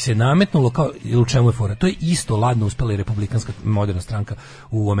 I se nametnulo kao, u čemu je fora? To je isto ladno uspela i republikanska moderna stranka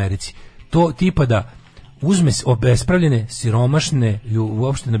u Americi. To tipa da uzme obespravljene, siromašne,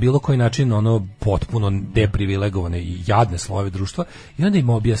 uopšte na bilo koji način potpuno deprivilegovane i jadne slojeve društva i onda im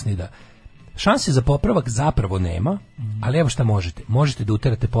objasni da šanse za popravak zapravo nema, ali evo šta možete. Možete da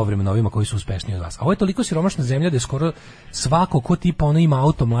uterate povremeno ovima koji su uspešniji od vas. A ovo je toliko siromašna zemlja da je skoro svako ko tipa ima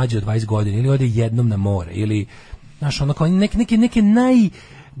auto mlađe od 20 godina ili ode jednom na more ili kao neke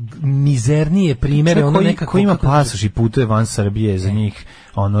najmizernije primere, ko ima pasoš i putuje van Srbije za njih,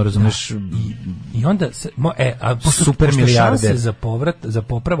 razumeš, i onda super milijarder za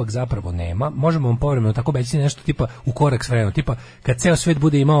popravak zapravo nema. Možemo vam povremeno tako beći nešto tipa u korak s vremenom, tipa kad ceo svet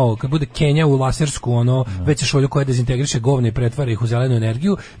bude imao, kad bude Kenja u lasersku veće šolju koja dezintegriše govne i pretvara ih u zelenu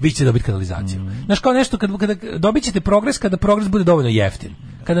energiju, vi ćete dobiti kanalizaciju. Znaš, kao nešto kada dobit ćete progres kada progres bude dovoljno jeftin,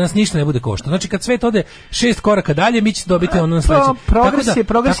 kada nas ništa ne bude košta. Znači kad svet ode 6 koraka dalje, mi ćete dobiti na sledeće.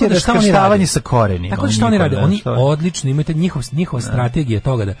 Progres je raskrštavanje sa korenima. Tako da što oni rade? Oni odlično imaju njihova strategija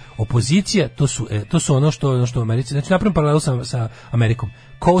toga da opozicija, to su ono što u Americi, znači napravim paralelu sa Amerikom,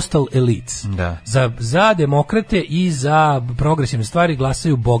 coastal elites. Za demokrate i za progresivne stvari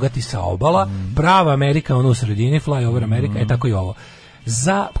glasaju bogati sa obala, prava Amerika u sredini, fly over America, tako i ovo.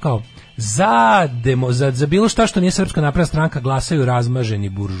 Za bilo šta što nije Srpska napredna stranka glasaju razmaženi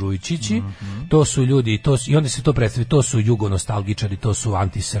buržujčići, to su ljudi, i onda se to predstavi, to su jugonostalgičari, to su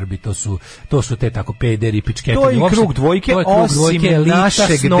antisrbi, to su te tako pederi, pičketini. To je i krug dvojke, osim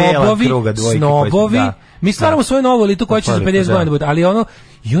našeg dela kruga dvojke. Snobovi, mi stvaramo svoju novu elitu koja će za 50 godina da bude, ali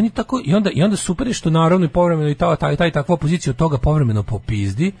i oni tako, i onda super je što naravno i povremeno i taj takva opozicija od toga povremeno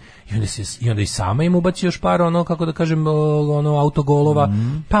popizdi i onda i sama im ubaci još par kako da kažem autogolova,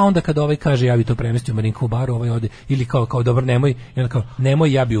 pa onda kad ovaj kaže ja bi to premestio u Marinkovu baru, ovaj ode ili kao dobro nemoj, i onda kao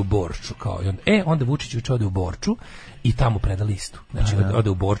nemoj, ja bi u Borču, kao i onda Vučić juče ode u Borču i tamo preda listu. Znači ode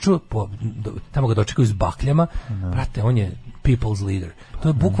u Borču, tamo ga dočekaju s bakljama, brate, on je people's leader. To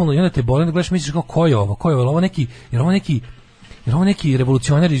je bukvalno, i onda te boli da gledaš, misliš kao ko je ovo, jer ovo neki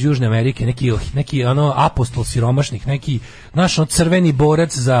revolucionar iz Južne Amerike, neki apostol siromašnih, neki naš crveni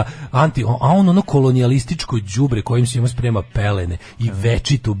borac za kolonijalističko đubre kojim se ima sprema pelene i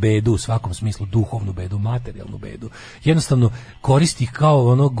večitu bedu u svakom smislu, duhovnu bedu, materijalnu bedu. Jednostavno koristi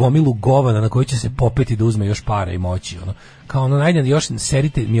kao gomilu govana na koju će se popeti da uzme još para i moći. Kao najde još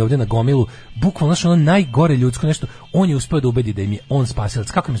serite mi ovdje na gomilu, bukvalno najgore ljudsko nešto. On je uspio da ubedi da im je on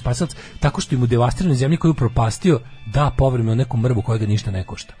spasilac. Kako im je spasilac? Tako što im u devastiranoj zemlji koju propastio da povremeno neku mrvu koja ga ništa ne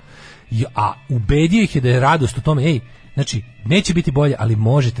košta. A ubedio ih je da je radost u tome, znači, neće biti bolje, ali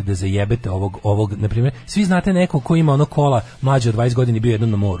možete da zajebete ovog, na primjer, svi znate nekog ko ima kola mlađe od 20 godina i bio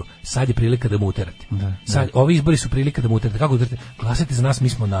jednom na moru. Sad je prilika da mu uterate. Ovi izbori su prilika da mu uterate. Kako uterate? Glasajte za nas, mi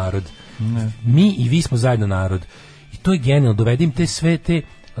smo narod. Mi i vi smo zajedno narod. I to je genijalno, dovedim te sve te,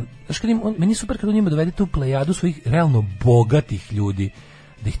 znaš, meni je super kad on njima dovede tu plejadu svojih realno bogatih ljudi,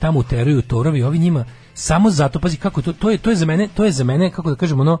 da ih tamo uteruju torovi, ovi njima samo zato, pazi kako to je za mene kako da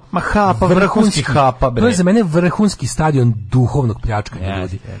kažem vrhunski hapa, bre. To je za mene vrhunski stadion duhovnog pljačkanja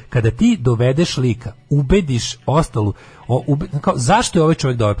ljudi. Kada ti dovedeš lika, ubediš ostalu, zašto je ovaj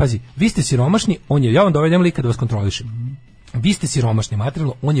čovjek doveo? Pazi, vi ste siromašni, ja vam dovedem lika da vas kontrolišem. Vi ste siromašni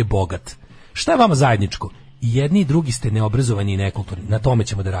materijalno, on je bogat. Šta je vama zajedničko? I jedni i drugi ste neobrazovani i nekulturni. Na tome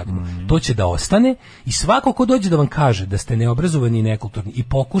ćemo da radimo. To će da ostane i svako ko dođe da vam kaže da ste neobrazovani i nekulturni i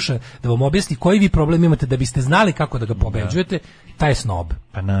pokuša da vam objasni koji vi problem imate da biste znali kako da ga pobeđujete, taj je snob.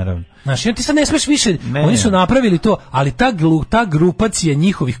 Pa naravno. Znaš, ti sad ne smeš više, oni su napravili to, ali ta grupacija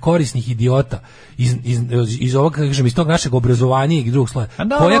njihovih korisnih idiota iz ovog, kažem, iz tog našeg obrazovanja i drugog sloja. A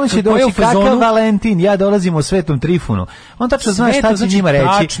da, on će doći kakav Valentin, ja dolazim u Svetom Trifunu. On tačno zna šta će njima reći.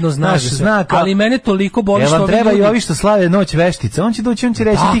 Tačno zna, ali mene toliko boli što vam treba i ovi što slave noć veštica. On će doći, on će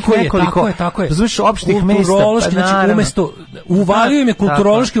reći tih nekoliko. Tako je. Razumeš, opštih mesta. Znači, umesto, uvalio im je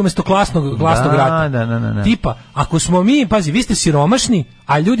kulturološki umesto glasnog rata. Da. Tipa, ako smo mi, pazi, vi ste siromašni,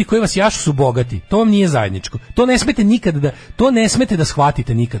 a ljudi koji vas jašu su bogati. To vam nije zajedničko. To ne smete nikada to ne smete da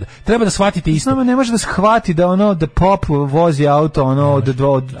shvatite nikada. Treba da shvatite isto. Ne može da shvati da pop vozi auto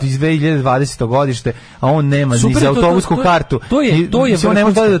iz 2020. godište, a on nema ni za autobusku kartu. To je on ne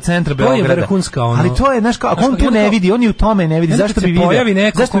može da do centra Beograda. To je vrhunska Ali to je, znaš, ako on tu ne vidi, on i u tome ne vidi. Zašto bi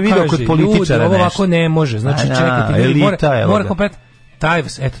video? Zašto bi video kod političara nešto? Ovo ovako ne može. Znači, čekajte, ljudi, mora komplet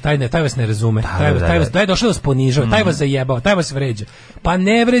taj vas ne razume, taj je došao da vas ponižava, taj vas zajebao, taj vas vređa. Pa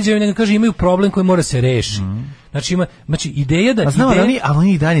ne vređaju, nego kaže imaju problem koji mora se rešiti. Znači ideja da ali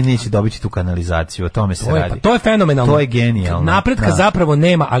oni i dalje neće dobiti tu kanalizaciju, o tome se radi. To je fenomenalno. To je genijalno. Napretka zapravo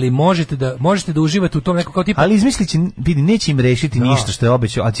nema, ali možete da uživate u tom neko kao tipa. Ali izmisliće, vidi, neće im rešiti ništa što je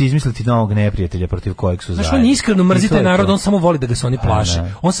obećao, a će izmisliti novog neprijatelja protiv kojeg su zajedno. Znači on iskreno mrzi taj narod, on samo voli da ga se oni plaše.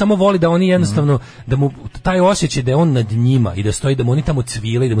 On samo voli da oni jednostavno da mu taj osjećaj da je on nad njima i da stoji, da mu oni tamo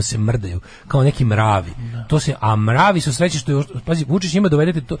cvile i da mu se mrdaju kao neki mravi. A mravi su sreće što pazi, Vučić njima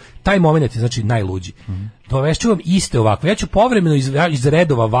dovedete taj momenat je znači najluđi. Dovešću vam iste ovako. Ja ću povremeno iz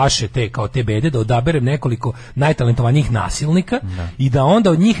redova vaše te bede da odaberem nekoliko najtalentovanijih nasilnika i da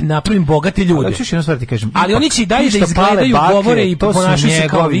onda od njih napravim bogate ljude. Ali oni će i dalje da izgledaju, govore i ponašaju se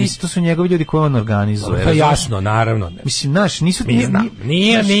kao vi. To su njegovi ljudi koje on organizuje. To je jasno, naravno. Mislim, nisu...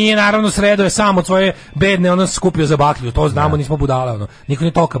 Nije naravno Sredo je sam od svoje bedne ono skupio za baklju. To znamo, nismo budala. Niko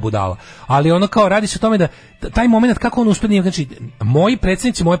nije toka budala. Ali ono kao radi se o tome da taj moment kako on uspije, znači moji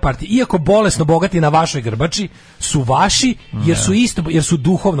predsjednici moje partije, iako bolesno bogati na vašoj grbači, su vaši jer su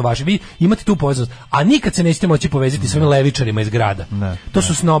duhovno vaši. Vi imate tu povezanost, a nikad se nećete moći povezati s ovim levičarima iz grada. To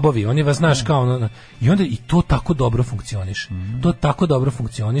su snobovi, oni vas znaš kao ono, i onda i to tako dobro funkcioniše. To tako dobro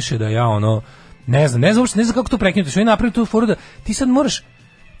funkcioniše da ja ono ne znam kako to prekinuti. Što je napravio tu foru da ti sad moraš,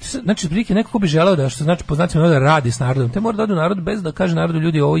 znači prilike neko ko bi želeo da, što znači po znacima da radi s narodom, te mora da ode u narod bez da kaže narodu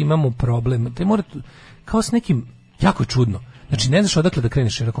ljudi ovo imamo problem, te mora kao s nekim, jako je čudno. Znači ne znaš odakle da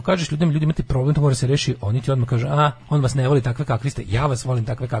kreneš, jer ako kažeš ljudima ljudi imate problem, to mora se reši, oni ti odmah kažu, on vas ne voli takve kakvi ste, ja vas volim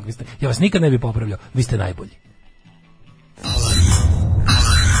takve kakvi ste, ja vas nikad ne bi popravljao, vi ste najbolji.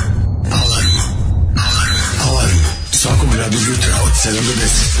 Alarm. Svakog radnog jutra od 7 do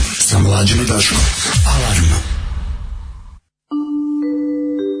 10 sa Mlađom i Daškom. Alarm.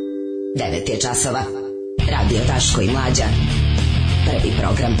 9 je časova. Radio Daško i Mlađa. Prvi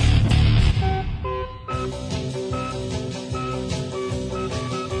program.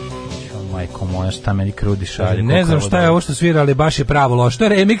 Majko moja, šta meni krudi šalje. Ne znam šta je ovo što svira, ali baš je pravo loš. To je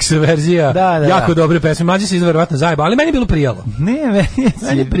remix verzija jako dobre pesme. Mlađe se izverovatno zajeba, ali meni je bilo prijelo. Ne,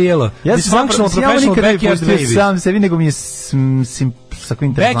 meni je prijelo. Ja sam nikad ne pustio sam sebi, nego mi je sako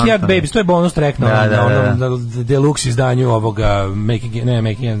interesantno. Backyard Babies, to je bonus track na onom deluxe izdanju ovoga Making,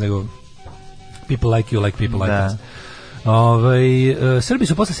 nego People Like You, Like People Like Us. Srbi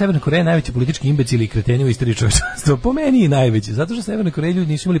su posle Severne Koreje najveći politički imbecili i kreteni u istoriji čovječanstva. Po meni i najveći, zato što Severne Koreje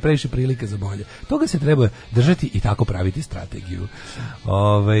ljudi nisu imali previše prilike za bolje. Toga se treba držati i tako praviti strategiju.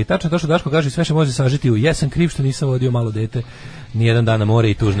 Tačno to što Daško kaže, sve što može sažiti u jesam kriv što nisam vodio malo dete nijedan dan na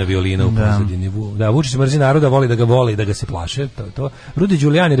more i tužna violina u pozadini. Da, Vučić mrzi naroda, voli da ga se plaše. To. Rudi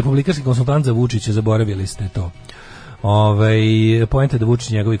Đulijani, republikanski konsultant za Vučića, zaboravili ste to. Poenta da Vučić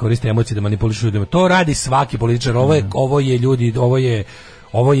njegovi koriste emocije da manipulišu ljudima. To radi svaki političar. Ovo je ljudi,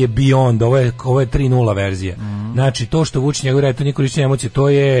 ovo je beyond, ovo je 3.0 verzija. Znači to što Vučić njegovi radi, to nije korištenje emocije, to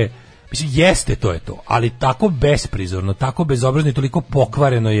je, mislim, jeste, to je to, ali tako besprizorno, tako bezobrazno i toliko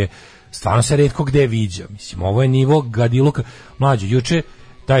pokvareno je, stvarno se retko gde viđa. Mislim, ovo je nivo gadiluka. Mlađe, juče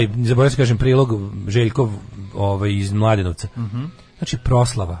zaboravio se kažem prilog Željkov iz Mladenovca. Znači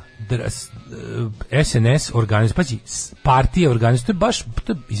proslava SNS organizuje, pazi, partije organizuje, to je baš,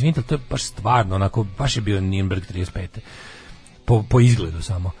 izvinite, to je baš stvarno onako, baš je bio Nürnberg 35. Po izgledu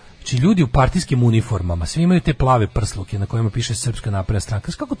samo. Znači ljudi u partijskim uniformama, svi imaju te plave prsluke na kojima piše Srpska napredna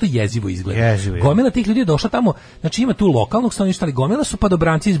stranka. Kako to jezivo izgleda. Gomila tih ljudi je došla tamo, znači ima tu lokalnog stanovništva, ali gomila su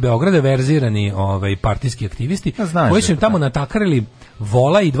padobranci iz Beograda, verzirani partijski aktivisti, koji su im tamo natakarili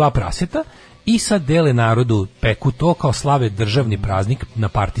vola i 2 praseta. I sad dele narodu, peku to kao slave državni praznik na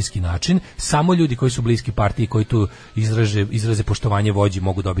partijski način. Samo ljudi koji su bliski partiji, koji tu izraze poštovanje vođi,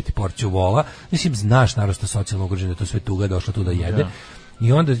 mogu dobiti porciju vola. Mislim, znaš narosto socijalno ugroženo da to sve tuga došlo tu da jede.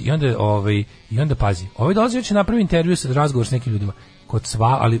 I onda pazi, dolazi već napravi intervju, razgovor s nekim ljudima.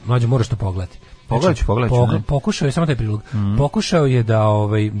 Ali Mlađe, moraš to pogledati. Pogledaj. Pokušao je samo taj prilog. Pokušao je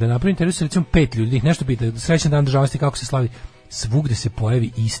da napravi intervju sa recimo 5 ljudi, ih nešto pita, srećan dan državnosti, kako se slavi. Svugde se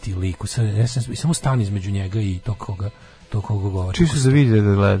pojavi isti lik, samo stan između njega i to koga govori. Čisto za vidjeti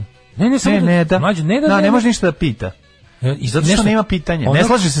da gleda. Ne, ne može ništa da pita. I zato što nema pitanja. Ne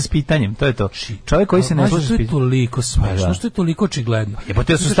slaže se s pitanjem, to je to. Čovjek koji se ne slaže s pitanjem. Što je toliko smešno, što je toliko očigledno.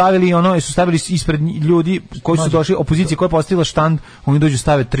 Jebote, su stavili ispred ljudi koji su došli, opozicije koja je postavila štand, oni dođu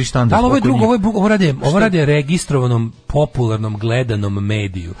stave 3 štanda. Da, ovo radi registrovanom, popularnom, gledanom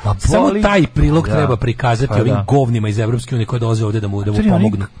mediju. Samo taj prilog treba prikazati ovim govnima iz Evropske unije koji dolaze ovde da mu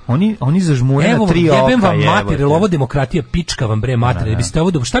pomognu. Oni zažmure na 3 oka. Evo, jebem vam mater, ovo demokratija, pička vam bre mater.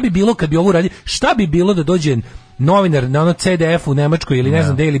 Šta bi bilo kad bi ovo radio? Šta bi bilo da dođe novinar na ono CDF u Nemačkoj ili ne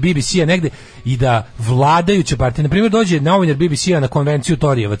znam gde ili BBC-a negde i da vladajuća partija, na primjer dođe novinar BBC-a na konvenciju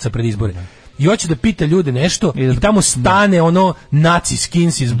Torijevaca pred izbore i hoće da pita ljude nešto i tamo stane ono naci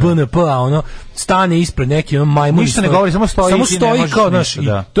skins iz BNP-a, ono stane ispred neki majmun. Ništa ne govori, samo stoji kao naš.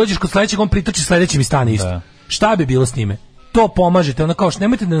 Dođeš kod sledećeg, on pritoči sledeći mi stane isto. Šta bi bilo s njime? To pomažete, ono kao što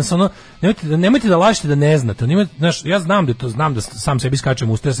nemojte da nas nemojte da lažete da ne znate. Znaš, ja znam da sam sebi skačem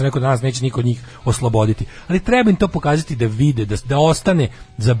u usta, ja sam rekao da nas neće niko od njih osloboditi. Ali treba im to pokazati da vide, da ostane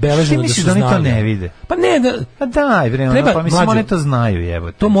zabeleženo da su znali. Što misliš da oni to ne vide? Pa ne, pa daj, bre, pa mislim oni to znaju,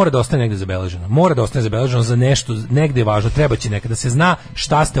 jebote. To mora da ostane negde zabeleženo. Mora da ostane zabeleženo za nešto, negde je važno, trebaće nekada se zna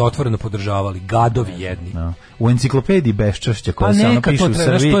šta ste otvoreno podržavali, gadovi jedni. No. U enciklopediji beščašća koja se ono piše u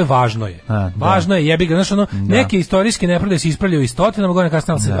Srbiji. To je važno je. Važno je, jebi ga, znaš, ono, neke istorijske nepravde se ispravljaju i stotinama godina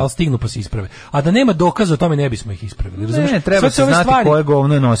kasnije, ali stignu pa se isprave. A da nema dokaza o tome ne bismo ih ispravili. Razumeš? Ne, treba se znati koje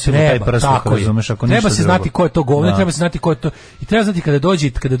govno je nosilo taj prsluk, razumeš, ako ništa. Treba se znati ko je to govno, treba se znati ko je to. I treba znati kada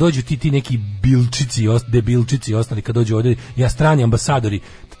dođu ti neki bilčici, debilčici ostali, kad dođu ovde, strani ambasadori,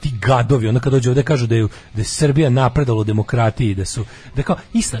 ti gadovi, onda kad dođu ovde kažu da je Srbija napredala u demokratiji, da kao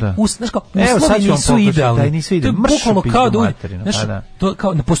znaš kao, uslovi nisu idealni. To je bukvalno kao da to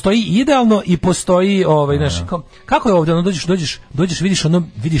kao postoji idealno i postoji znaš, kako je ovde, dođeš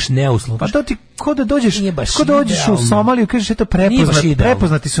vidiš neuslovno. Pa to ti ko da dođeš u Somaliju, kažeš eto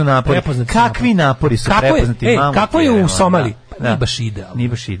prepoznati su napori. Kakvi napori su prepoznati? Kako je u Somaliji? Nije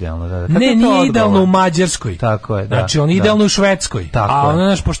baš idealno, da. Ne, nije idealno u Mađarskoj. Tako je, da. Znači, on idealno u Švedskoj. A ono,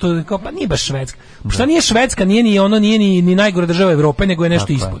 znaš, pošto, pa nije baš Švedska. Pošto nije Švedska, nije ni najgora država Evrope, nego je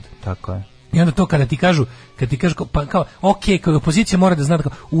nešto ispod. Tako je. I onda to kada ti kažu pa kao kao opozicija mora da zna da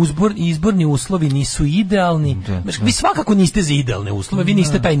izborni uslovi nisu idealni. Vi svakako niste za idealne uslove, vi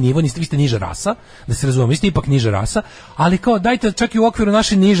niste taj nivo, vi ste niža rasa, da se razumemo, vi ste ipak niža rasa, ali kao dajte čak i u okviru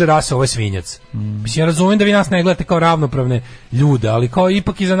naše niže rase ovo je svinjac. Mislim, ja razumijem da vi nas ne gledate kao ravnopravne ljude, ali kao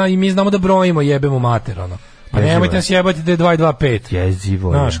ipak i mi znamo da brojimo, jebemo mater, ono. Pa nemojte nas jebati da je 2,25.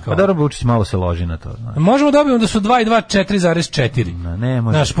 Jezivo je. Pa dobro, Vučić malo se loži na to. Znaš. Možemo dobiti da su 2,24,4. Ne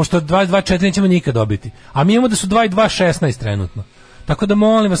može. Znaš, pošto 2,24 nećemo nikad dobiti. A mi imamo da su 2,2,16 trenutno. Tako da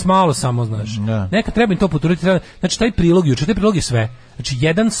molim vas malo samo, znaš. Neka treba im to potruditi. Znači, taj prilog je sve. Znači,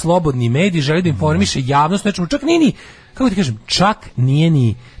 jedan slobodni medij želi da informiše javnost. Znači, čak nije ni, kako ti kažem,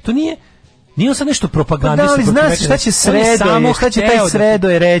 to nije on sad nešto propagandista. Pa da, ali znaš šta će taj SREDO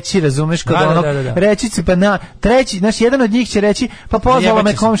je reći, razumeš, kod onog, reći će pa treći, znaš, jedan od njih će reći, pa pozvala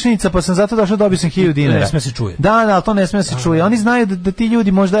me komšinica, pa sam zato došao, dobio sam 1000 dinara. Ne sme se čuje. Da, ali to ne sme se čuje. Oni znaju da ti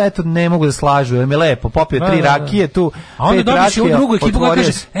ljudi možda, eto, ne mogu da slažu, jer mi lepo, popio 3 rakije tu, 5 rakije. A onda dobiš i u drugu ekipu koja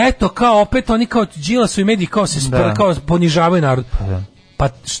kaže, eto, kao opet oni kao Đilasu i mediji kao ponižavaju narod. Pa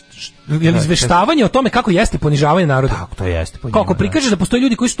je li izveštavanje o tome kako jeste ponižavanje naroda? Tako, to jeste. Kako prikažeš da postoje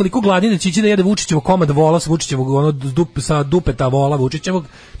ljudi koji su toliko gladni da će ići da jede Vučićevo komad vola sa Vučićevog sa dupeta vola Vučićevog,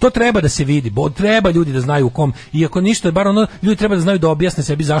 to treba da se vidi. Treba ljudi da znaju u kom, i ako ništa, bar ljudi treba da znaju da objasne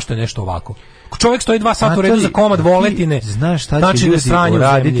sebi zašto je nešto ovako. Čovjek stoji 2 sata u redu za komad voletine. Znaš šta će ljudi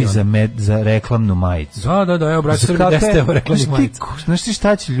uraditi za reklamnu majicu? Da, evo, braći Srbi, 10 € reklamnih majica. Znaš ti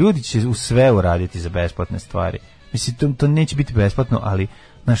šta će ljudi će u sve uraditi za besplatne stvari? Mislim, to neće biti besplatno, ali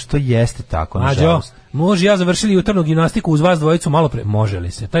znaš, to jeste tako, nažalost. Muž i ja završili jutarnju gimnastiku uz vas dvojicu malo pre. Može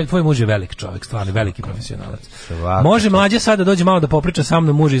li se? Tvoj muž je velik čovjek, stvarno veliki profesionalac. Može Mlađa sad da dođe malo da popriča sa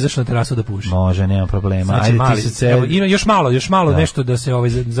mnom, muž izašao na terasu da puši. Može, nema problema. Ajde ti se evo, još malo nešto da se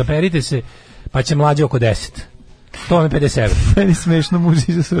zaperite se, pa će Mlađa oko 10. To vam je 50 €. Meni smešno, muž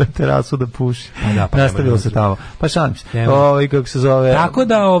izašao na terasu da puši. Nastavilo se tamo. Pa šalim se. Kako se zove? Tako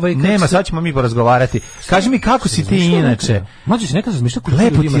da nema, sad ćemo mi porazgovarati. Kaži mi kako si ti inače? Mlađe se nekad razmišlja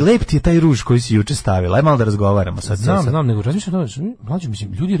lep ti je taj ruž koji si juče stavila. Aj malo da razgovaramo sad. Znam, nego razmišljam mlađe,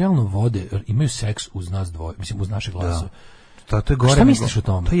 mislim, ljudi realno vode, imaju seks uz nas dvoje, mislim uz naše glasove. To je gore. Šta misliš o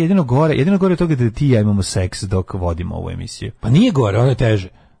tome? To je jedino gore od toga da ti i ja imamo seks dok vodimo ovu emisiju. Pa nije gore, ono je teže.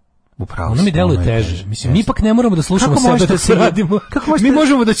 Ono mi deluje teže. Mislim, mi ipak ne moramo da slušamo sebe dok se radimo. Mi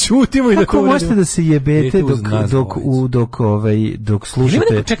možemo da ćutimo i da to uradimo. Kako možete da se jebete dok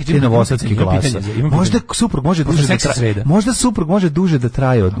slušate te novosadske glasove? Možda suprug može duže da traje. Možda suprug može duže da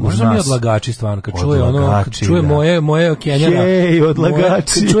traje od nas. Možda mi odlagači stvarno, kad čuje ono, kad čuje moje kenjara. Hej,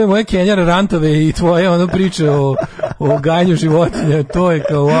 odlagači. Kad čuje moje kenjara rantove i tvoje ono priče o gajanju životinja, to je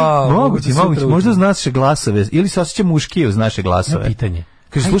kao wow. Moguće, možda uz naše glasove, ili se osjeća muški uz naše glasove. Pitanje.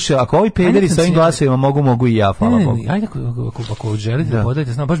 Kaže, slušaj, ako ovi pederi sa ovim glasovima mogu i ja, hvala Bogu. Ajde, ako želite da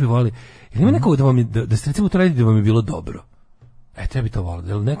podajete, znam, baš bi volili. Ili ima neko da ste recimo to radili da vam je bilo dobro? Ja bi to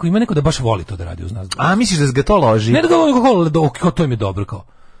volio. Ima neko da baš voli to da radi uz nas. A, misliš da se ga to loži? Ne da ga to im je dobro, kao.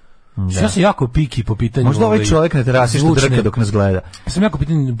 Ja sam jako piki po pitanju... Možda ovaj čovjek na terasi što drka dok nas gleda. Ja sam jako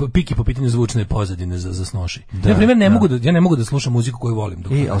piki po pitanju zvučne pozadine za snoši. Na primjer, ja ne mogu da slušam muziku koju volim.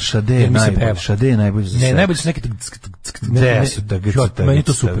 Ali Šade je najbolji za sve. Ne, najbolji su neki... Meni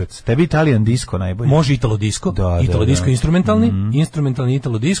to super. Tebi Italijan disco najbolji. Može Italo disco, Italo disco instrumentalni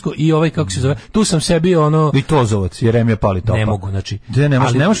Italo disco i ovaj, kako se zove, tu sam sebi ono... I Tozovac, Jeremija Pali topa. Ne mogu, znači...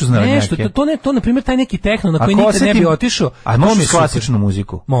 Ne možeš uznati neke. To, na primjer, taj neki tehno na koji nikad ne bi otišao. A možeš klasičnu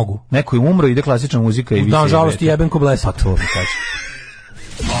muziku? Mogu. Neko je umro, ide klasična muzika i vi se... Nažalost, jeben ko blesa. Pa to mi kaže.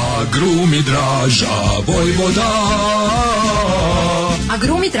 Agrumi Draža Vojvoda.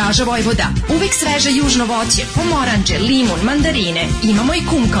 Agrumi Draža Vojvoda. Uvijek sveže južno voće, pomoranđe, limun, mandarine. Imamo i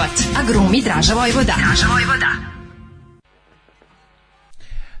kumkvat. Agrumi Draža Vojvoda.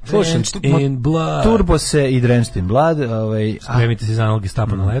 Slušam, Turbose i Drenched in Blood. Spremite se za analog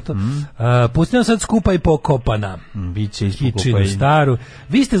Gestapo na leto. Pusti nam sad Skupa i pokopana. Biće ispod Kičinu staru.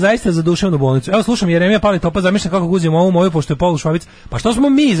 Vi ste zaista za duševnu bolnicu. Evo slušam Jeremija Pali topa, zamišljam kako guzimo ovu moju, pošto je polu švabic. Pa što smo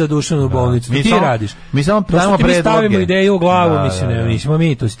mi za duševnu bolnicu? Ti radiš. Mi samo damo predloge. Mi stavimo ideju u glavu, mislim, nismo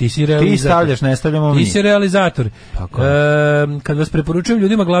mi, to ti si realizator. Ti stavljaš, ne stavljamo mi. Ti si realizator. Kad vas preporučujem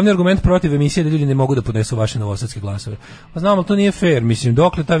ljudima, glavni argument protiv emisije da ljudi ne mogu da podnesu vaše novosadske glasove. Pa znam, ali to nije fair, mislim,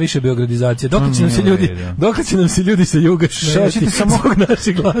 dokle ta više beogradizacija, dokle će nam se ljudi sa juga smeti zbog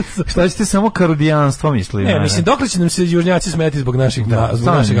naših glasa. Šta ćete samo karudijanstvo, mislim? Ne, mislim, dokle će nam se južnjaci smeti zbog našeg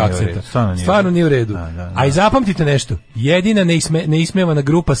akcenta. Stvarno nije u redu. A i zapamtite nešto, jedina neismevana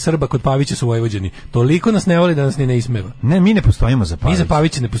grupa Srba kod Pavića su Vojvođani. Toliko nas ne voli da nas ni ne ismeva. Ne, mi ne postojimo za Pavića. Mi za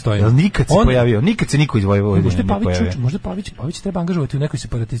Pavića ne postojimo. Nikad se pojavio, nikad se niko iz Vojvodine ne pojavio. Možda Pavić treba angažovati u nekoj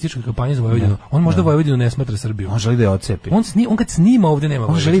separatističkoj kampanji za Vojvodinu. On možda Vojvodinu ne smatra Srbiju. On želi da je ocepi. On kad snima ovde nema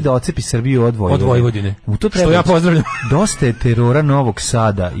Vojvodine. On želi da ocepi Srbiju od Vojvodine. Što ja pozdravljam. Dosta je terora Novog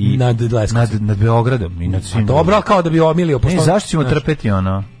Sada i nad Beogradom i nad svim. Dobro, kao da bi omilio pošto. Zašto ćemo trpeti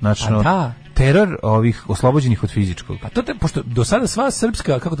ono? Znači, teror ovih oslobođenih od fizičkog. Pa to pošto do sada sva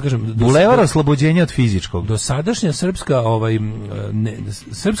srpska, kako da kažem, bulevar oslobođenja od fizičkog. Dosadašnja srpska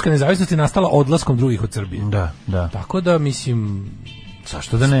srpska nezavisnost je nastala odlaskom drugih od Srbije. Da. Tako da mislim,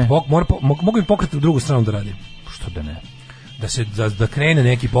 zašto da ne? Mogu im pokret u drugu stranu da radim. Što da ne? Da krene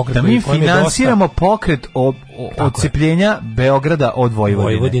neki pokret da mi finansiramo pokret odcepljenja Beograda od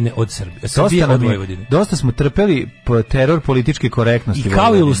Vojvodine od Srbije od Vojvodine. Dosta smo trpeli teror političke korektnosti i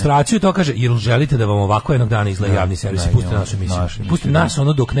kao ilustraciju to kaže, jel želite da vam ovako jednog dana izgleda javni servis, pustite našu emisiju, pustite nas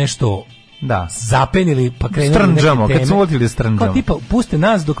ono dok nešto zapenili pa krenuli strnđamo, neke teme. Kad smo vodili strnđamo. Kao tipa, puste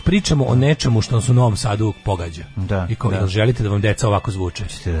nas dok pričamo o nečemu što nas u Novom Sadu pogađa. I kao, jel želite da vam deca ovako zvuče?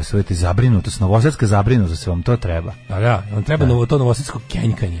 Ćete da svojete zabrinutost, novosadska zabrinutost, vam to treba. On treba to novosadsko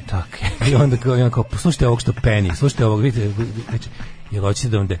kenjkanje. Tako. I onda kao, slušajte ovog što peni, slušajte ovog, vidite, jel hoćete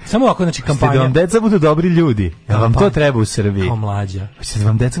da vam samo ovako, znači kampanja. Da vam deca budu dobri ljudi, jel vam to treba u Srbiji? Kao Mladja. Hoćete da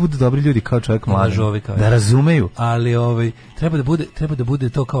vam deca budu dobri ljudi kao čovjek Mlađa, da razumeju. Ali treba da bude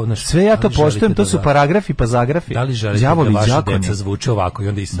to kao naš. Sve ja to poštujem, to su paragrafi pa zagrafi. Da li želite da vaša deca zvuče ovako i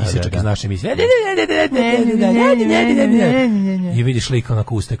onda isečak iz naše emisije. I vidiš lik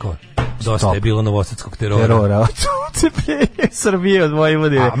onako uste kao. Dosta je bilo novosadskog terora. Odcepljenje Srbije od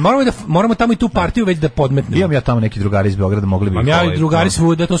Vojvodine. Moramo tamo i tu partiju već da podmetnemo. Imam ja tamo neki drugari iz Beograda, mogli bi. Ja i drugari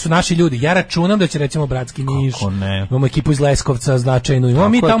svuda, to su naši ljudi. Ja računam da će recimo Bratski Niš. Imamo ekipu iz Leskovca značajnu.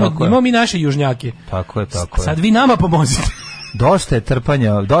 Imamo mi naše južnjake. Tako je. Sad vi nama pomozite. Dosta je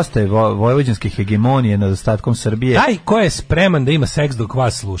trpanja, dosta je vojvođanske hegemonije nad ostatkom Srbije. Taj ko je spreman da ima seks dok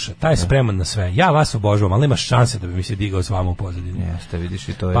vas sluša, taj je spreman na sve. Ja vas obožavam, ali nema šanse da bi mi se digao s vama u pozadini. Jeste, vidiš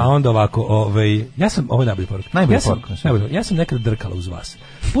i to je. Pa onda ovako, ja sam, ovo je najbolji poruk. Ja sam nekad drkala uz vas.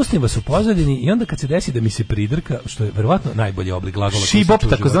 Pustim vas u pozadini i onda kad se desi da mi se pridrka, što je verovatno najbolji oblik glagola. Šibop,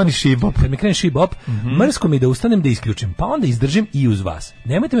 takozvani šibop. Kad mi krene šibop, mrsko mi da ustanem da isključim, pa onda izdržim i uz vas.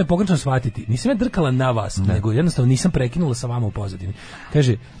 Nemojte me pogrešno shvatiti, nisam ja drkala na vas, nego jednostavno nisam prekinula sa vama tamo u pozadini.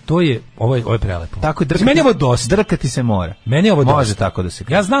 Kaže, to je, ovo je prelepo. Tako, meni je ovo dosta. Drkati se mora. Meni je ovo dosta. Može tako da se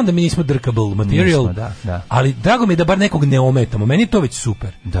kaže. Ja znam da mi nismo drkable material, nismo, da. ali drago mi je da bar nekog ne ometamo. Meni je to već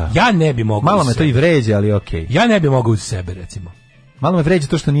super. Da. Ja ne bi mogao. Malo me to i vređa, ali okej. Ja ne bi mogao uz sebe, recimo. Malo me vređa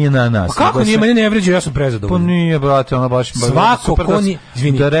to što nije na nas. Pa kako nije, mene ne vređa, ja sam prezadovoljan. Pa nije, brate, ona baš... Svako ko nije...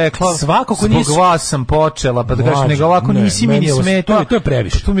 Izvini, da rekla, svako ko nije... Zbog vas sam počela, pa da kažeš, nego ovako nisi mi ni smetao. To je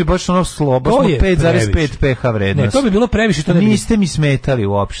previše. Pa tu mi je baš ono baš 5,5 pH vrednost. Ne, to bi bilo previše. To ne niste mi smetali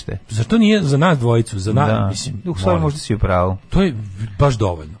uopšte. Zašto nije za nas dvojicu? Za nas, mislim. U stvari možda si u pravu. To je baš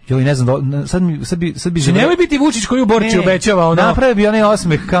dovoljno. Ili ne znam, sad bi... Nemoj biti Vučić koji u Borči obećava ono... Napravi bi onaj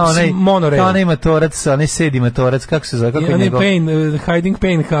osmeh kao onaj matorac, onaj sedi matorac, kako se zove, kako je njegov... Hiding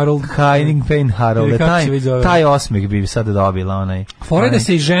Pain Harold. Hiding Pain Harold. Taj osmeh bi sada dobila onaj. Fora da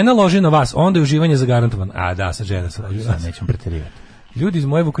se i žena loži na vas, onda je uživanje zagarantovan. A da, sa žena se loži na vas. Nećemo preterivati. Ljudi iz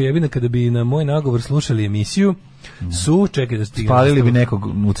moje Vukojebine kada bi na moj nagovor slušali emisiju, su, čekaj da stignem. Spalili bi nekog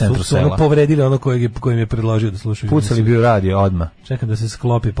u centru sela. Su povredili ono kojim je predložio da slušaju. Pucali bi u radio odmah. Čekam da se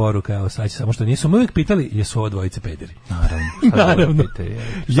sklopi poruka, evo sad će, samo što nisu me uvijek pitali, jesu ovo dvojice pederi. Naravno.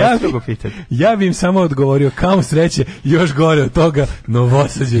 Ja bi im samo odgovorio, kao sreće, još gore od toga,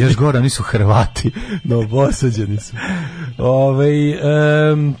 Novosađeni. Još gore, oni su Hrvati. Novosađeni su.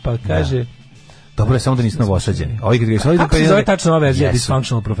 Pa kaže... Dobro je samo da nisu Novosađeni. Kako se zove tačno ova verzija?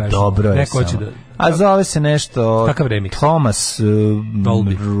 Dysfunctional Professional. Dobro je neko samo. A zove se nešto... Kakav remix? Thomas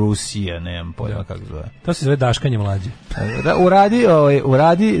Rusija, nemam pojma kako zove. To se zove Daškanje mlađe.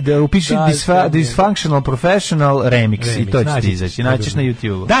 Uradi da upiši Dysfunctional Professional remix i to će ti izaći. Naćiš na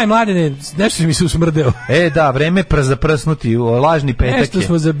YouTube. Daj mladene, nešto mi se usmrdeo. Da, vreme za prsnuti, lažni petak je. Nešto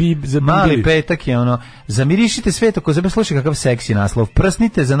smo zabibili. Mali petak je ono, zamirišite svet oko sebe, slušaj kakav seksi naslov,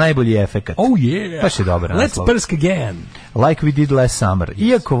 prsnite za najbolji efekat. Oh yeah. Baš je dobar naslov. Let's prsk again. Like we did last summer.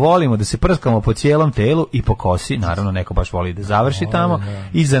 Iako volimo da se prskamo po cijelom telu i po kosi, naravno neko baš voli da završi tamo,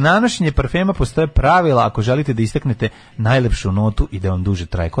 i za nanošenje parfema postoje pravila ako želite da istaknete najlepšu notu i da on duže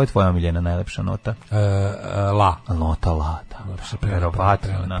traje. Koja je tvoja omiljena najlepša nota? La. Nota la, da.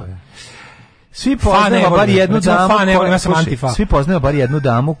 Verovatno. Svi poznajemo bar jednu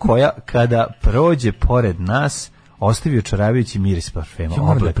damu koja kada prođe pored nas ostavi očaravajući miris parfema. Ja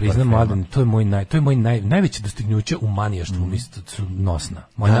moram da priznam, Mladen, to je moj najveće dostignuće u manijaštvu, mislim, su nosna.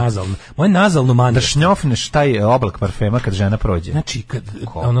 Moje nazalno manijaštvo. Da šnjofneš taj oblak parfema kad žena prođe. Znači,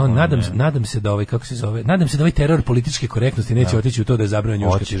 nadam se da kako se zove, nadam se da ovaj teror političke korektnosti neće otići u to da je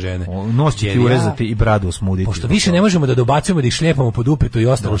zabranjeno njuškati žene. Nos će ti urezati i bradu osmuditi. Pošto više ne možemo da dobacujemo, da ih šljepamo pod upeto i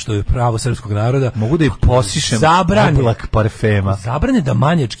ostalo što je pravo srpskog naroda. Mogu da ih posišem oblak parfema. Zabrane da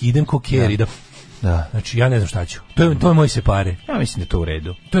manjački idem kokeri, da. Znači, ja ne znam šta ću. To je moj separe. Ja mislim da je to u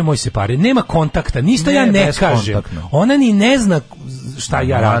redu. To je moj separe. Nema kontakta. Ništa ja ne kažem. Ona ni ne zna šta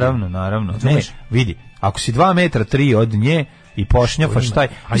ja radim. Naravno. Ne, vidi, ako si 2 metra 3 od nje i pošnjafaš taj...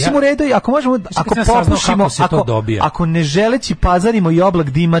 Mislim u redu, ako možemo, ako popušimo, ako ne želeći pazarimo i oblak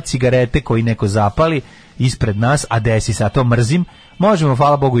dima cigarete koji neko zapali ispred nas, a desi se, a to mrzim, možemo,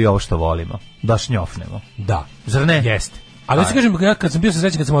 hvala Bogu, i ovo što volimo. Da šnjofnemo. Da. Zar ne? Jeste. Ali ću kažem, kad sam bio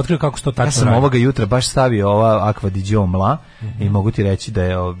srećan kad sam otkrio kako se to tačno radi. Ja sam ovoga jutra baš stavio ova Aqua di Gio Mla i mogu ti reći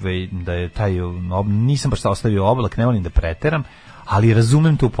da je taj, nisam baš ostavio oblak, ne volim da preteram, ali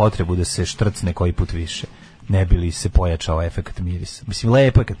razumem tu potrebu da se štrcne koji put više. Ne bi li se pojačao efekt mirisa. Mislim,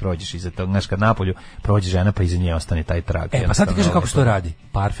 lepo je kad prođeš iza toga, znaš, kad napolju prođe žena pa iza nje ostane taj trag. Pa sad ti kažem kako se to radi.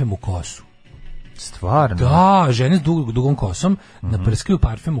 Parfem u kosu. Stvarno? Da, žene s dugom kosom naprskaju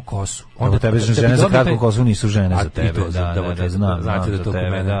parfem u kosu. Onda tebe žene za kratku kosu nisu žene za tebe. Znam, znate da to kod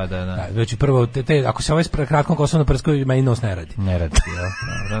mene. Da. Znači prvo, ako se ovaj s kratkom kosom naprskaju, meni nos ne radi. Ne radi,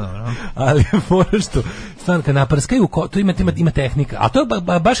 ja. Ali mora što, stvarno, kad naprskaju, to ima tehnika. A to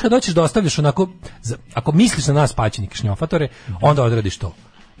baš kad hoćeš da ostavljaš onako, ako misliš na nas paćenike šnjofatore, onda odradiš to.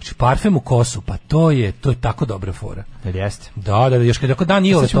 Znači, parfem u kosu, pa to je tako dobra fora. Jel jeste? Da, još kad dan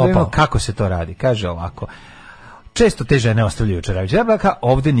Iole topao. Kako se to radi? Kaže ovako. Često te žene ostavljaju čaravić jablaka,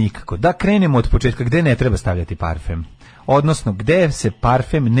 ovde nikako. Da krenemo od početka, gde ne treba stavljati parfem. Odnosno, gde se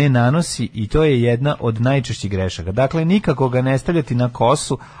parfem ne nanosi, i to je jedna od najčešćih grešaka. Dakle, nikako ga ne stavljati na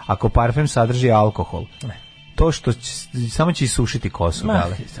kosu ako parfem sadrži alkohol. Ne. To što samo će isušiti kosu.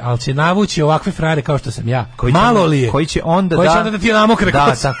 Ali će navući ovakve frajere kao što sam ja. Malo li je? Koji će onda da ti namokre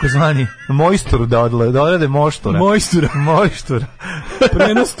kosu. Da, takozvani mojstur da odrade moštura. Mojstura.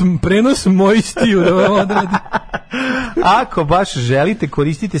 Prenos mojstiju da vam odradi. Ako baš želite,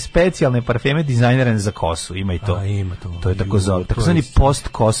 koristite specijalne parfeme dizajnirane za kosu. Ima i to. Ima to. To je takozvani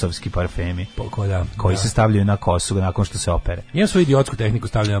post-kosovski parfemi. Koji se stavljaju na kosu nakon što se opere. Imam svoju idiotsku tehniku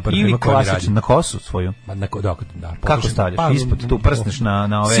stavljanja parfema. Ili klasičnu, na kosu svoju. Kako stavljaš? Ispod tu prsneš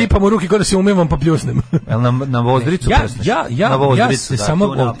na ove... Sipam u ruki kao da se umivam pa pljusnem. Na vozdricu prsneš? Ja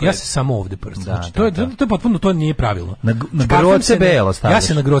se samo ovde prsnem. Znači, to je potpuno, to nije pravilno. Na groce belo stavljaš? Ja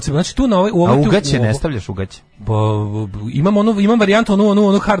se na groce, znači tu na ovaj... A ugaće ne stavljaš ugaće? Imam varijantu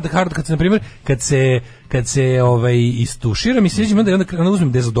onu hard kad se, na primjer, kad se istuširam i sjeđem, onda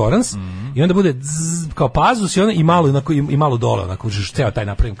uzmem dezodorans i onda bude kao pazus i malo dole, onako, ceo taj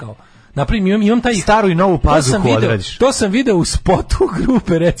napravim kao... imam taj staru i novu pazuhu odradiš. To sam video u spotu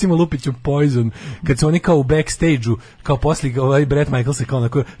grupe, recimo Lupiću Poison, kad su oni kao u backstage-u, kao posle Bret Michaels se kao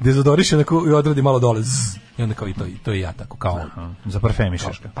onako dezodoriše onako i odradi malo dole. I onda kao i to i ja tako kao za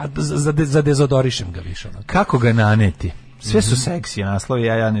parfemišeš ga. Pa za dezodorišem ga više. Onako. Kako ga naneti? Sve su seksi naslovi,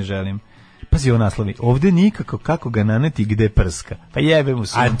 ja ne želim. Pazi, ovo naslovi, ovde nikako kako ga naneti gde prska. Pa jebe mu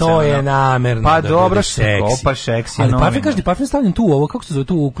sunce. A to je namerno. Pa dobro što kopa seksi. Ali parfem stavljam tu, ovo, kako se zove,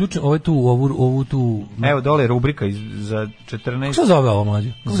 tu uključen, ovu tu... Evo dole rubrika za 14... Kako se zove ovo,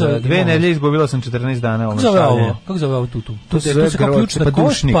 Mlađe? Za 2 nedelje izgubila sam 14 dana. Kako se zove ovo tu? To se kao ključna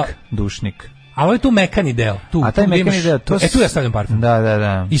dušnik. A ovo je tu mekani deo. A taj mekani deo... Tu ja stavljam parfem.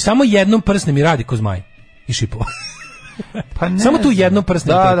 Da. I samo jednom prsne mi radi ko zmaj. I šipova. Pa ne, samo tu jedno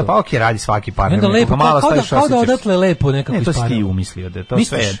prsne. Da, pa okej, radi svaki parfem. Onda lepo, kao da odatle lepo nekako isparava. Ne, to si ti umislio da to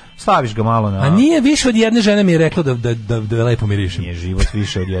sve. Staviš ga malo na... A nije više od jedne žene mi je reklo da lepo mirišem. Nije život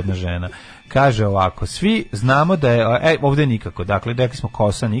više od jedne žena. Kaže ovako, svi znamo da je, ovdje nikako, dakle, rekli smo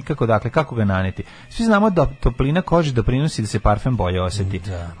kosa nikako, dakle, kako ga naneti? Svi znamo da toplina kože doprinosi da se parfem bolje osjeti.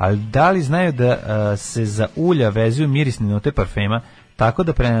 Ali da li znaju da se za ulja vezuju mirisne note parfema, tako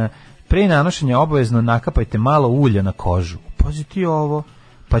da pre nanošenja obavezno nakapajte malo ulja na kožu. Pazi ti ovo,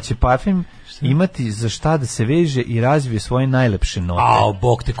 pa će parfem imati za šta da se veže i razvije svoje najlepše note.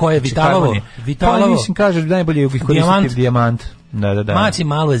 Bog te, ko je Vitalovo? Pa mislim, kaže, najbolje je koristiti dijamant. Da. Maci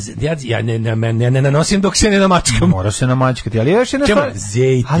malo, ja ne nanosim dok se ne namačkam. Mora se namačkati, ali još jedna stvar.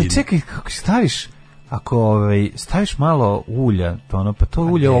 Ali čekaj, kako staviš? Ako staviš malo ulja, pa to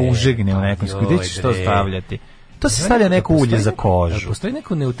ulje užegne u nekom, gdje ćeš to stavljati? To se stavlja neko ulje za kožu. Postoji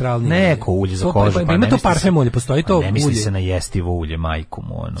neko neutralni neko ulje za kožu. Pa ima to parfem ulje, postoji to ulje. Ne misli se na jestivo ulje, majku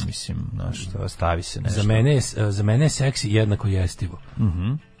mu, mislim, stavi se nešto. Za mene je seksi jednako jestivo.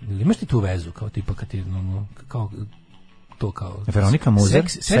 Imaš ti tu vezu, kao tipa kad ti, kao to kao... Veronika Muzer?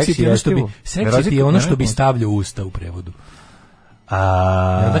 Seksi ti je ono što bi stavljao u usta u prevodu.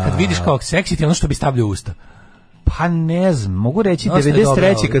 Da kad vidiš kao seksi ti je ono što bi stavljao u usta. Pa ne znam, mogu reći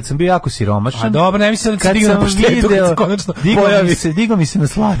 93. kad sam bio jako siromašan. A dobro, ne mislim da se digao na paštetu, kad se konačno pojavi. Digo mi se na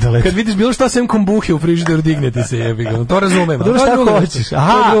sladoled. Kad vidiš bilo šta sem kombuhe u frižideru, dignete se, jebi ga. To razumem. Dobro, šta hoćeš?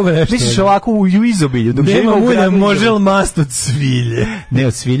 Aha, misliš ovako u izobilju. Nema ulja, može li mast od svilje? Ne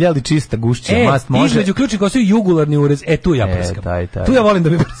od svilje, ali čista gušća mast može. Između ključnih kosti jugularni urez, tu ja prskam. Tu ja volim da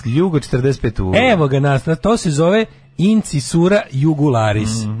mi prskam. Jugo 45 ura. Evo ga nas, to se zove incisura jugularis,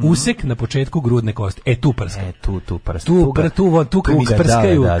 usek na početku grudne kosti. Tu prskam. Tu prskam. Tu kad mi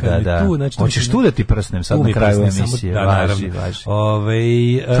sprskaju. Hoćeš tu da ti prsnem sad na kraju emisije? Važi.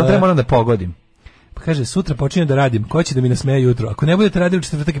 Sad treba moram da pogodim. Pa kaže, sutra počinjem da radim, ko će da mi nasmeje jutro? Ako ne budete radili u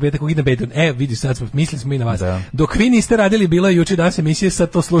četvrtak i petak, idem Patreon. Vidiš, sad mislili smo i na vas. Dok vi niste radili, bila je juče danas emisije,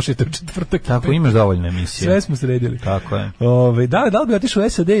 sad to slušajte u četvrtak. Tako, imaš dovoljno emisije. Sve smo sredili. Tako je. Da li bi otišao u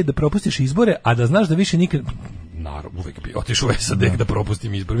SAD da propustiš izbore, a da znaš da više nikad... Naravno, uvek bi otišao u SAD da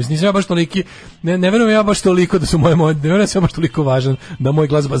propustim izbor. Mislim, nisam ja baš toliki, ne verujem ja baš toliko da su ne verujem ja baš toliko važan da moj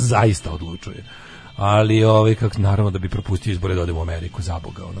glas baš zaista odlučuje. Ali naravno da bi propustio izbore da odem u Ameriku, za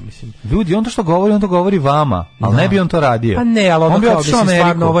Boga, mislim. Ljudi, on to što govori, on to govori vama, ali ne bi on to radio. Pa ne, ali on kao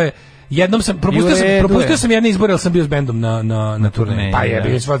stvarno ovo je... Jednom sam propustio sam jedne izbore, ali sam bio s bendom na turneji. Pa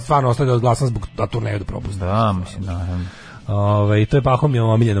je, stvarno ostavio da glasam zbog da turneju da propustim. Da, mislim, naravno. To je Pahom je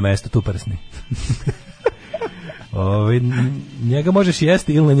omiljeno mesto, tu prsni. Njega možeš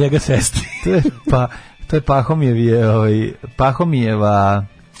jesti ili na njega sesti. To je Pahomijeva...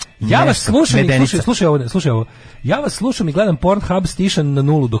 Ja vas slušaj ovo. Ja vas slušam i gledam Pornhub stišan na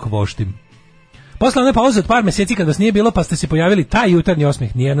 0 dok voštim. Posle one pauze od par meseci kad vas nije bilo, pa ste se pojavili, taj jutarnji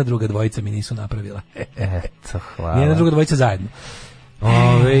osmeh nijedna druga dvojica mi nisu napravila. Eto, hvala. Nijedna druga dvojica zajedno.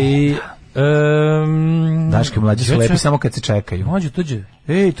 Daške mlađe su lepi samo kad se čekaju. Mlađe, tuđe.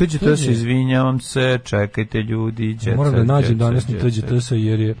 Tuđe, to se, izvinjavam se, čekajte ljudi. Moram da nađem današnji tuđe, to se,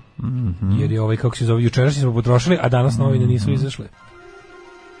 jer je kako se zove, jučerašnji smo potrošili, a danas novine nisu izašle.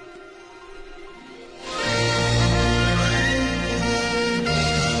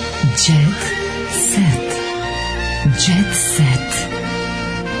 Jet set. Jet set.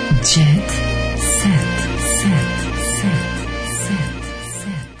 Jet set.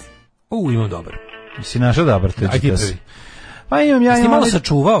 Imam dobar. Si našao dobar, to je Aj ti prvi. Pa imam ja. Jesi malo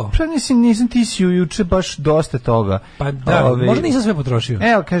sačuvao? Pa nisam ti si juče baš dosta toga. Pa da, možda nisam sve potrošio.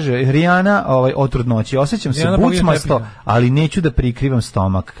 Evo, kaže, Rijana od trudnoći. Osjećam se bucmasto, ali neću da prikrivam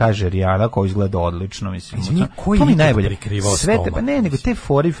stomak, kaže Rijana, koja izgleda odlično. Mislim, to mi najbolje prikrivao stomak. Pa ne, nego te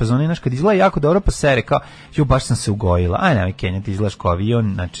fore i fazone, znaš, kad izgleda jako dobro, pa sere kao, baš sam se ugojila. Aj, nemoj Kenja, ti izgledaš kao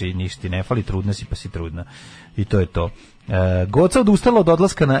avion, znači ništa ti ne fali, trudna si pa si trudna. I to je to. Goca odustala od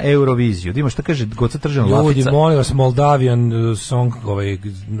odlaska na Euroviziju. Dima šta kaže Goca Tržan Lafica. Ljudi, molim vas, Moldavian song,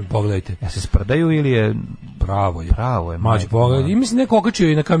 pogledajte. Ja se sprdaju ili je... Pravo je. Pravo je. Mađu, pogledajte. I mislim, neko okačio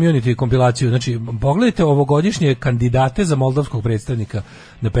i na community kompilaciju. Znači, pogledajte ovogodišnje kandidate za moldavskog predstavnika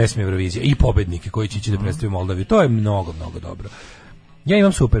na pesmi Eurovizije i pobednike koji će ići da predstavljaju Moldaviju. To je mnogo, mnogo dobro. Ja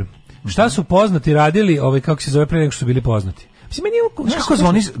imam super. Šta su poznati radili, kako se zove, pre nego što su bili poznati? Mislim, meni kako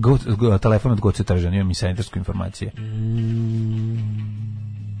zvoni telefon od Goce Tržan, imam i sanitarsku informacije.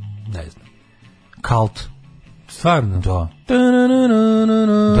 Ne znam. Kalt. Stvarno? Da. Da.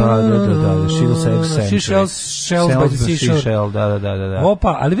 Seashell by the seashell. Da.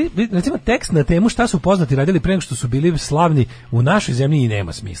 Opa, ali vi, recimo, tekst na temu šta su poznati radili pre nego što su bili slavni u našoj zemlji i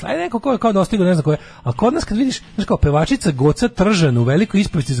nema smisla. Ajde, neko ko je kao dostigao, ne znam ko je. A kod nas kad vidiš, znaš, kao pevačica Goca Tržan u velikoj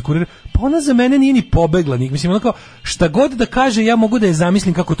ispovesti za Kurir, pa ona za mene nije ni pobegla. Mislim, ono kao, šta god da kaže, ja mogu da je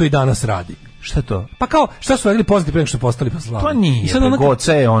zamislim kako to i danas radi. Šta to? Pa kao, šta su radili poznati pre nego što su postali slavni? To nije,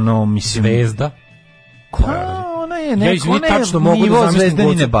 Goca je mislim... Zvezda. Ona je nivo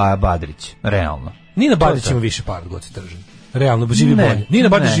Zvezdanine Badrić, realno. Nina Badrić ima više para od Goce Tržan. Realno, živi bolje. Nina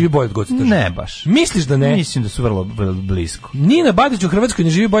Badrić živi bolje od Goce Tržan. Ne baš. Misliš da ne? Mislim da su vrlo blisko. Nina Badrić u Hrvatskoj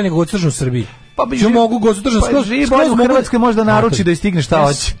ne živi bolje nego Goce Tržan u Srbiji. Pa mogu Goce Tržan skroz u Hrvatskoj možda naruči da istigne šta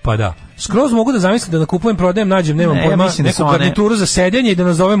hoće. Pa da. Skroz mogu da zamislim da nakupujem, prodajem, nađem, nemam pojma, neku garnituru za sedenje i da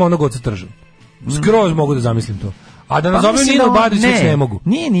nazovem ono Goce Tržan. Skroz mogu da zamislim to. A da nazovem Ninu Badrić ne mogu.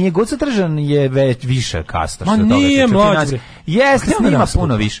 Nije, Goca Tržan je već više kasta. Ma nije Mlađe. Jeste, snima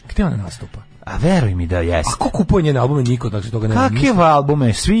puno više. Gde ona nastupa? A veruj mi da jeste. A ko kupuje njene albume? Niko, znači toga nema. Kakve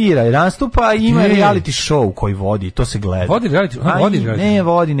albume? Svira i nastupa i ima reality show koji vodi, to se gleda. Vodi reality? Ne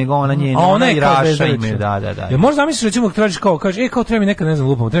vodi, nego ona njena. A ona i Raša imaju, da. Ja možda zamisliš, recimo, tražiš kao treba mi neka, ne znam,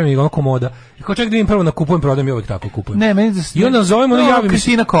 lupamo, treba mi ono komoda. I kao ček da im prvo nakupujem, prodajem i uvek tako kupujem. Ne, meni i onda nazovemo, ono javi mi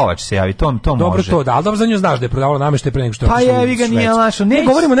Kristina Kovač se javi, to može. Dobro to, da, ali dobro za nju znaš da je prodavala nameštaj pre nego što je otišla. Pa jevi ga nije našo. Ne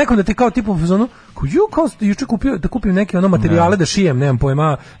govorimo nekom da te kao tipu u zonu, juče kupio da kupim neke ono materijale da šijem, nemam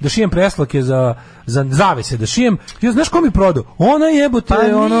pojma, da šijem preslake za zavese da šijem. Ja znaš ko mi prodao? Ona jebote,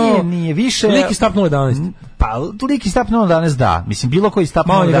 pa nije više. Liki Stap 011. Pa Liki Stap 011 da. Mislim bilo koji Stap 011.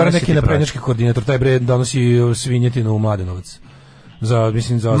 Malo je neki naprednjački koordinator, taj bre donosi svinjetinu u Mladenovac.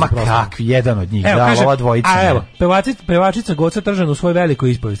 Ma kakvi, jedan od njih, ova dvojica. A evo, pevačica Goca Tržan u svojoj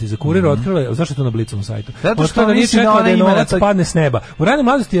velikoj ispovesti za Kurir otkrila, zašto je to na Blicovom sajtu? Zato što nije čekala da je novac padne s neba. U ranoj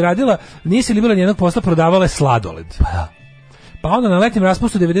mladosti je radila, nije se libila nijednog posla, prodavala je sladoled. Pa onda na letnjem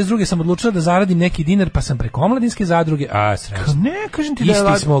raspustu 92. sam odlučila da zaradim neki dinar, pa sam preko omladinske zadruge, srećno. Ne, kažem ti da je...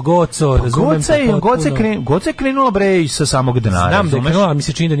 Isti smo, Goco, razumem se potpuno. Goca je krenula bre sa samog dna, znam da je krenula, ali mi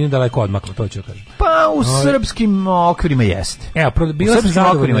se čini da nije daleko odmaklo, to ću kažem. Pa u srpskim okvirima jeste. Evo, bila sam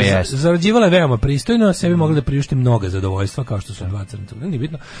zadovoljna, zarađivala je veoma pristojno, sebi mogla da priuštim mnoga zadovoljstva, kao što su dva crnca, nije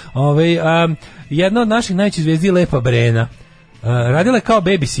bitno. Jedna od naših najvećih zvezdi je Lepa Brena. Radila je kao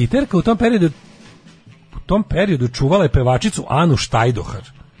babysitterka, u tom periodu čuvala je pevačicu Anu Štajdohar.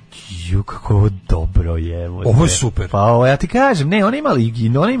 Kako ovo dobro je. Ovo je super. Pa ja ti kažem, ne, ona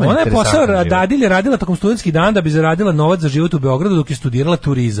je posao radila tokom studentskih dana da bi zaradila novac za život u Beogradu dok je studirala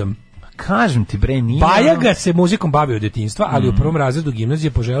turizam. Kažem ti bre, nije. Bajaga se muzikom bavio od djetinjstva, ali u prvom razredu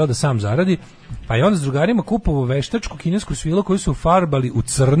gimnazije poželjela da sam zaradi, pa je onda s drugarima kupovao veštačku kinesku svilu koju su farbali u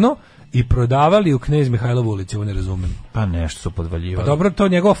crno i prodavali u Knez Mihajlovu ulici, ovo ne razumem. Pa nešto su podvaljivali. Pa dobro, to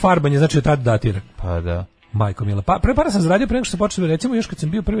njegovo farbanje, znači da tad datira. Pa da. Majko mila. Pa pre para sam zaradio pre nego što se počeo, recimo još kad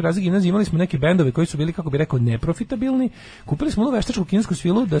sam bio prvi razred gimnazije, imali smo neke bendove koji su bili, kako bi rekao, neprofitabilni. Kupili smo onu veštačku kinesku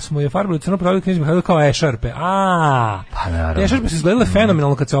svilu da smo je farbali u crno, prodavali Knez Mihajlovu kao ešarpe. Pa naravno. Ešarpe su izgledale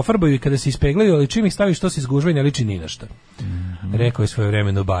fenomenalno kad se ofarbaju i kada se ispeglaju, ali čim ih staviš to se izgužva i ne liči ni na šta. Rekao je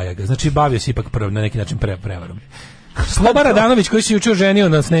svojevremeno Bajaga. Znači bavio se ipak na neki način prevarom. Sloba Radanović koji se juče ženio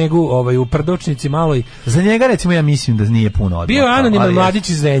na snegu u Prdočnici maloj. Za njega recimo ja mislim da nije puno odmah. Bio anoniman mladić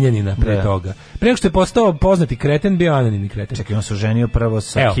iz Zrenjanina pre toga. Pre nego što je postao poznati kreten, bio anonimni kreten. Čekaj, on se ženio prvo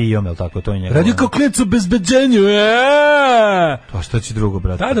sa Kijom, je li tako, to je njegov? Radio kao klinac u bezbeđenju, Pa što će drugo,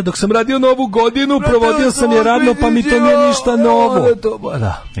 brate? Da, dok sam radio Novu godinu, provodio sam je radno, pa mi to nije ništa novo.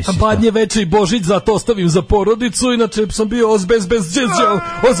 Da, a badnje veče i Božić zato ostavim za porodicu, inače sam bio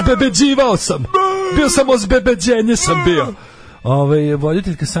ozbebeđivao sam. Bio sam ozbebeđenje sam bio.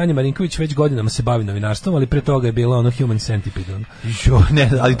 Voditeljka Sanja Marinković već godinama se bavi novinarstvom, ali pre toga je bila ono Human Centipede. Ne,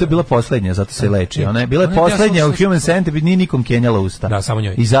 ali to je bila poslednja, zato se leči. Ona je bila poslednja u Human Centipede, nije nikom kenjala usta. Da, samo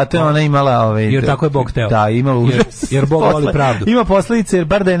njoj. I zato je ona imala... jer tako je Bog teo. Da, imala užas. Jer Bog voli pravdu. Ima posledice, jer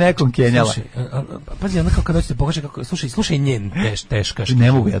bar da je nekom kenjala. Pazi, ona kao kad hoćete pokaže kako... Slušaj njen teškaški.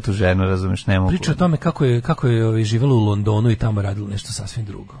 Ne mogu ja tu ženu, razumeš, ne mogu. Priča o tome kako je živjela u Londonu i tamo radila nešto sasvim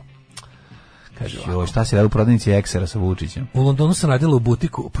drugo. Joj, šta si radio u prodavnici Eksera sa Vučićem? U Londonu sam radila u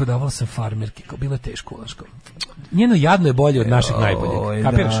butiku, prodavala sam farmerke, kao bilo je teško,ulaško. Njeno jadno je bolje od našeg najboljeg,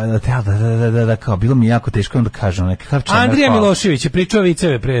 kapiraš? Da, kao bilo mi jako teško, onda kažem, nekakav čemer. Andrija Milošević je pričao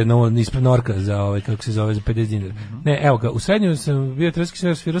viceve ispred Norka za kako se zove, za 50 dinara. Ne, evo ga, u srednjoj sam bio treski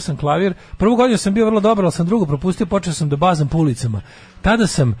sver, svirao sam klavir, prvu godinu sam bio vrlo dobar, ali sam drugu propustio, počeo sam da bazam po ulicama. Tada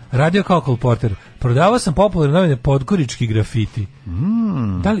sam radio kao kolporter, prodavao sam popularne novine Podgorički grafiti.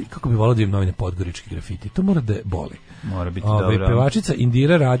 Da li, kako bi volao da imam novine Podgorički grafiti? To mora da boli. Mora biti dobro. Pevačica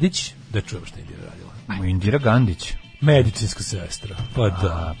Indira Radić, da čujemo što je Indira radila. Indira Gandić. Medicinska sestra. Pa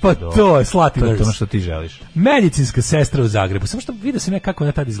da. Pa to je slati. To je ono što ti želiš. Medicinska sestra u Zagrebu. Samo što vidio sam ja kako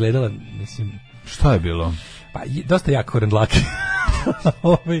ona tada izgledala. Mislim, šta je bilo? Pa dosta jak koren dlake.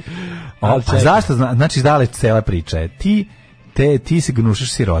 A zašto? Znači, da li cela priča je ti se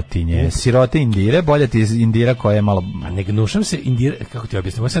gnušaš sirotinje. Sirote Indire, bolje ti je Indira koja je malo... A ne gnušam se Indire, kako ti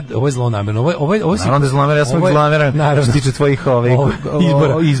objasnim, ovo je zlonamerno. Naravno da je zlonamerno, ja sam zlonameran što se tiče tvojih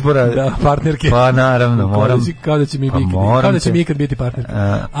izbora. Da, partnerke. Pa naravno, moram. Kao da će mi ikad biti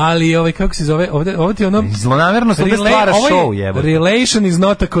partnerka. Ali, kako se zove, ovdje ti ono... Zlonamerno se ovdje stvara show, jebote. Relation is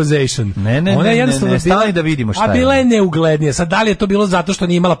not a causation. Ne, stani da vidimo šta je. A bila je neuglednija. Sad, da li je to bilo zato što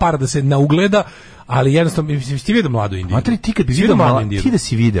nije imala para da se naugleda, ali jednostavno, ti vidio mladu Indiju. Matri, ti kad bi vidio ti da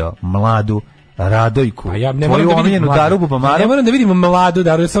si video mladu Radojku, ja tvoju omiljenu Daru Bubamaru. Ne moram da vidim mladu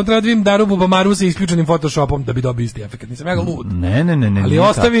Daru, samo treba da vidim Daru Bubamaru sa isključenim Photoshopom da bi dobio isti efekt. Nisam ja lud. Ne. Ali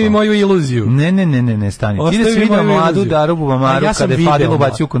ostavi mi moju iluziju. Ne, stani. Ti da si vidio mladu Daru Bubamaru kada je Fadil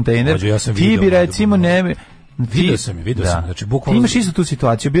ubacio u kontejner, ti bi recimo ne... Vidio sam, znači bukvalno. Ti imaš isto tu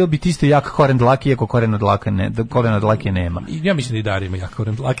situaciju, bio bi ti isto jak koren dlake, iako koren od dlake nema. Ja mislim da i Dar ima jak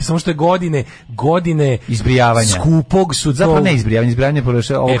koren dlake, samo što je godine izbrijavanja. Skupog su to... Zapravo ne izbrijavanje,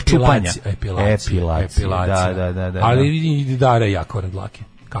 ovog čupanja. Epilacija. Da. Ali i Dara je jak koren dlake.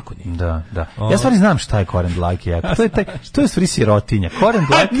 Kako nije? Da. Ja stvari znam šta je koren dlake. To je stvari sirotinja. Koren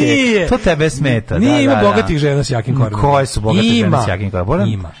dlake, to tebe smeta. Nije, ima bogatih žena s jakim korenom. Koje su bogate žene s jakim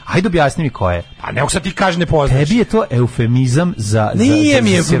korenom? Ima. Hajde objasni mi koje. Pa ne, sad ti kaže ne poznaš. Tebi je to eufemizam za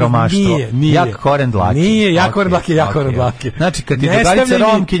siromaštvo. Nije. Jak koren dlake. Nije, jak koren dlake. Znači, kad ti drugarica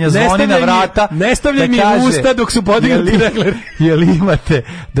Romkinja zvoni na vrata, ne stavljaj mi usta dok su podignuti regleri. Jel imate,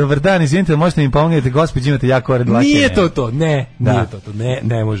 dobar dan, izvinite, možete mi pomognete, gospođi, imate jak koren dlake? Nije to, ne to,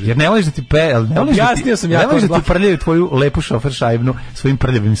 ne može. Jer ne voliš da ti ne voliš da ti prljaju tvoju lepu šofer šajbnu svojim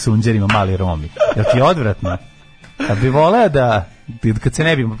prljavim sunđerima, mali Romi. Jel ti je odvratno? Kad bi voleo da, kad se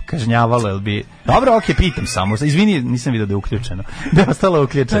ne bi kažnjavalo, jel bi... Dobro, okej, pitam samo. Izvini, nisam vidio da je uključeno. Da je ostalo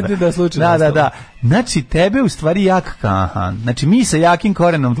uključeno. Da. Znači, tebe u stvari jak kahan. Znači, mi sa jakim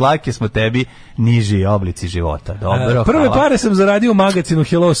korenom dlake smo tebi niži oblici života. Dobro, prve pare sam zaradio u magazinu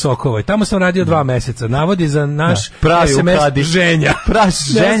Hello Sokovoj. Tamo sam radio 2 meseca. Navodi za naš SMS ženja.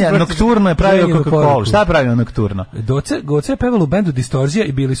 Ženja, nokturno je pravio Coca-Cola. Šta je pravio nokturno? Goce je pevalo u bendu Distorzija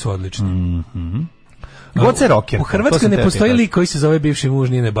i bili su odlični. Goce rocker. U Hrvatskoj ne postoji lik koji se zove bivši muž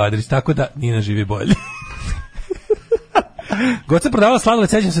Nine Badrić, tako da Nina živi bolje. Goce prodavala sladoled,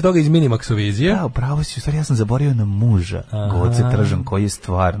 sećam se toga iz Minimaxovizije. Da, upravo si, u stvari ja sam zaboravio na muža Goce Tržan, koji je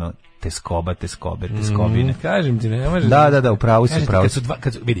stvarno teskobine. Kažem ti, ne može. Da, upravo si.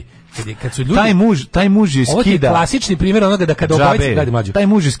 Kad su ljudi... Taj muž je skida... Ovo je klasični primjer onoga da kada obojice gledaj mlađu. Taj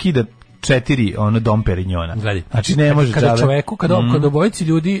muž je skida 4 Dom Perignon. Znači ne može kada čoveku, kada obojici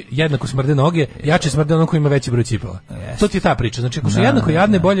ljudi jednako smrde noge, jače smrde ono ko ima veći broj cipela. To ti je ta priča. Znači ako su jednako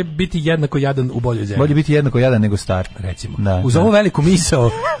jadne, bolje biti jednako jadan u boljoj zemlji. Bolje biti jednako jadan nego star, recimo. Uz ovu veliku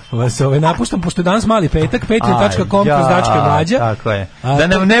misao vas napuštam, pošto je danas mali petak, patreon.com/Daško-Mladja. Tako je. Da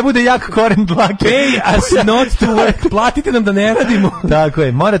nam ne bude jak koren dlake. Pay us not to work. Platite nam da ne radimo. Tako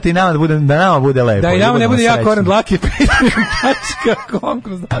je. Morate i nama da nama bude lepo. Da i nama ne bude jak koren dlake.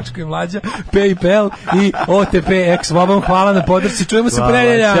 patreon.com/Daško-Mladja. PayPal i OTP X Vobom. Hvala na podršci. Čujemo se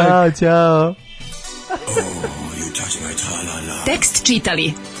predeljak. Ćao. Tekst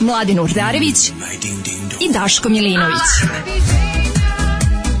čitali Mladin Urdarević i Daško Milinović.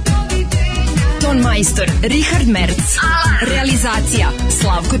 Ton majstor Richard Merc. Realizacija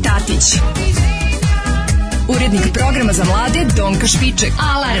Slavko Tatić. Urednik programa za mlade Donka Špiček.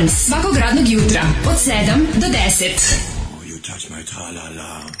 Alarms svakog radnog jutra od 7 do 10.